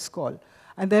the voice call.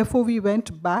 And therefore we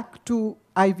went back to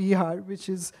IVR, which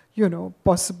is,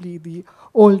 possibly the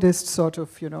oldest sort of,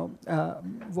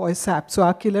 voice app. So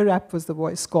our killer app was the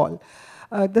voice call.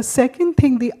 The second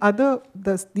thing, the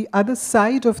other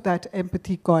side of that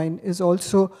empathy coin is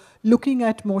also looking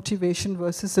at motivation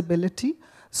versus ability.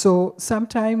 So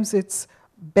sometimes it's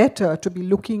better to be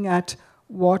looking at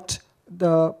what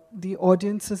the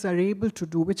audiences are able to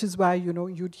do, which is why,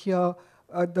 you'd hear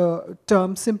the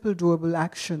term simple doable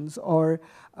actions, or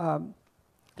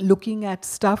looking at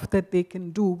stuff that they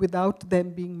can do without them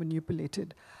being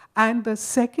manipulated. And the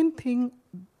second thing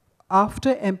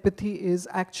after empathy is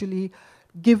actually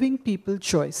giving people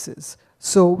choices.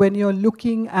 So when you're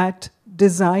looking at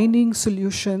designing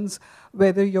solutions,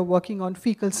 whether you're working on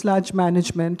fecal sludge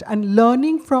management and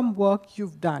learning from work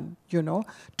you've done,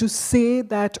 to say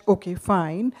that, okay,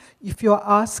 fine, if you're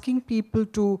asking people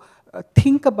to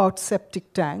think about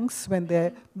septic tanks when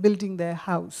they're building their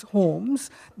homes,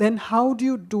 then how do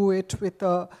you do it with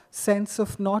a sense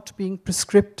of not being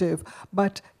prescriptive,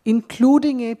 but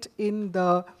including it in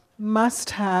the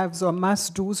must-haves or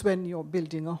must-dos when you're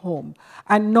building a home,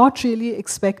 and not really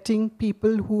expecting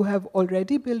people who have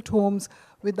already built homes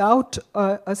without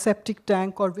a septic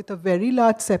tank or with a very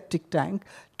large septic tank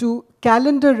to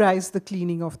calendarize the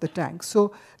cleaning of the tank.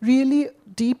 So really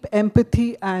deep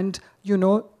empathy and,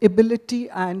 ability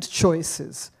and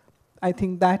choices. I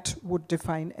think that would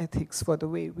define ethics for the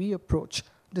way we approach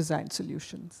design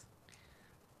solutions.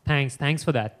 Thanks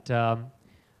for that.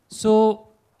 So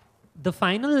the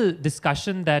final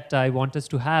discussion that I want us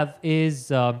to have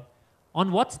is on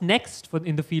what's next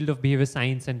in the field of behavior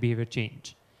science and behavior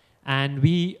change. And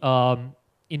we,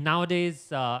 in nowadays,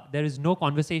 there is no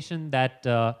conversation that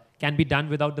can be done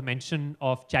without the mention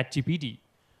of ChatGPT.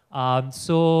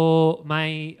 So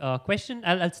my question,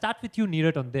 I'll start with you,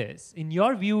 Nirat, on this. In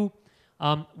your view,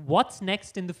 what's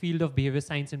next in the field of behavior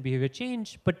science and behavior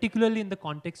change, particularly in the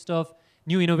context of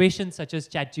new innovations such as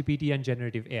ChatGPT and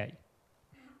generative AI?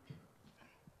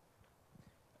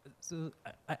 So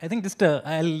I think just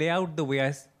I'll lay out the way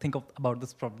I think about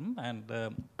this problem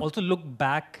and also look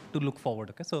back to look forward.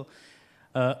 Okay, so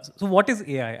what is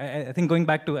AI? I think going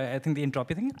back to the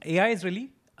entropy thing, AI is really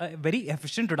a very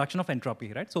efficient reduction of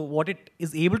entropy, right? So what it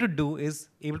is able to do is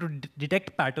able to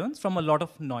detect patterns from a lot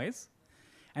of noise,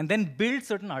 and then build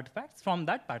certain artifacts from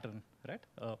that pattern, right?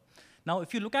 Now,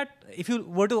 if you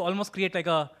were to almost create like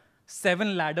a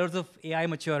 7 ladders of AI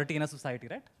maturity in a society,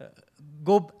 right?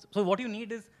 So what you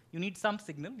need is, you need some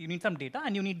signal, you need some data,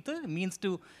 and you need the means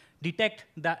to detect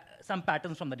some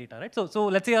patterns from the data, right? So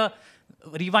let's say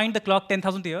rewind the clock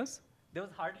 10,000 years. There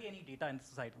was hardly any data in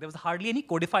society. There was hardly any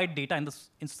codified data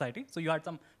in society. So you had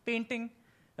some painting,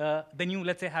 then you,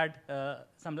 let's say, had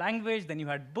some language, then you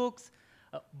had books,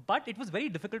 but it was very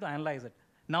difficult to analyze it.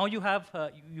 Now you have,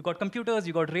 you got computers,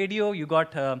 you got radio, you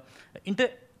got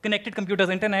interconnected computers,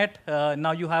 internet.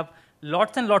 Now you have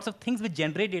lots and lots of things which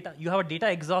generate data. You have a data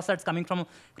exhaust that's coming from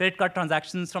credit card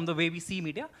transactions, from the way we see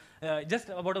media. Just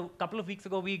about a couple of weeks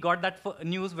ago, we got that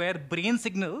news where brain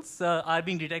signals are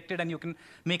being detected, and you can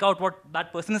make out what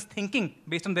that person is thinking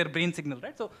based on their brain signal,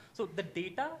 right? So the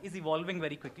data is evolving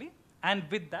very quickly. And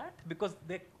with that, because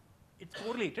it's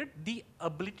correlated, the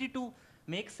ability to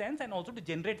make sense and also to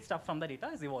generate stuff from the data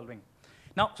is evolving.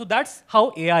 Now, so that's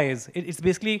how AI is. It's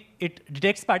basically, it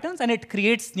detects patterns and it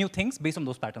creates new things based on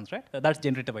those patterns, right? That's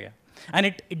generative AI. And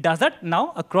it does that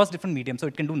now across different mediums. So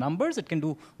it can do numbers, it can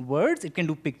do words, it can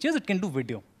do pictures, it can do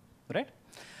video, right?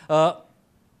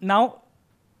 Now,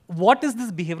 what is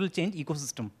this behavioral change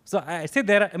ecosystem? So I say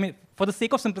there, I mean, for the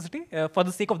sake of simplicity, for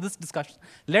the sake of this discussion,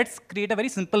 let's create a very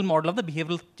simple model of the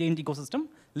behavioral change ecosystem.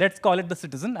 Let's call it the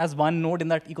citizen as one node in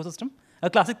that ecosystem. A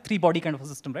classic three-body kind of a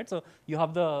system, right? So you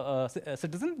have the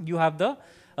citizen, you have the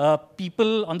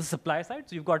people on the supply side.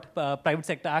 So you've got private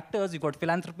sector actors, you've got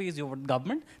philanthropies, you've got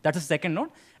government. That's a second node.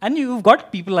 And you've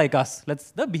got people like us.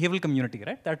 That's the behavioral community,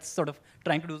 right? That's sort of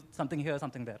trying to do something here,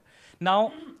 something there.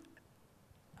 Now,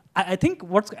 I think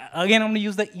again, I'm going to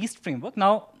use the East framework.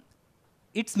 Now,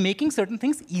 it's making certain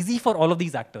things easy for all of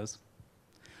these actors.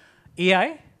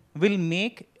 AI will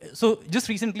make, so just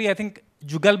recently, I think,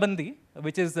 Jugalbandi,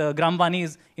 which is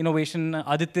Gramvani's innovation,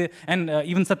 Aditya, and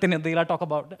even Satya Nadella talk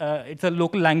about, it's a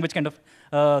local language kind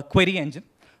of query engine.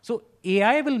 So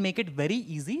AI will make it very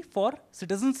easy for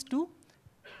citizens to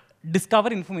discover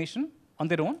information on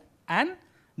their own, and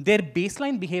their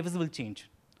baseline behaviors will change.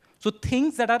 So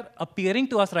things that are appearing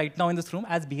to us right now in this room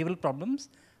as behavioral problems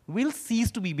will cease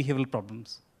to be behavioral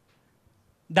problems.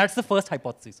 That's the first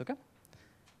hypothesis, okay?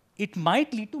 It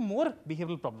might lead to more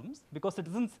behavioral problems because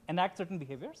citizens enact certain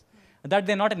behaviors that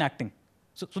they're not enacting.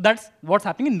 So that's what's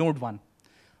happening in node 1.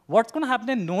 What's going to happen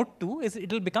in node 2 is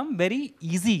it will become very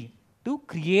easy to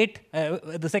create,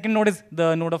 the second node is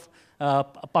the node of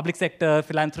public sector,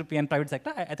 philanthropy, and private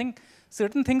sector. I think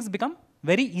certain things become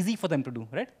very easy for them to do,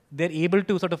 right? They're able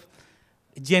to sort of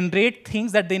generate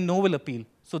things that they know will appeal.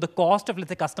 So the cost of, let's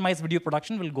say, customized video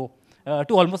production will go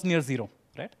to almost near zero,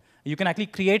 right? You can actually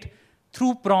create,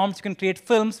 through prompts, you can create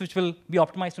films which will be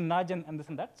optimized to nudge and this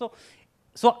and that.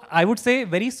 So I would say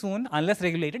very soon, unless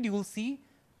regulated, you will see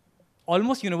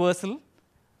almost universal,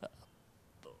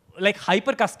 like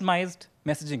hyper-customized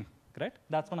messaging, right?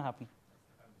 That's going to happen.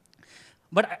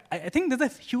 But I think there's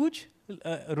a huge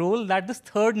role that this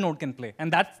third node can play,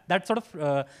 and that's sort of,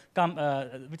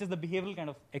 which is the behavioral kind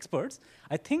of experts.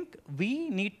 I think we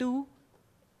need to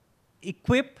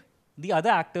equip the other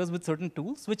actors with certain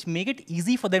tools which make it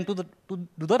easy for them to do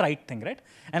the right thing, right?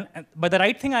 And by the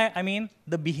right thing, I mean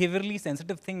the behaviorally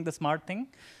sensitive thing, the smart thing,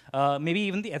 maybe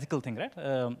even the ethical thing,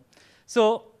 right?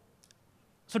 So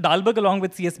Dalberg, along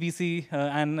with CSBC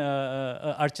and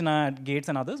Archana at Gates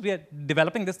and others, we are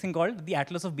developing this thing called the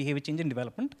Atlas of Behavior Change in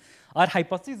Development. Our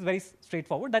hypothesis is very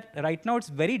straightforward, that right now it's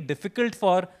very difficult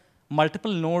for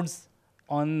multiple nodes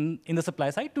in the supply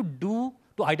side to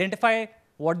identify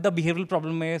what the behavioral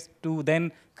problem is, to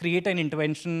then create an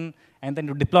intervention, and then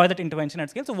to deploy that intervention at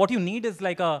scale. So what you need is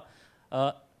like a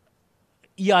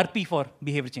ERP for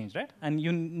behavior change, right? And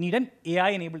you need an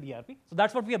AI-enabled ERP. So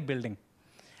that's what we are building.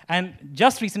 And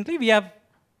just recently, we're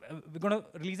going to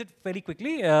release it very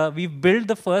quickly. We've built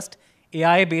the first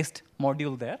AI-based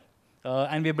module there.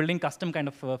 And we're building custom kind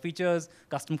of features,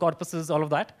 custom corpuses, all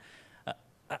of that.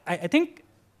 I think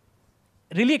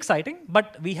really exciting,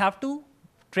 but we have to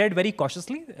tread very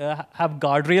cautiously, have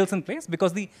guardrails in place,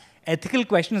 because the ethical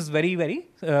question is very, very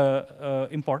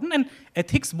important. And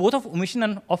ethics both of omission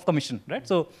and of commission, right?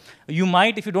 So you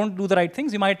might, if you don't do the right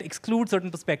things, you might exclude certain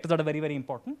perspectives that are very, very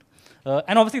important.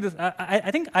 And obviously, this,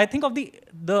 I think of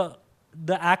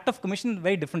the act of commission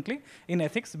very differently in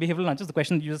ethics, behavioral nudges, the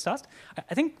question you just asked.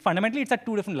 I think fundamentally it's at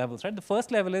two different levels, right? The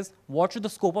first level is, what should the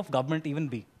scope of government even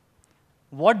be?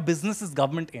 What business is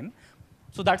government in?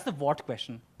 So that's the what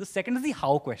question. The second is the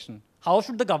how question. How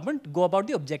should the government go about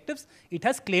the objectives it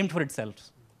has claimed for itself,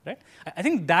 right? I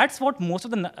think that's what most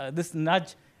of this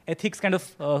nudge ethics kind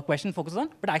of question focuses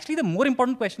on. But actually, the more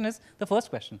important question is the first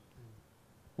question.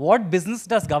 What business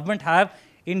does government have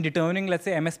in determining, let's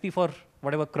say, MSP for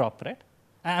whatever crop, right?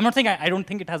 I'm not saying I don't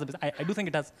think it has a business. I do think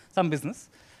it has some business.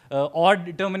 Or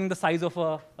determining the size of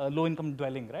a low-income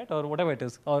dwelling, right? Or whatever it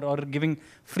is. Or giving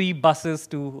free buses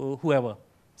to whoever.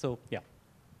 So, yeah.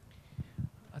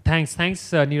 Thanks,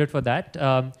 Nirat, for that.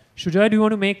 Sujoy, do you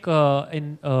want to make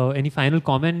any final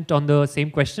comment on the same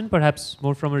question, perhaps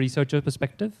more from a researcher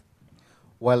perspective?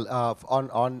 Well,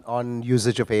 on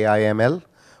usage of AI/ML,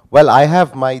 Well, I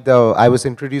have I was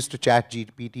introduced to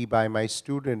ChatGPT by my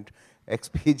student,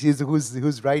 XPGs,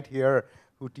 who's right here,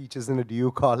 who teaches in a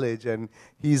DU college, and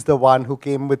he's the one who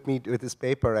came with me with his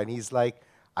paper, and he's like,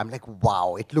 I'm like,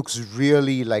 wow, it looks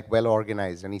really like well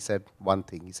organized. And he said one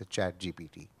thing, he said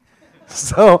ChatGPT.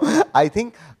 So I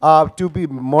think to be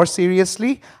more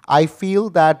seriously, I feel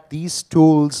that these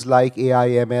tools like AI,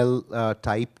 ML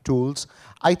type tools,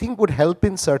 I think would help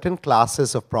in certain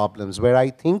classes of problems where I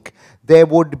think there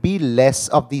would be less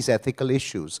of these ethical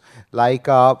issues, like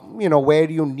where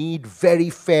you need very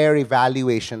fair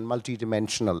evaluation,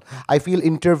 multidimensional. I feel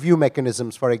interview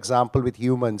mechanisms, for example, with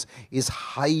humans is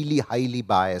highly, highly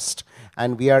biased.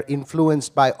 And we are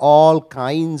influenced by all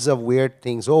kinds of weird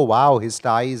things. Oh, wow, his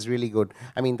tie is really good.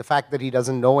 I mean, the fact that he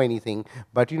doesn't know anything.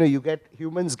 But,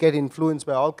 humans get influenced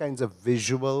by all kinds of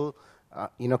visual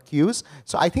cues.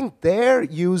 So I think they're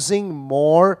using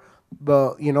more,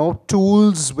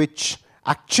 tools which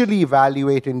actually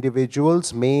evaluate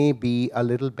individuals may be a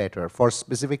little better for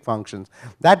specific functions.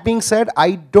 That being said,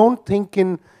 I don't think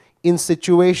in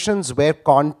situations where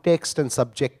context and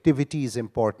subjectivity is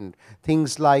important,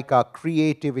 things like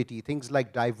creativity, things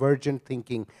like divergent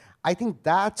thinking, I think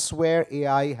that's where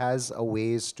AI has a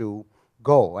ways to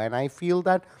go. And I feel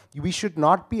that we should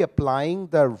not be applying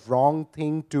the wrong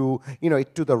thing to,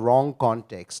 to the wrong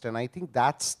context. And I think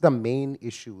that's the main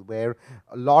issue where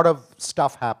a lot of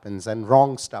stuff happens and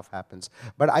wrong stuff happens.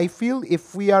 But I feel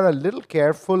if we are a little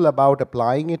careful about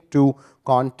applying it to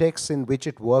contexts in which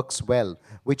it works well,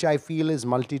 which I feel is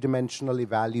multidimensional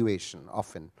evaluation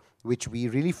often, which we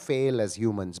really fail as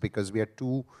humans because we are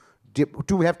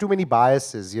we have too many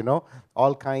biases,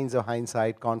 all kinds of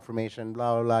hindsight, confirmation,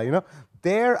 blah, blah, blah,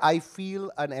 There, I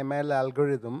feel an ML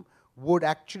algorithm would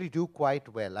actually do quite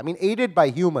well. I mean, aided by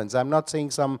humans. I'm not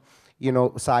saying some,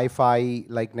 sci-fi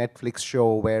like Netflix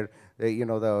show where,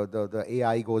 the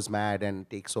AI goes mad and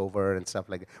takes over and stuff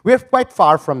like that. We're quite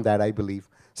far from that, I believe.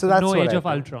 So that's no what Age I of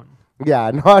think. Ultron.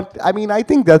 Yeah, I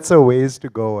think that's a ways to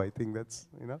go. I think that's,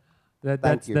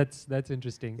 That's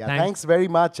interesting. Yeah, thanks very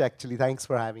much, actually. Thanks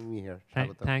for having me here.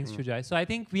 Thanks, Sujoy. So I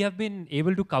think we have been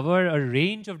able to cover a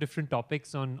range of different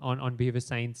topics on behavior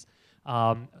science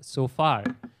so far,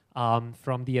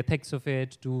 from the ethics of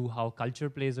it to how culture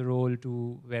plays a role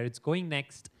to where it's going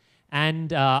next.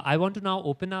 And I want to now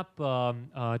open up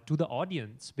to the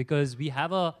audience because we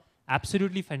have a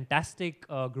absolutely fantastic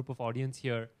group of audience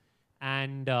here.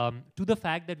 And to the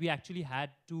fact that we actually had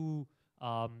to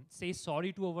say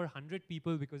sorry to over 100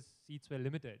 people because seats were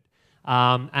limited.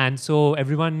 And so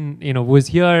everyone who is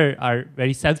here are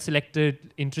very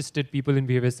self-selected, interested people in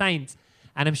behavior science.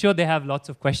 And I'm sure they have lots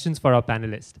of questions for our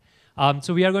panelists.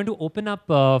 So we are going to open up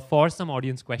for some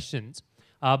audience questions.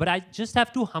 But I just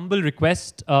have two humble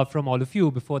requests from all of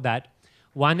you before that.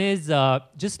 One is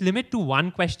just limit to one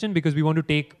question because we want to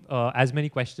take as many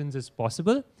questions as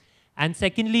possible. And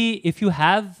secondly, if you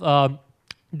have,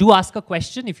 do ask a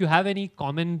question. If you have any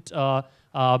comment or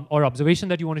observation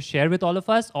that you want to share with all of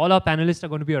us, all our panelists are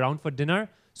going to be around for dinner.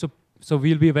 So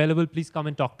we'll be available. Please come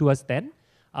and talk to us then.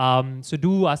 So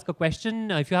do ask a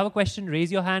question. If you have a question,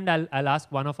 raise your hand. I'll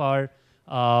ask one of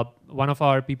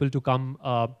our people to come.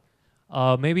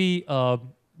 Maybe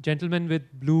gentleman with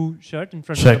blue shirt in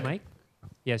front of the mic.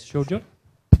 Yes, Shojo.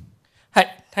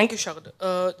 Hi, thank you, Shagad.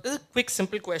 This is a quick,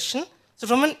 simple question. So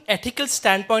from an ethical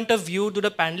standpoint of view, do the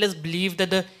panelists believe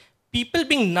that the people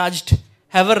being nudged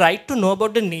have a right to know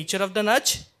about the nature of the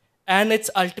nudge and its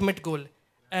ultimate goal?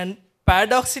 And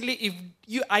paradoxically, if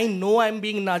I know I'm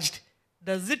being nudged,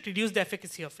 does it reduce the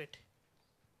efficacy of it?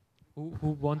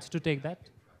 Who wants to take that?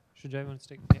 Sujoy wants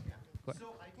to take it. Yeah. So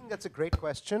I think that's a great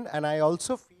question. And I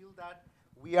also feel that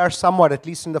we are somewhat, at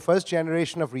least in the first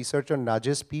generation of research on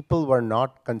nudges, people were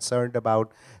not concerned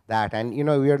about that. And,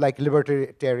 we are like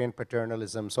libertarian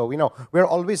paternalism. So, we're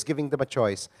always giving them a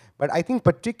choice. But I think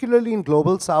particularly in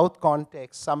Global South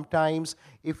context, sometimes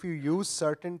if you use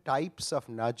certain types of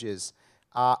nudges,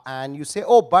 and you say,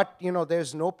 oh, but,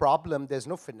 there's no problem, there's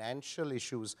no financial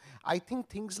issues. I think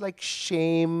things like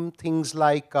shame, things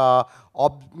like,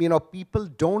 people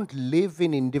don't live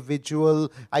in individual,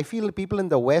 I feel people in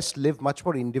the West live much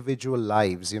more individual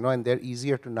lives, and they're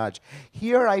easier to nudge.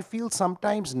 Here, I feel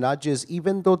sometimes nudges,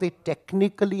 even though they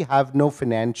technically have no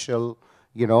financial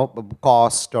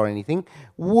cost or anything,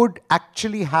 would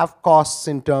actually have costs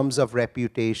in terms of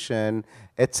reputation,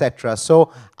 etc.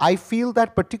 So I feel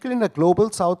that particularly in a Global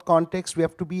South context, we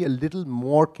have to be a little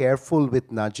more careful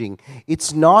with nudging.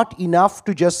 It's not enough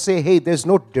to just say, hey, there's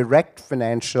no direct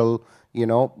financial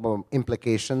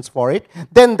implications for it.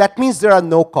 Then that means there are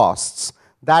no costs.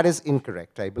 That is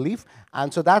incorrect, I believe.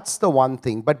 And so that's the one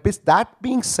thing. But that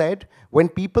being said, when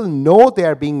people know they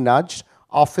are being nudged,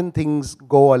 often things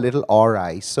go a little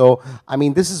awry. So, I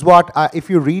mean, this is what, if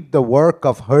you read the work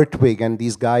of Hertwig and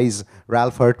these guys,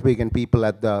 Ralph Hertwig and people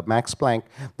at the Max Planck,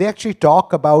 they actually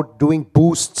talk about doing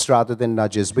boosts rather than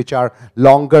nudges, which are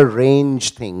longer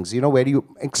range things, you know, where you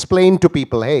explain to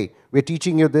people, hey, we're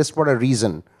teaching you this for a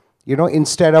reason, you know,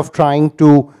 instead of trying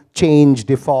to change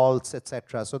defaults,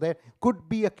 etc. So there could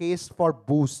be a case for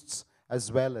boosts as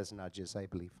well as nudges, I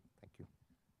believe. Thank you.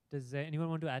 Does anyone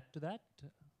want to add to that?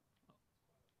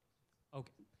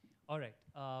 Okay. All right.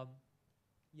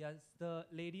 Yes, the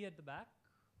lady at the back.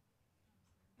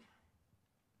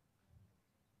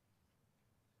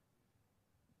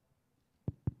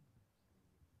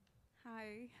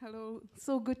 Hi, hello.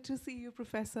 So good to see you,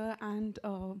 Professor, and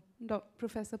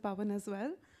Professor Pawan as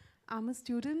well. I'm a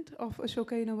student of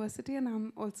Ashoka University, and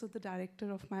I'm also the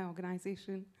director of my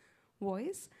organization,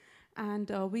 Voice. And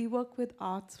we work with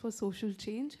arts for social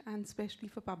change, and especially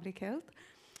for public health.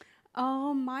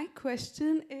 My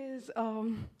question is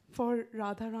for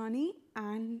Radharani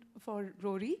and for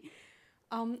Rory.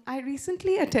 I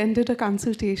recently attended a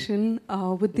consultation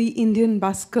with the Indian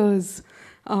buskers.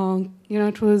 You know,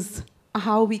 it was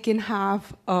how we can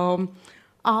have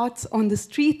arts on the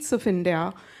streets of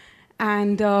India.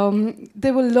 And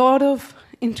there were a lot of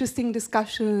interesting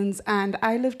discussions. And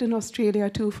I lived in Australia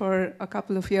too for a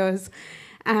couple of years.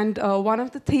 And one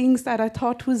of the things that I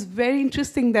thought was very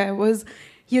interesting there was,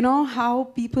 you know, how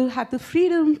people had the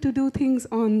freedom to do things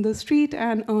on the street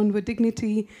and earn with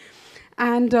dignity.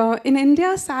 And in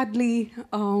India, sadly,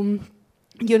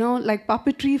 you know, like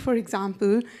puppetry, for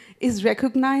example, is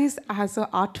recognized as an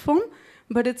art form,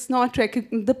 but it's not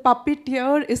the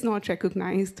puppeteer is not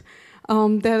recognized.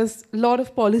 There's a lot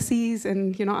of policies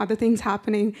and, you know, other things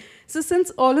happening. So since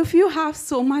all of you have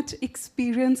so much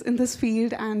experience in this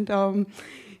field, and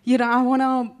you know, I want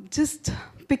to just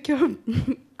pick your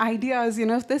ideas, you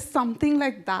know, if there's something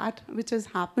like that which has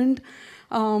happened,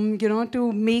 you know,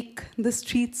 to make the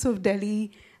streets of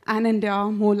Delhi and India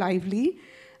more lively.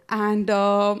 And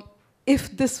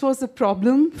if this was a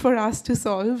problem for us to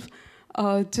solve,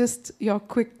 just your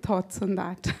quick thoughts on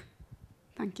that.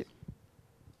 Thank you.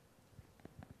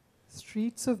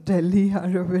 Streets of Delhi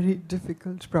are a very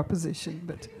difficult proposition,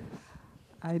 but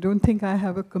I don't think I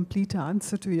have a complete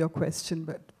answer to your question.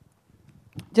 But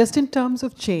just in terms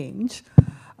of change,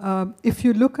 if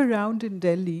you look around in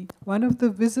Delhi, one of the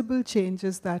visible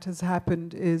changes that has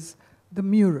happened is the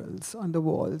murals on the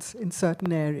walls in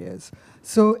certain areas.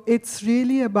 So it's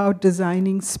really about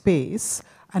designing space,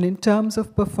 and in terms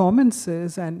of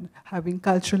performances and having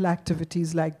cultural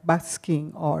activities like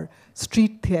busking or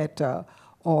street theatre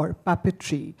or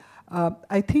puppetry,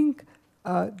 I think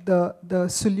the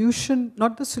solution,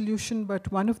 not the solution,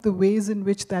 but one of the ways in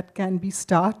which that can be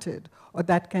started or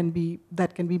that can be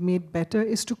made better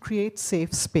is to create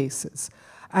safe spaces.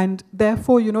 And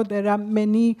therefore, you know, there are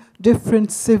many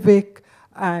different civic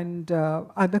and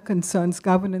other concerns,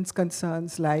 governance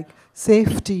concerns like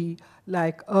safety,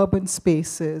 like urban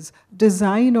spaces,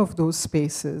 design of those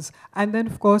spaces, and then,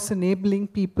 of course, enabling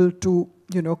people to,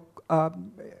 you know,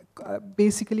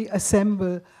 basically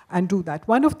assemble and do that.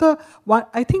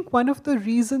 I think one of the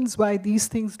reasons why these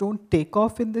things don't take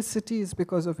off in this city is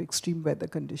because of extreme weather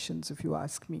conditions, if you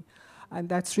ask me. And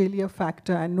that's really a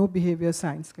factor, and no behavior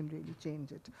science can really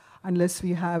change it unless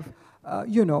we have,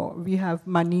 you know, we have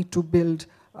money to build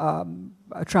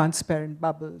transparent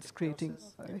bubbles, creating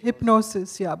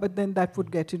hypnosis, yeah, but then that would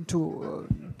get into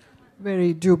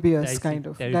very dubious kind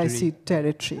of dicey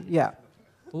territory, yeah.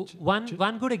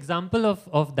 One good example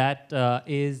of that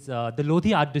is the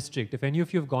Lodhi Art District. If any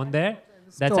of you have gone there,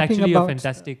 that's actually a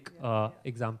fantastic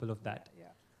example of that.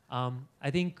 I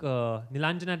think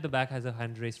Nilanjana at the back has a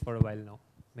hand raised for a while now.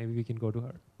 Maybe we can go to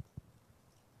her.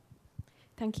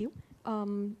 Thank you.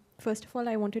 First of all,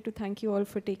 I wanted to thank you all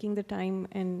for taking the time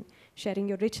and sharing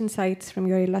your rich insights from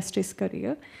your illustrious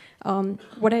career.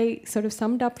 What I sort of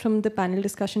summed up from the panel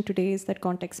discussion today is that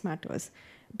context matters.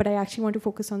 But I actually want to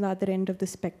focus on the other end of the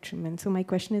spectrum. And so my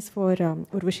question is for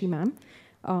Urvashi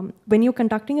ma'am. When you're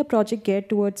conducting a project geared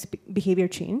towards behavior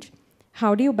change,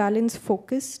 how do you balance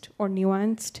focused or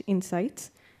nuanced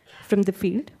insights from the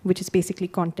field, which is basically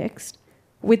context,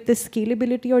 with the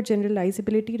scalability or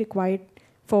generalizability required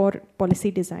for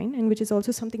policy design, and which is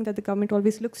also something that the government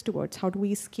always looks towards? How do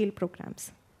we scale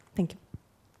programs? Thank you.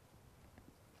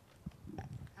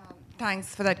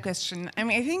 Thanks for that question. I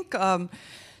mean, I think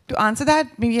to answer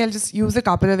that, maybe I'll just use a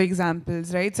couple of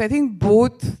examples, right? So I think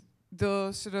both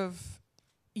the sort of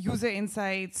user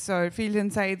insights or field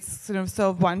insights sort of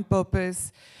serve one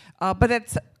purpose, but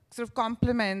that's sort of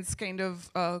complements kind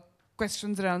of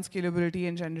questions around scalability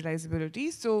and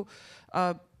generalizability. So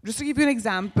just to give you an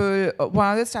example,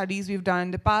 one of the studies we've done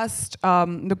in the past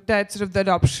looked at sort of the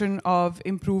adoption of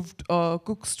improved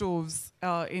cook stoves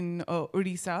in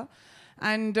Odisha.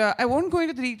 And I won't go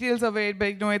into the details of it,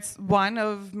 but it's one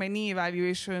of many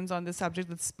evaluations on the subject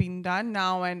that's been done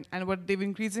now. And what they've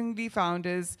increasingly found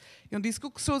is, these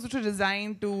cook stoves which are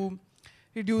designed to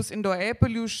reduce indoor air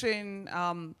pollution,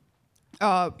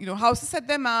 houses set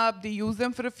them up, they use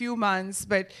them for a few months,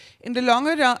 but in the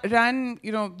longer run,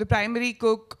 the primary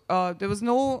cook, there was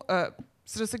no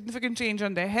sort of significant change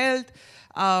on their health,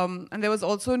 and there was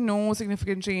also no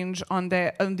significant change on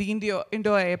the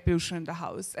indoor air pollution in the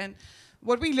house. And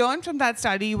what we learned from that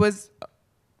study was,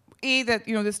 that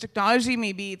this technology,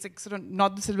 maybe it's like sort of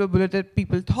not the silver bullet that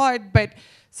people thought, but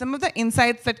some of the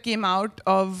insights that came out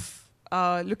of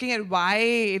looking at why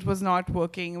it was not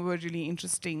working were really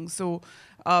interesting. So,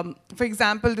 for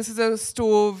example, this is a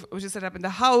stove which is set up in the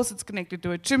house. It's connected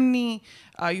to a chimney.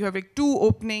 You have like 2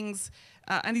 openings,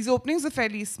 and these openings are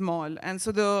fairly small. And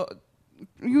so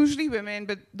usually women,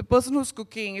 but the person who's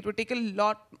cooking, it would take a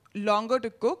lot longer to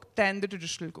cook than the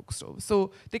traditional cook stove.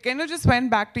 So they kind of just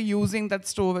went back to using that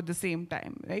stove at the same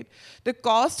time, right? The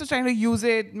cost of trying to use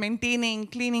it, maintaining,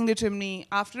 cleaning the chimney,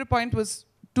 after a point was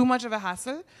too much of a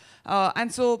hassle.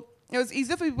 And so it was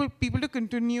easier for people to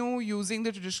continue using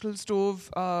the traditional stove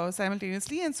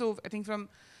simultaneously. And so I think from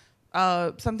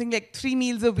something like 3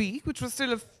 meals a week, which was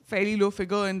still a fairly low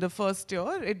figure in the first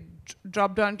year, it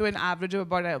dropped down to an average of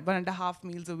about 1.5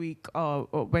 meals a week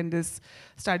when this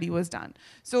study was done.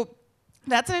 So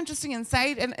that's an interesting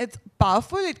insight, and it's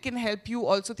powerful. It can help you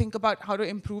also think about how to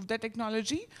improve that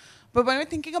technology. But when we're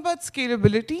thinking about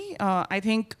scalability, I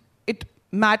think it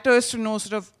matters to know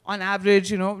sort of on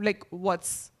average, like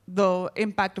what's the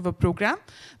impact of a program.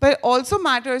 But it also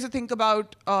matters to think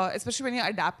about, especially when you're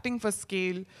adapting for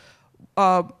scale,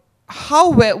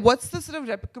 what's the sort of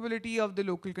replicability of the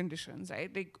local conditions,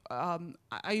 right? Like,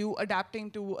 are you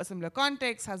adapting to a similar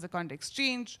context? Has the context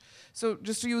changed? So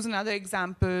just to use another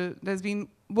example, there's been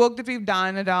work that we've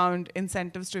done around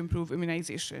incentives to improve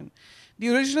immunization. The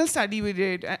original study we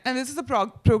did, and this is a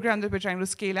program that we're trying to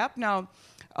scale up now,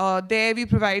 there we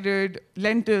provided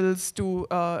lentils to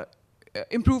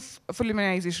improve full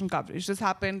immunization coverage. This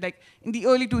happened like in the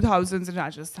early 2000s in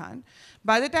Rajasthan.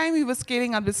 By the time we were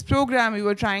scaling up this program, we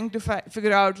were trying to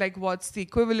figure out like what's the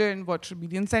equivalent, what should be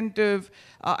the incentive,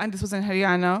 and this was in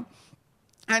Haryana.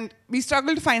 And we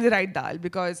struggled to find the right dal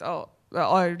because, or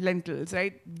lentils,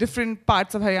 right? Different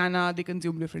parts of Haryana, they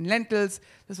consume different lentils.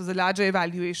 This was a larger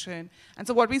evaluation. And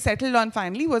so what we settled on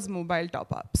finally was mobile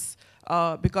top-ups.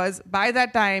 Because by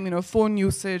that time, phone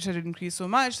usage had increased so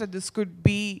much that this could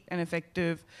be an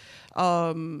effective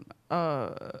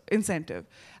incentive.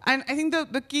 And I think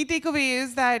the key takeaway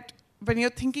is that when you're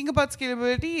thinking about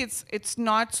scalability, it's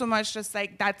not so much just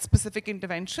like that specific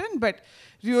intervention, but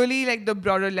really like the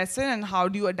broader lesson and how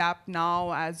do you adapt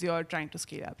now as you're trying to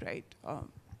scale up, right? All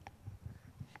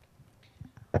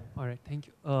right, thank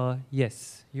you.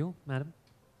 Yes, you, madam?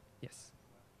 Yes.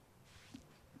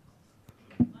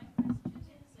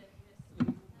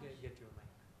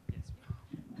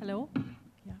 Hello.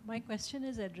 Yeah, my question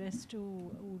is addressed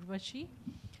to Urvashi.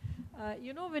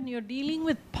 When you're dealing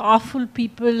with powerful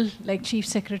people like chief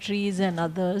secretaries and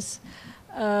others,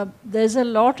 there's a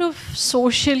lot of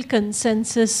social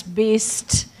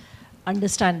consensus-based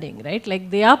understanding, right? Like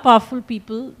they are powerful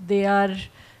people, they are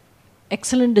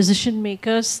excellent decision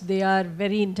makers, they are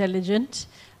very intelligent,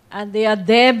 and they are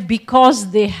there because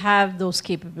they have those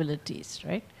capabilities,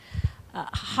 right?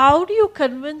 How do you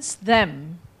convince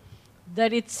them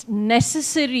that it's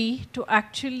necessary to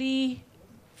actually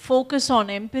focus on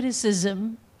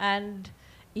empiricism and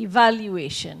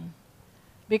evaluation?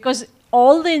 Because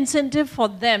all the incentive for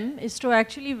them is to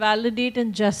actually validate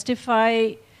and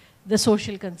justify the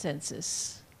social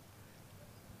consensus.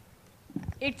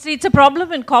 It's a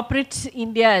problem in corporate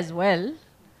India as well.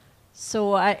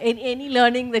 So any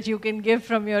learning that you can give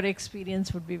from your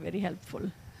experience would be very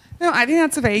helpful. No, I think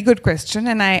that's a very good question,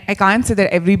 and I can't say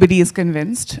that everybody is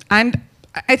convinced. And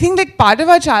I think like part of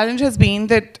our challenge has been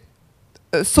that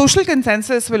social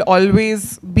consensus will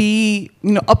always be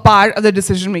a part of the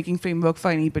decision-making framework for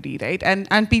anybody, right?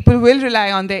 And people will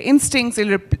rely on their instincts,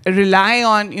 they'll rely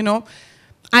on,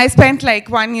 I spent like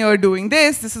 1 year doing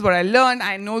this is what I learned,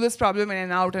 I know this problem in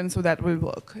and out, and so that will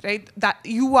work, right? That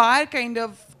you are kind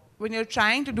of, when you're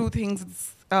trying to do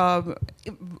things, while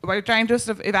you're trying to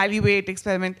sort of evaluate,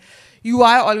 experiment, you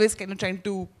are always kind of trying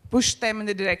to push them in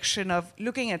the direction of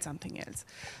looking at something else.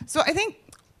 So I think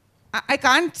I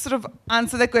can't sort of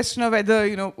answer the question of whether,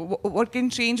 you know, what can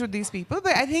change with these people,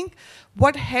 but I think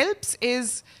what helps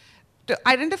is to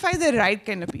identify the right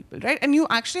kind of people, right? And you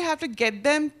actually have to get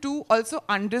them to also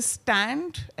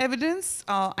understand evidence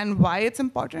and why it's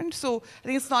important. So I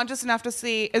think it's not just enough to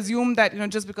say, assume that, you know,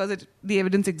 just because the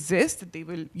evidence exists, that they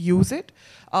will use it.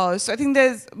 So I think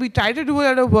we try to do a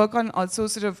lot of work on also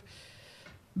sort of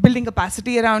building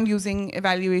capacity around using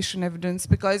evaluation evidence,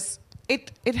 because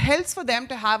it helps for them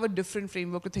to have a different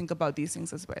framework to think about these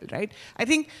things as well, right? I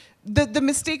think the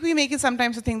mistake we make is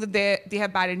sometimes to think that they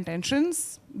have bad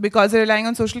intentions because they're relying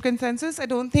on social consensus. I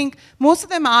don't think most of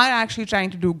them are actually trying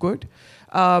to do good.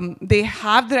 They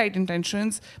have the right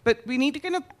intentions, but we need to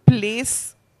kind of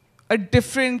place a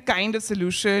different kind of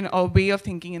solution or way of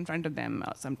thinking in front of them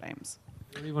sometimes.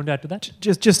 You want to add to that?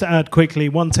 Just to add quickly,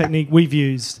 one technique we've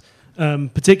used,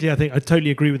 particularly I think I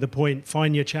totally agree with the point,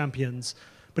 find your champions.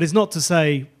 But it's not to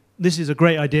say, this is a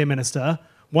great idea, Minister.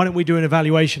 Why don't we do an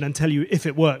evaluation and tell you if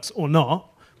it works or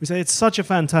not? We say, it's such a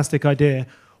fantastic idea.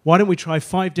 Why don't we try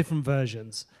 5 different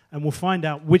versions? And we'll find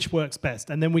out which works best.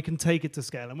 And then we can take it to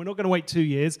scale. And we're not going to wait 2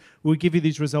 years. We'll give you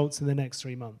these results in the next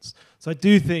 3 months. So I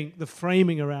do think the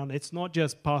framing around it's not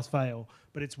just pass-fail,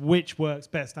 but it's which works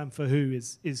best and for who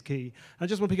is key. I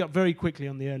just want to pick up very quickly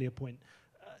on the earlier point.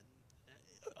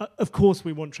 Of course,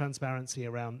 we want transparency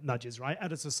around nudges, right,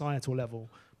 at a societal level.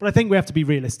 But I think we have to be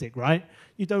realistic, right?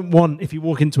 You don't want, if you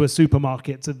walk into a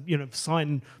supermarket, to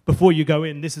sign before you go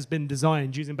in, this has been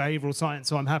designed using behavioural science,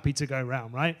 so I'm happy to go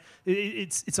around, right?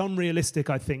 It's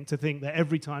unrealistic, I think, to think that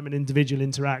every time an individual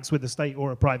interacts with a state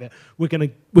or a private, we're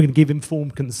going to give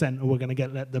informed consent or we're going to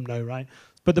let them know, right?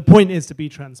 But the point is to be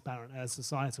transparent at a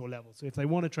societal level. So if they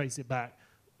want to trace it back,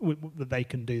 they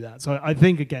can do that. So I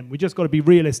think, again, we just got to be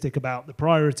realistic about the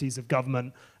priorities of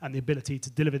government and the ability to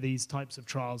deliver these types of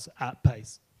trials at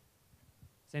pace.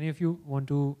 Does any of you want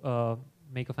to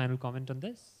make a final comment on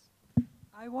this?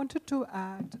 I wanted to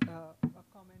add a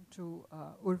comment to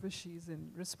Urvashi's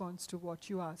in response to what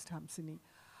you asked, Hamsini.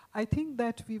 I think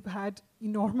that we've had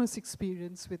enormous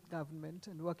experience with government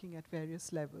and working at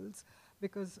various levels,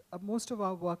 because most of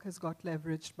our work has got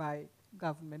leveraged by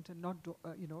government, and not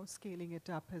scaling it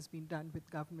up has been done with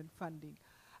government funding.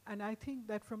 And I think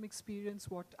that from experience,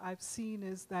 what I've seen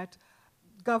is that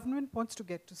government wants to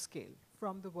get to scale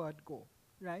from the word go,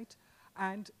 right?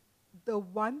 And the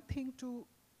one thing to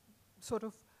sort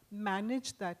of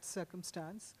manage that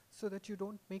circumstance so that you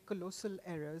don't make colossal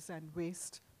errors and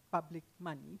waste public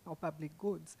money or public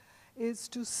goods is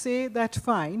to say that,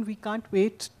 fine, we can't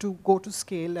wait to go to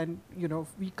scale, and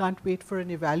we can't wait for an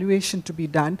evaluation to be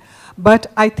done. But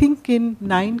I think in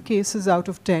 9 cases out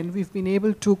of 10, we've been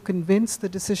able to convince the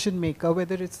decision maker,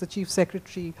 whether it's the chief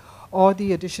secretary or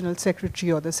the additional secretary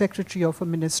or the secretary of a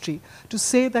ministry, to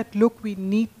say that, look, we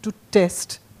need to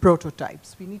test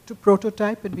prototypes. We need to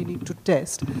prototype and we need to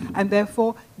test. And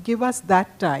therefore, give us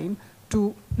that time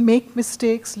to make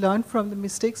mistakes, learn from the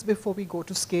mistakes before we go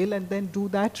to scale, and then do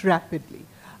that rapidly.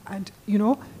 And,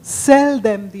 sell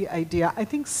them the idea. I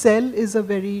think sell is a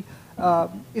very,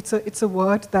 it's a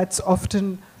word that's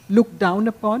often looked down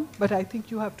upon, but I think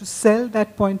you have to sell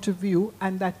that point of view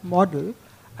and that model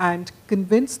and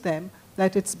convince them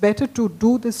that it's better to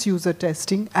do this user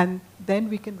testing, and then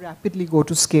we can rapidly go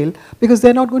to scale, because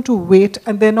they're not going to wait,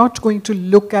 and they're not going to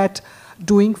look at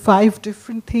doing 5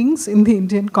 different things in the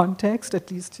Indian context,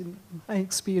 at least in my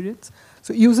experience.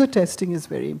 So user testing is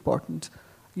very important,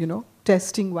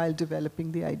 testing while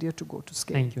developing the idea to go to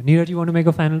scale. Thank you. Nirat, you want to make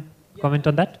a final comment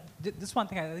on that? Just one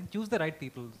thing, I think choose the right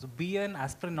people. So be an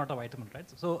aspirin, not a vitamin, right?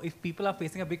 So if people are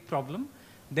facing a big problem,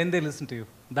 then they listen to you.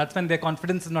 That's when their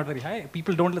confidence is not very high.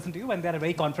 People don't listen to you when they are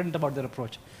very confident about their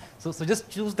approach. So just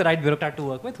choose the right bureaucrat to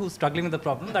work with who's struggling with the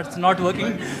problem that's not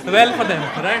working well for them,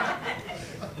 right?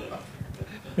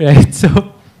 Right.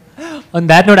 So on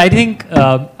that note, I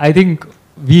think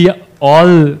we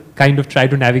all kind of try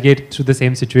to navigate through the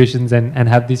same situations and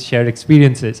have these shared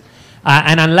experiences.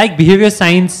 And unlike behavior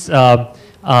science,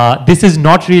 this is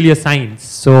not really a science.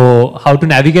 So how to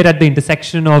navigate at the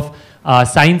intersection of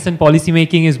science and policy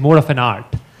making is more of an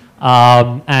art.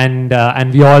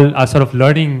 And we all are sort of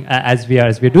learning as we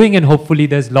are doing, and hopefully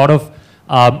there's a lot of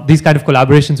these kind of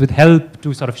collaborations with help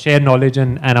to sort of share knowledge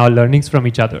and our learnings from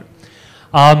each other.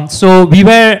 So we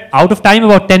were out of time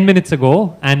about 10 minutes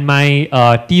ago, and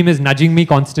my team is nudging me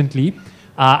constantly.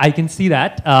 I can see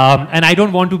that. And I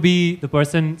don't want to be the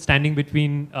person standing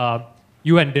between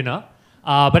you and dinner.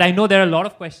 But I know there are a lot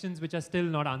of questions which are still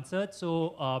not answered.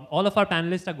 So all of our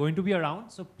panelists are going to be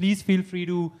around. So please feel free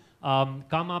to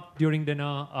come up during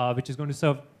dinner, which is going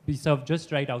to be served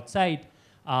just right outside.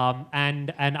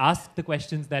 and ask the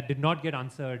questions that did not get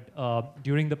answered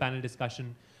during the panel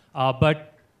discussion.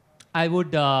 But I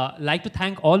would like to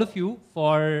thank all of you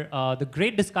for the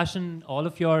great discussion, all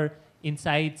of your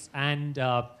insights, and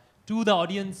to the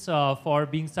audience for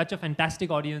being such a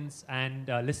fantastic audience and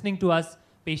listening to us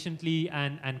patiently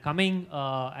and coming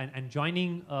and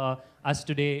joining us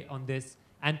today on this.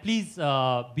 And please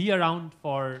be around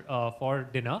for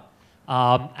dinner.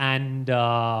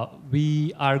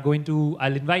 We are going to,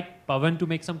 I'll invite Pawan to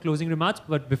make some closing remarks,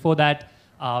 but before that,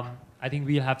 I think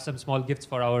we'll have some small gifts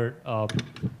for our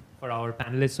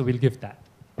panelists, so we'll give that.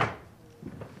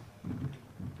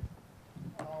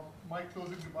 My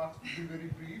closing remarks will be very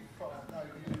brief. I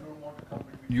really don't want to come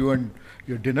between you and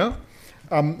your dinner.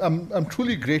 I'm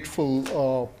truly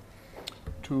grateful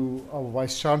to our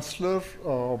Vice Chancellor,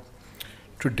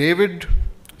 to David,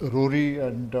 Rory,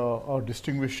 and our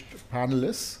distinguished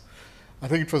panelists. I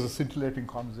think it was a scintillating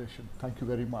conversation. Thank you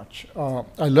very much.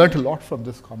 I learned a lot from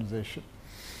this conversation.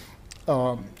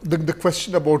 The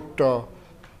question about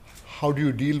how do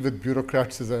you deal with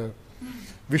bureaucrats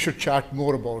we should chat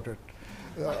more about it.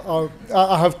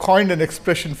 I have coined an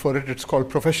expression for it. It's called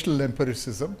professional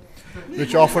empiricism,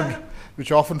 which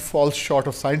often falls short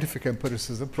of scientific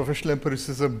empiricism. Professional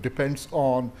empiricism depends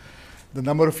on the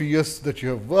number of years that you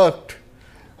have worked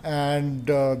and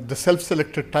the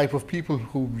self-selected type of people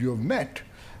whom you have met,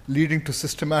 leading to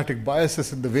systematic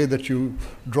biases in the way that you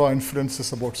draw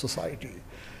inferences about society.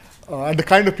 And the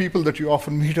kind of people that you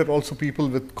often meet are also people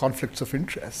with conflicts of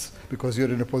interest because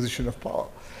you're in a position of power.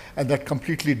 And that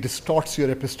completely distorts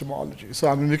your epistemology. So,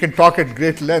 I mean, we can talk at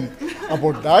great length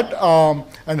about that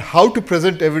and how to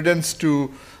present evidence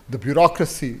to the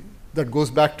bureaucracy. That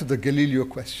goes back to the Galileo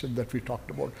question that we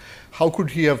talked about. How could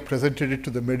he have presented it to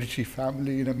the Medici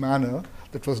family in a manner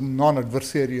that was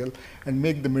non-adversarial and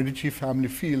make the Medici family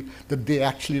feel that they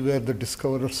actually were the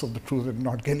discoverers of the truth and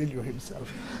not Galileo himself?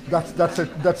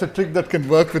 That's a trick that can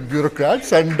work with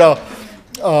bureaucrats. And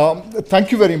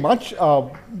thank you very much.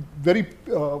 Very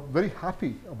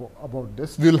happy about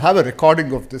this. We'll have a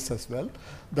recording of this as well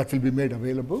that will be made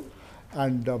available.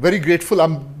 And very grateful.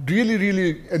 I'm really,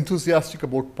 really enthusiastic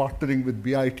about partnering with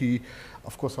BIT,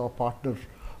 of course, our partner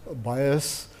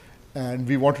Bias, and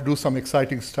we want to do some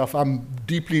exciting stuff. I'm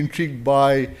deeply intrigued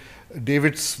by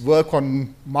David's work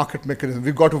on market mechanism.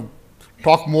 We've got to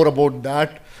talk more about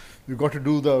that. We've got to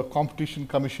do the competition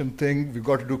commission thing. We've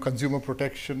got to do consumer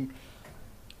protection,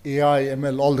 AI,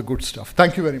 ML, all the good stuff.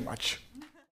 Thank you very much.